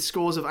 84 with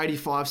scores of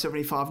 85,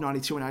 75,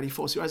 92 and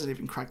 84, so he hasn't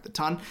even cracked the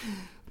ton.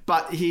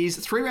 But his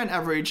 3-round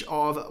average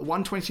of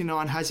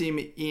 129 has him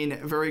in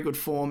very good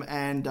form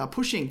and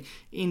pushing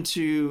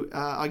into,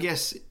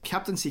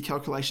 captaincy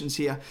calculations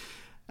here.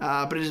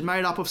 but it is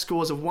made up of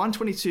scores of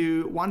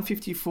 122,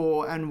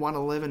 154 and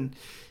 111,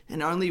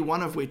 and only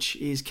one of which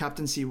is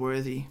captaincy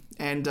worthy.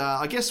 And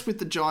I guess with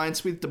the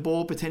Giants, with the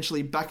ball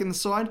potentially back in the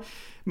side,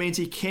 means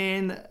he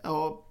can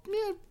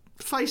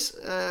face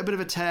a bit of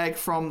a tag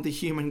from the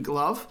human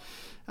glove.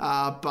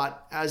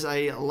 But as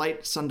a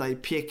late Sunday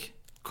pick,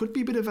 could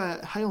be a bit of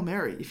a Hail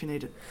Mary if you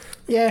need it.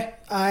 Yeah,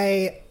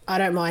 I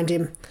don't mind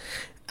him.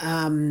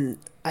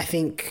 I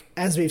think,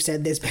 as we've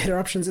said, there's better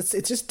options.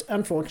 It's just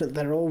unfortunate that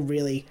they're all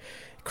really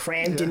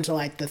crammed into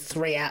like the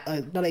 3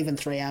 hour, not even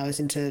 3 hours,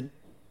 into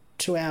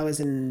 2 hours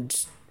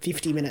and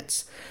 50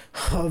 minutes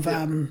of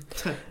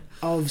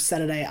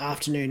Saturday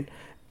afternoon.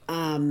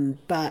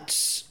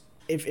 But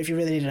if you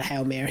really needed a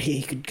Hail Mary,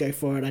 you could go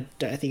for it.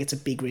 I think it's a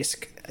big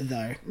risk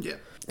though. Yeah.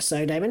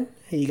 So Damon,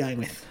 who are you going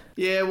with?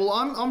 Yeah, well,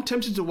 I'm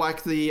tempted to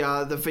whack the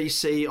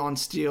VC on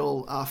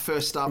Steele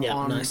first up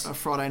on a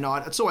Friday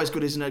night. It's always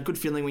good, isn't it? Good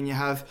feeling when you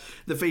have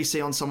the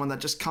VC on someone that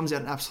just comes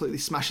out and absolutely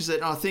smashes it.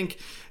 And I think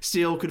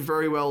Steele could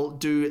very well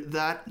do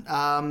that.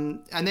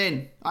 And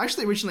then I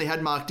actually originally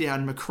had marked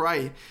down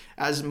McRae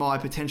as my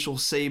potential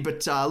C,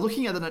 but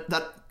looking at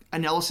that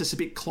analysis a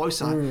bit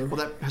closer, or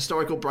that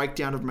historical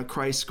breakdown of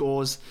McRae's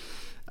scores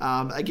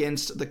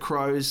against the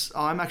Crows,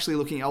 I'm actually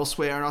looking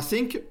elsewhere, and I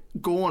think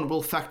Gawn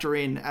will factor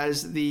in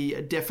as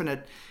the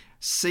definite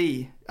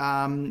C.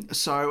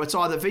 So it's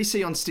either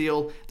VC on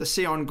Steele, the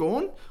C on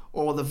Gawn,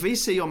 or the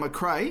VC on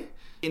McRae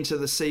into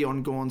the C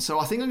on Gawn. So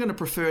I think I'm going to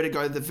prefer to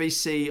go the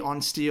VC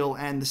on Steele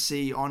and the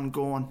C on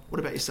Gawn. What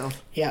about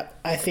yourself? Yeah,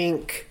 I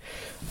think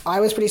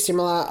I was pretty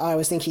similar. I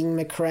was thinking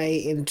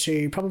McRae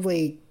into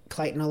probably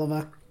Clayton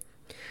Oliver.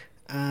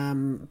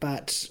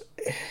 But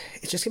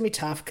it's just going to be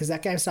tough because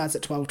that game starts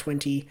at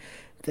 12:20.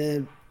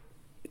 The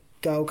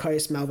Gold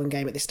Coast Melbourne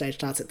game at this stage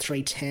starts at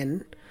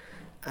 3:10.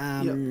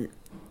 I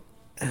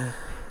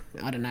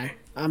don't know.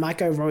 I might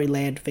go Rory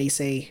Laird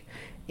VC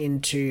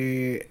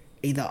into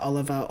either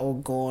Oliver or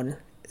Gawn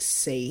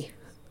C.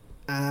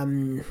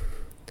 Probably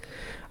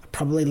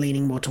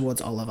leaning more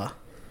towards Oliver.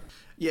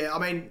 Yeah, I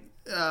mean,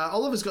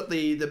 Oliver's got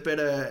the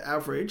better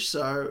average,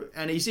 so,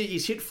 and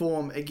he's hit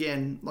form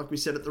again, like we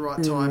said, at the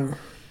right time.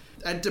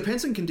 And it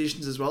depends on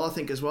conditions as well, I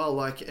think, as well.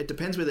 Like, it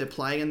depends where they're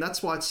playing, and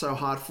that's why it's so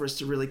hard for us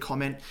to really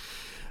comment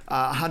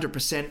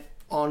 100%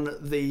 on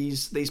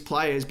these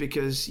players,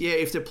 because, yeah,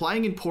 if they're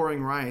playing in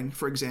pouring rain,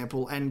 for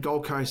example, and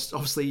Gold Coast,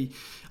 obviously,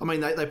 I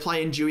mean, they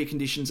play in dewy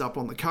conditions up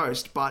on the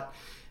coast, but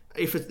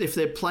if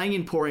they're playing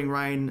in pouring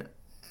rain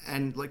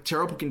and, like,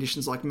 terrible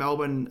conditions like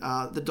Melbourne,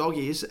 the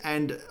Doggies,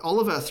 and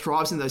Oliver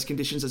thrives in those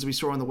conditions, as we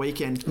saw on the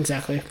weekend.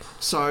 Exactly.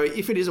 So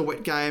if it is a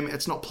wet game,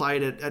 it's not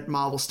played at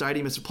Marvel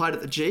Stadium, it's played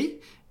at the G,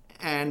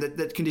 and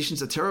that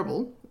conditions are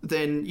terrible,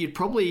 then you'd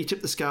probably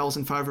tip the scales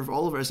in favour of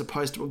Oliver as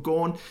opposed to a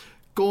Gawn.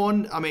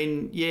 Gawn, I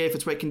mean, yeah, if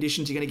it's wet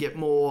conditions, you're going to get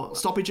more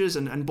stoppages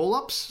and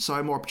ball-ups,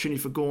 so more opportunity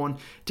for Gawn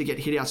to get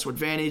hit-outs to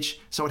advantage.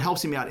 So it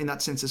helps him out in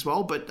that sense as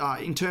well. But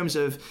in terms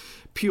of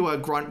pure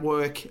grunt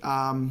work,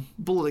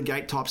 bull of the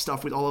gate type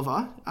stuff with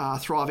Oliver,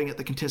 thriving at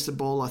the contested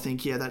ball, I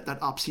think, yeah, that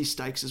ups his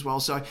stakes as well.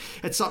 So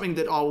it's something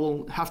that I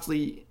will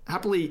happily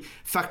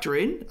factor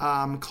in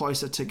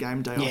closer to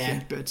game day, I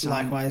think. But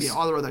likewise. Yeah,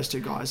 either of those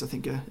two guys, I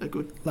think, are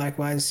good.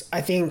 Likewise.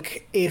 I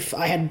think if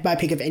I had my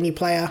pick of any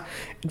player,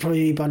 it'd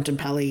probably be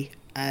Bontempelli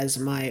as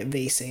my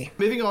VC.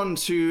 Moving on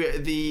to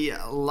the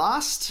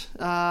last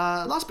bit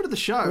of the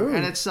show,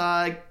 and it's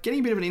getting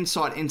a bit of an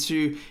insight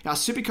into our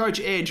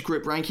SuperCoach Edge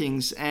group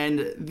rankings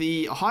and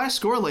the highest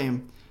scorer,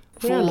 Liam,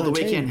 for the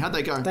weekend. How'd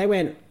they go? They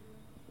went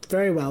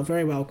very well,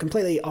 very well.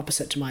 Completely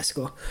opposite to my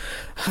score.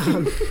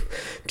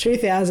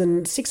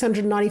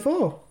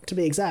 2,694 to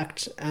be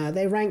exact.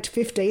 They ranked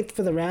 15th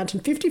for the round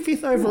and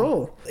 55th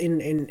overall in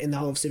the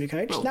whole of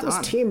SuperCoach. Well that done.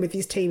 was Tim with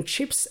his team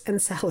Chips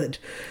and Salad.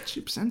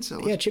 Chips and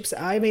salad. Yeah, chips.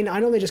 I mean, I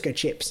normally just go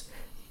chips.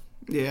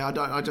 Yeah,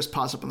 I just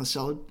pass up on the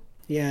salad.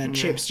 Yeah,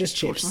 chips, just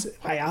chips.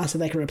 unfortunately. I asked if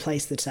they can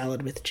replace the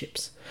salad with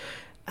chips.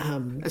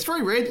 It's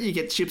very rare that you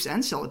get chips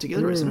and salad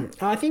together, isn't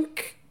it? I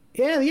think,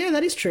 yeah,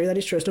 that is true. That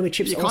is true. It's normally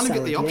chips You or kind of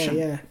salad. get the option.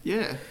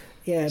 Yeah,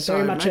 Yeah. So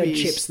very much a maybe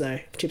chips though.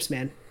 Chips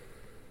man.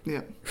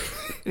 Yeah.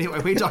 Anyway,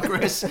 we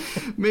digress.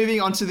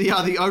 Moving on to the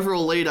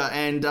overall leader,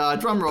 and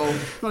drum roll,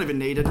 not even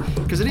needed,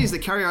 because it is the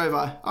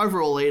carryover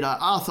overall leader,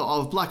 Arthur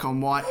of Black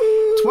on White,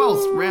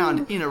 12th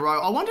round in a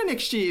row. I wonder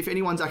next year if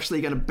anyone's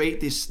actually going to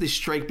beat this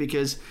streak,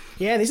 because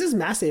Yeah, this is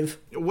massive.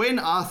 when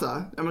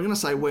Arthur, and we're going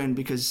to say when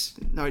because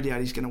no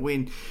doubt he's going to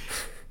win,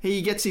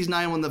 he gets his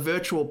name on the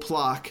virtual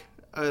plaque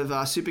of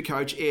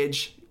SuperCoach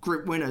Edge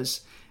group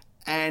winners,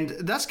 and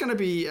that's going to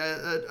be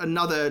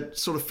another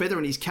sort of feather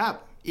in his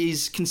cap,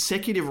 is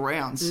consecutive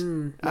rounds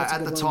That's a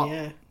at good the one, top.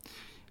 Yeah.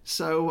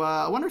 So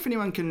I wonder if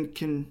anyone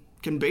can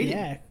beat him.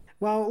 Yeah.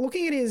 Well,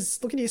 looking at his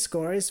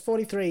score, is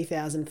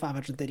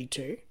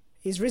 43,532.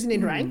 He's risen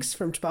in ranks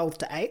from 12th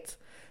to 8th,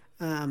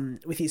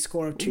 with his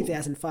score of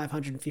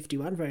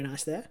 2,551. Very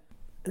nice there.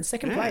 And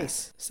second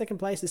place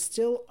is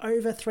still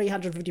over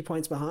 350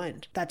 points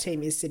behind. That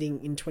team is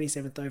sitting in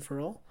 27th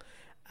overall,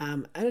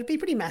 and it'd be a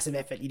pretty massive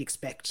effort. You'd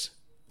expect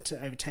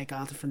to overtake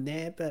Arthur from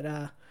there,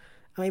 but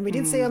I mean, we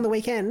did see on the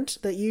weekend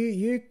that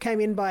you came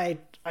in by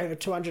over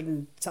 200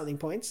 and something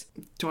points.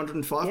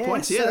 205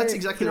 points. Yeah, that's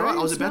exactly right.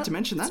 I was about to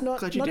mention that. It's not,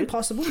 Glad you not did.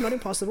 impossible, not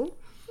impossible.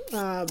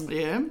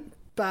 Yeah.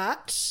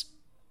 But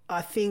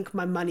I think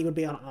my money would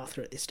be on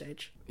Arthur at this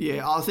stage.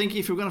 Yeah, I think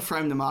if you're going to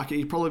frame the market,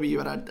 he'd probably be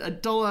at a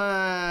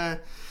 $1.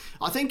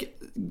 I think,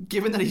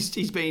 given that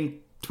he's been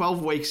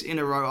 12 weeks in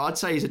a row, I'd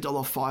say he's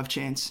 $1.05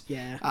 chance.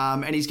 Yeah.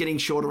 And he's getting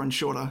shorter and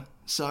shorter.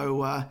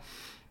 So,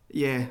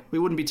 yeah, we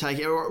wouldn't be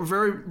taking it.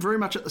 Very, very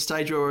much at the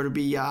stage where it would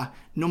be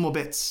normal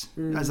bets,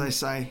 as they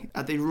say,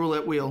 at the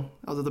roulette wheel,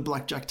 or the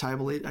blackjack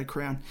table at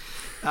Crown.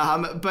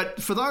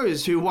 But for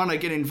those who want to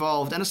get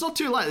involved, and it's not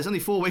too late, there's only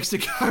 4 weeks to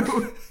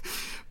go.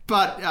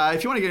 But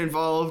if you want to get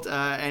involved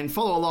and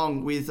follow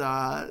along with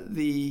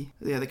the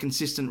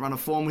consistent run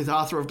of form with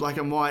Arthur of Black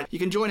and White, you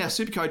can join our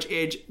SuperCoach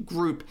Edge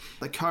group.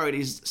 The code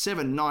is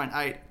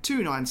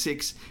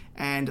 798296.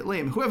 And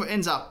Liam, whoever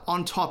ends up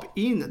on top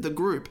in the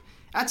group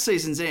at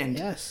season's end,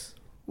 Yes.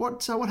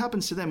 what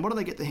happens to them? What do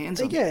they get their hands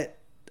on? They get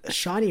a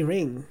shiny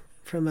ring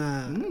from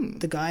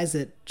the guys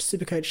at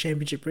SuperCoach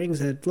Championship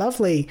Rings. A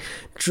lovely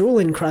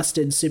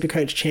jewel-encrusted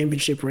SuperCoach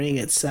Championship ring.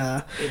 It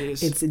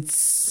is.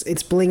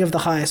 It's bling of the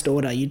highest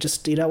order. You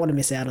don't want to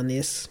miss out on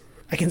this.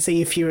 I can see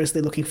you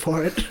furiously looking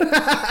for it.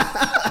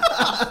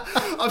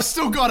 I've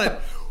still got it.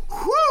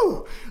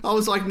 Whew! I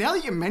was like, now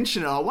that you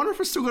mention it, I wonder if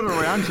I've still got it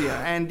around here.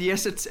 And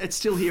yes, it's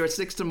still here. It's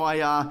next to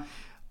my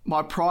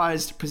my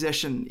prized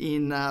possession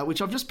in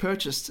which I've just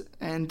purchased,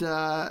 and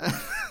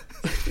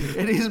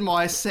it is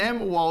my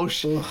Sam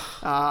Walsh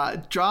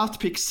draft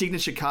pick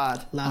signature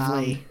card.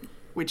 Lovely.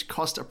 Which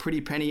cost a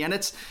pretty penny, and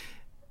it's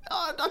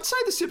I'd say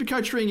the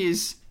SuperCoach ring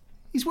is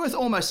worth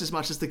almost as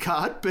much as the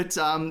card, but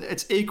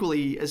it's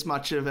equally as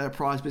much of a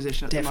prized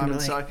possession at the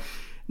moment. So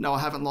no, I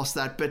haven't lost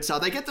that. But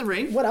they get the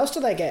ring. What else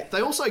do they get?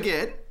 They also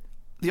get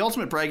the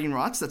ultimate bragging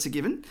rights. That's a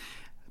given.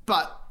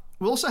 But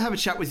we'll also have a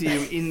chat with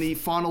you in the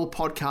final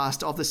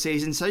podcast of the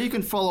season, so you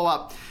can follow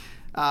up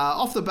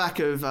off the back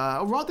of,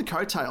 or ride the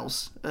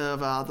coattails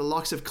of the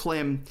likes of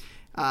Clem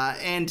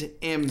and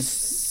M.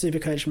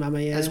 SuperCoach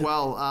Mama, yeah. As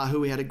well, who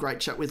we had a great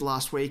chat with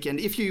last week. And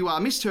if you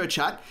missed her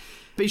chat,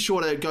 be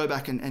sure to go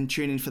back and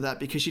tune in for that,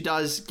 because she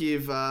does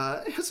give,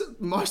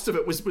 most of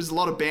it was a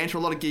lot of banter,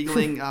 a lot of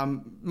giggling,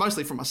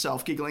 mostly from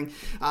myself, giggling.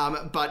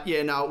 But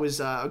yeah, no, it was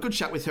a good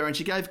chat with her, and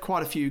she gave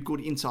quite a few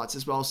good insights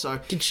as well. So I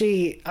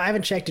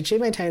haven't checked, did she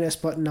maintain her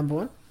spot in number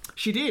one?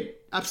 She did,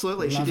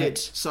 absolutely. Love she did.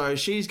 it. So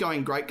she's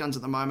going great guns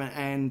at the moment,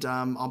 and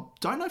I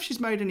don't know if she's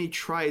made any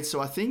trades, so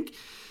I think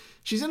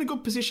she's in a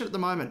good position at the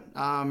moment,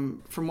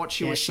 from what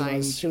she was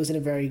saying. She was in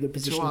a very good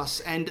position to us.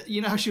 And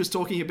you know how she was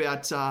talking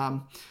about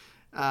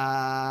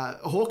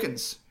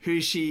Hawkins,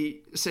 who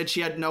she said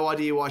she had no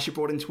idea why she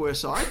brought into her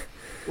side.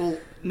 Well,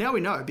 now we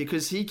know,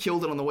 because he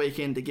killed it on the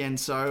weekend again.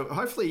 So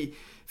hopefully,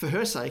 for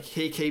her sake,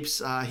 he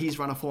keeps his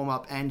run of form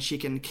up, and she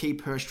can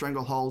keep her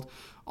stranglehold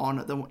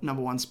on the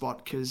number one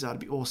spot, because it'd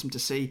be awesome to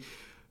see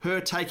her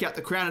take out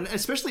the crown. And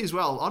especially as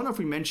well, I don't know if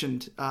we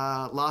mentioned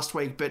last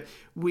week, but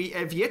we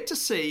have yet to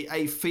see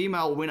a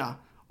female winner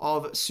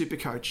of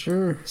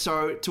SuperCoach.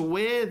 So to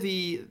wear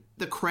the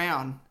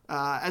crown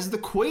as the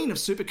queen of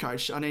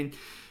SuperCoach, I mean,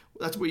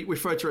 that's we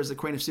refer to her as the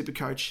queen of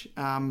SuperCoach.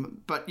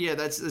 But yeah,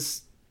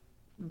 that's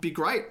be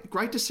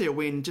great to see a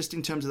win just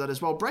in terms of that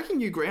as well, breaking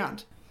new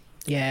ground.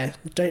 Yeah,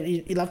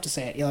 you love to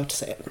see it. You love to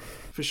see it.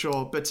 For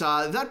sure. But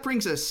that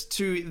brings us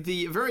to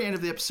the very end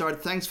of the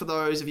episode. Thanks for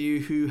those of you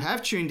who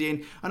have tuned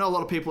in. I know a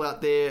lot of people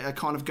out there are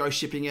kind of ghost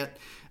shipping it,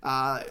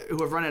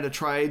 who have run out of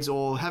trades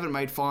or haven't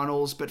made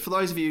finals. But for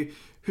those of you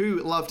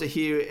who love to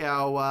hear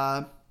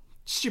our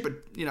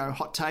stupid,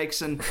 hot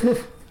takes, and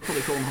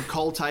probably call them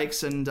cold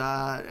takes, and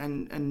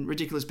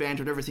ridiculous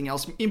banter and everything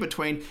else in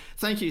between,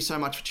 thank you so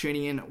much for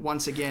tuning in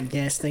once again.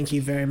 Yes, thank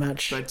you very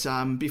much. But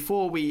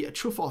before we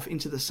truff off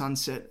into the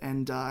sunset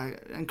and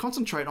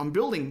concentrate on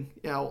building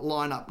our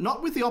lineup,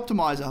 not with the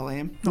optimizer,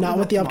 Liam. Not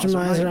with the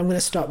optimizer. I'm going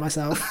to stop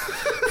myself.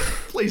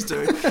 Please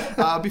do.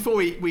 Before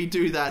we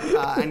do that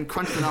and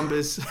crunch the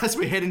numbers as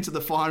we head into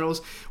the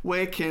finals,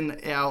 where can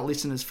our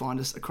listeners find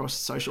us across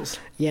socials?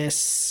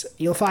 Yes,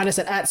 you'll find us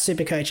at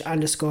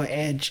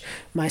 @SuperCoach_Edge,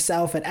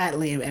 myself at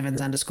Liam Evans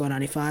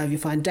 _95.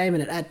 You'll find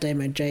Damon at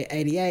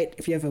DamonJ88.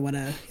 If you ever want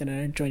to,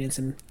 join in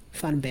some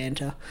fun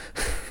banter,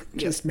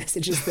 just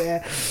messages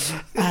there.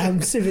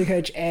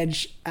 SuperCoach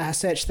Edge,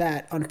 search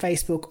that on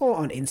Facebook or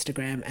on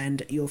Instagram,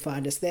 and you'll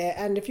find us there.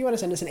 And if you want to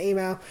send us an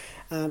email,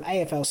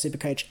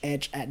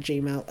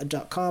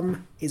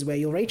 aflsupercoachedge@gmail.com is where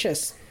you'll reach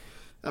us.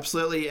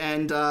 Absolutely.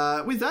 And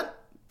with that,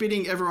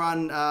 bidding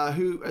everyone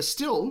who are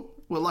still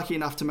were lucky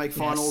enough to make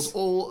finals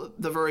all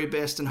the very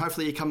best, and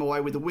hopefully you come away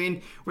with a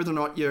win, whether or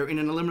not you're in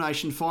an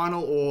elimination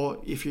final or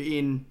if you're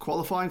in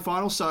qualifying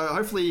final. So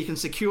hopefully you can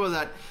secure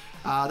that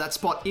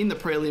spot in the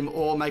prelim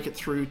or make it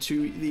through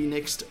to the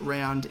next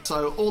round.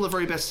 So all the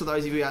very best to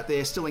those of you out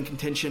there still in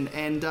contention,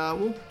 and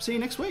we'll see you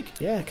next week.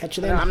 Yeah, catch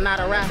you then. I'm not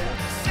a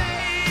rapper.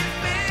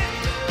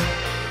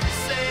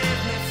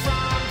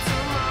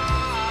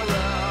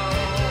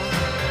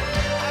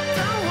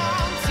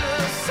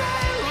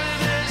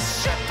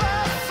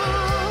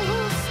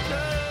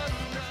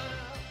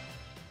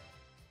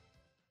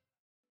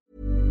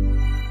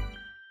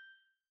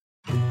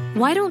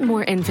 Why don't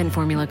more infant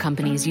formula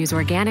companies use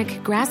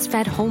organic,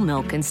 grass-fed whole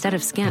milk instead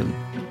of skim?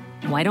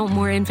 Why don't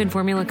more infant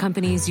formula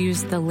companies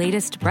use the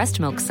latest breast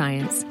milk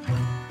science?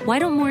 Why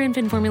don't more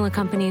infant formula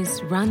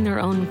companies run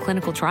their own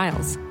clinical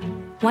trials?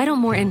 Why don't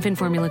more infant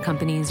formula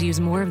companies use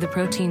more of the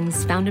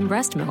proteins found in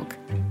breast milk?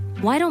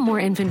 Why don't more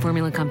infant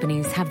formula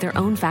companies have their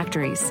own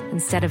factories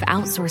instead of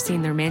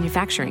outsourcing their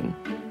manufacturing?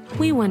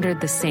 We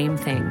wondered the same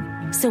thing.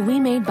 So we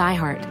made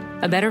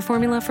ByHeart, a better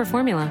formula for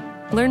formula.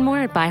 Learn more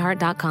at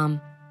byheart.com.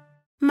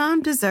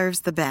 Mom deserves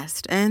the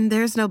best, and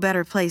there's no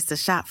better place to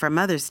shop for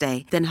Mother's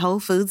Day than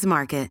Whole Foods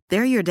Market.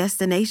 They're your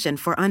destination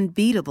for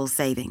unbeatable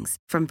savings,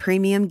 from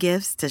premium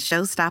gifts to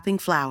show-stopping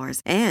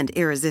flowers and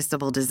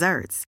irresistible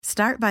desserts.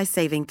 Start by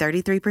saving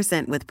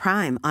 33% with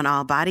Prime on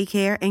all body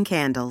care and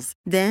candles.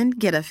 Then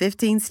get a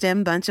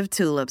 15-stem bunch of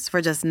tulips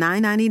for just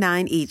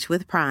 $9.99 each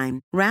with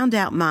Prime. Round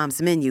out Mom's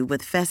menu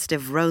with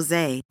festive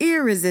rosé,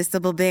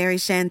 irresistible berry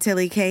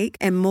chantilly cake,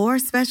 and more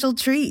special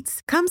treats.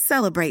 Come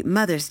celebrate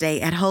Mother's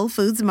Day at Whole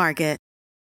Foods Market.